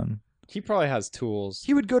ZR9. He probably has tools.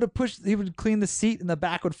 He would go to push. He would clean the seat, and the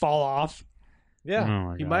back would fall off. Yeah. Oh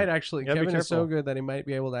my He God. might actually. You gotta be Kevin is so careful. good that he might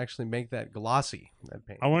be able to actually make that glossy. That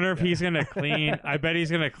paint. I wonder if he's gonna clean. I bet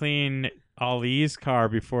he's gonna clean Ali's car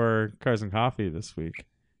before Cars and Coffee this week.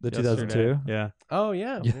 The Yesterday. 2002. Yeah. Oh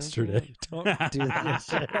yeah. Yesterday. Don't do that.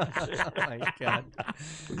 Oh my god.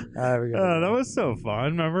 That was so fun.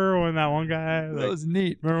 Remember when that one guy? That Like, was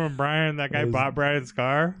neat. remember when that guy That was bought Brian's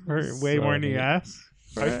car for way so more than he neat. asked?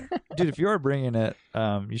 for it? Dude, if you are bringing it,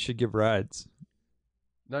 you should give rides.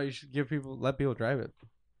 No, you should let people drive it,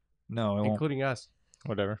 No, it won't. including us.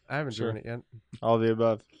 Whatever. I haven't Sure. driven it yet. All the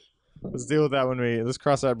above. Let's deal with that let's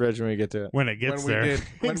cross that bridge when we get to it. When it gets when there. we did.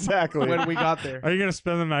 When, Exactly. When we got there. Are you gonna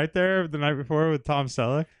spend the night there the night before with Tom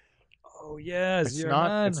Selleck? Oh yes,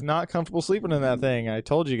 It's not comfortable sleeping in that thing. I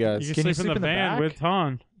told you You guys. can Can you sleep in sleep the in the van back? with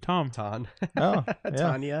Tom. Ton. Oh, yeah.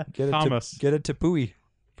 Tanya. Get it Thomas. get it to Pui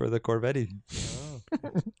for the Corvette.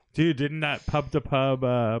 Dude, didn't that pub to pub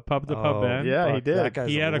Ben? yeah, he Fuck, did. That guy's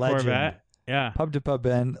He had a legend. Corvette. Yeah. Pub to pub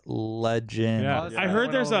Ben, legend. Yeah. Yeah, I I heard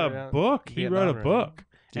went there's over a that book. He Vietnam, wrote a right? book.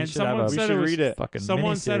 You And should have someone a- said should it was read it. Fucking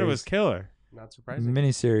someone said it was miniseries. killer. Not surprising.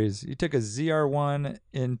 Miniseries. You took a ZR1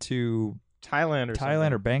 into Thailand or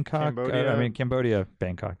Thailand or something. Bangkok. Cambodia. Cambodia,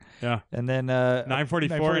 Bangkok. Yeah. And then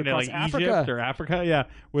 944 into like across Egypt Africa. or Africa. Yeah.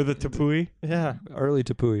 With a Tapui. Yeah. Early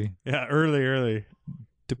Tapui. Yeah. Early.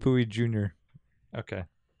 Tapui Jr. Okay.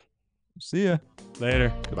 See ya.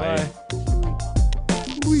 Later. Goodbye.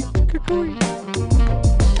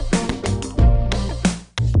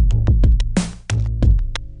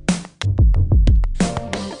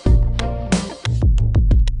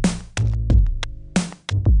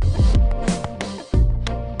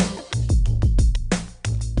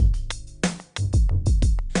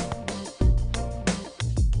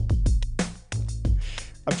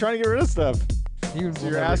 I'm trying to get rid of stuff. You So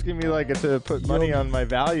you're asking me like to put money on my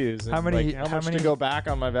values. And, How many- like, how how much many- to go back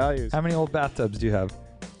on my values? How many old bathtubs do you have?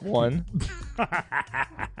 One.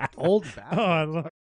 Old bath. Oh, I love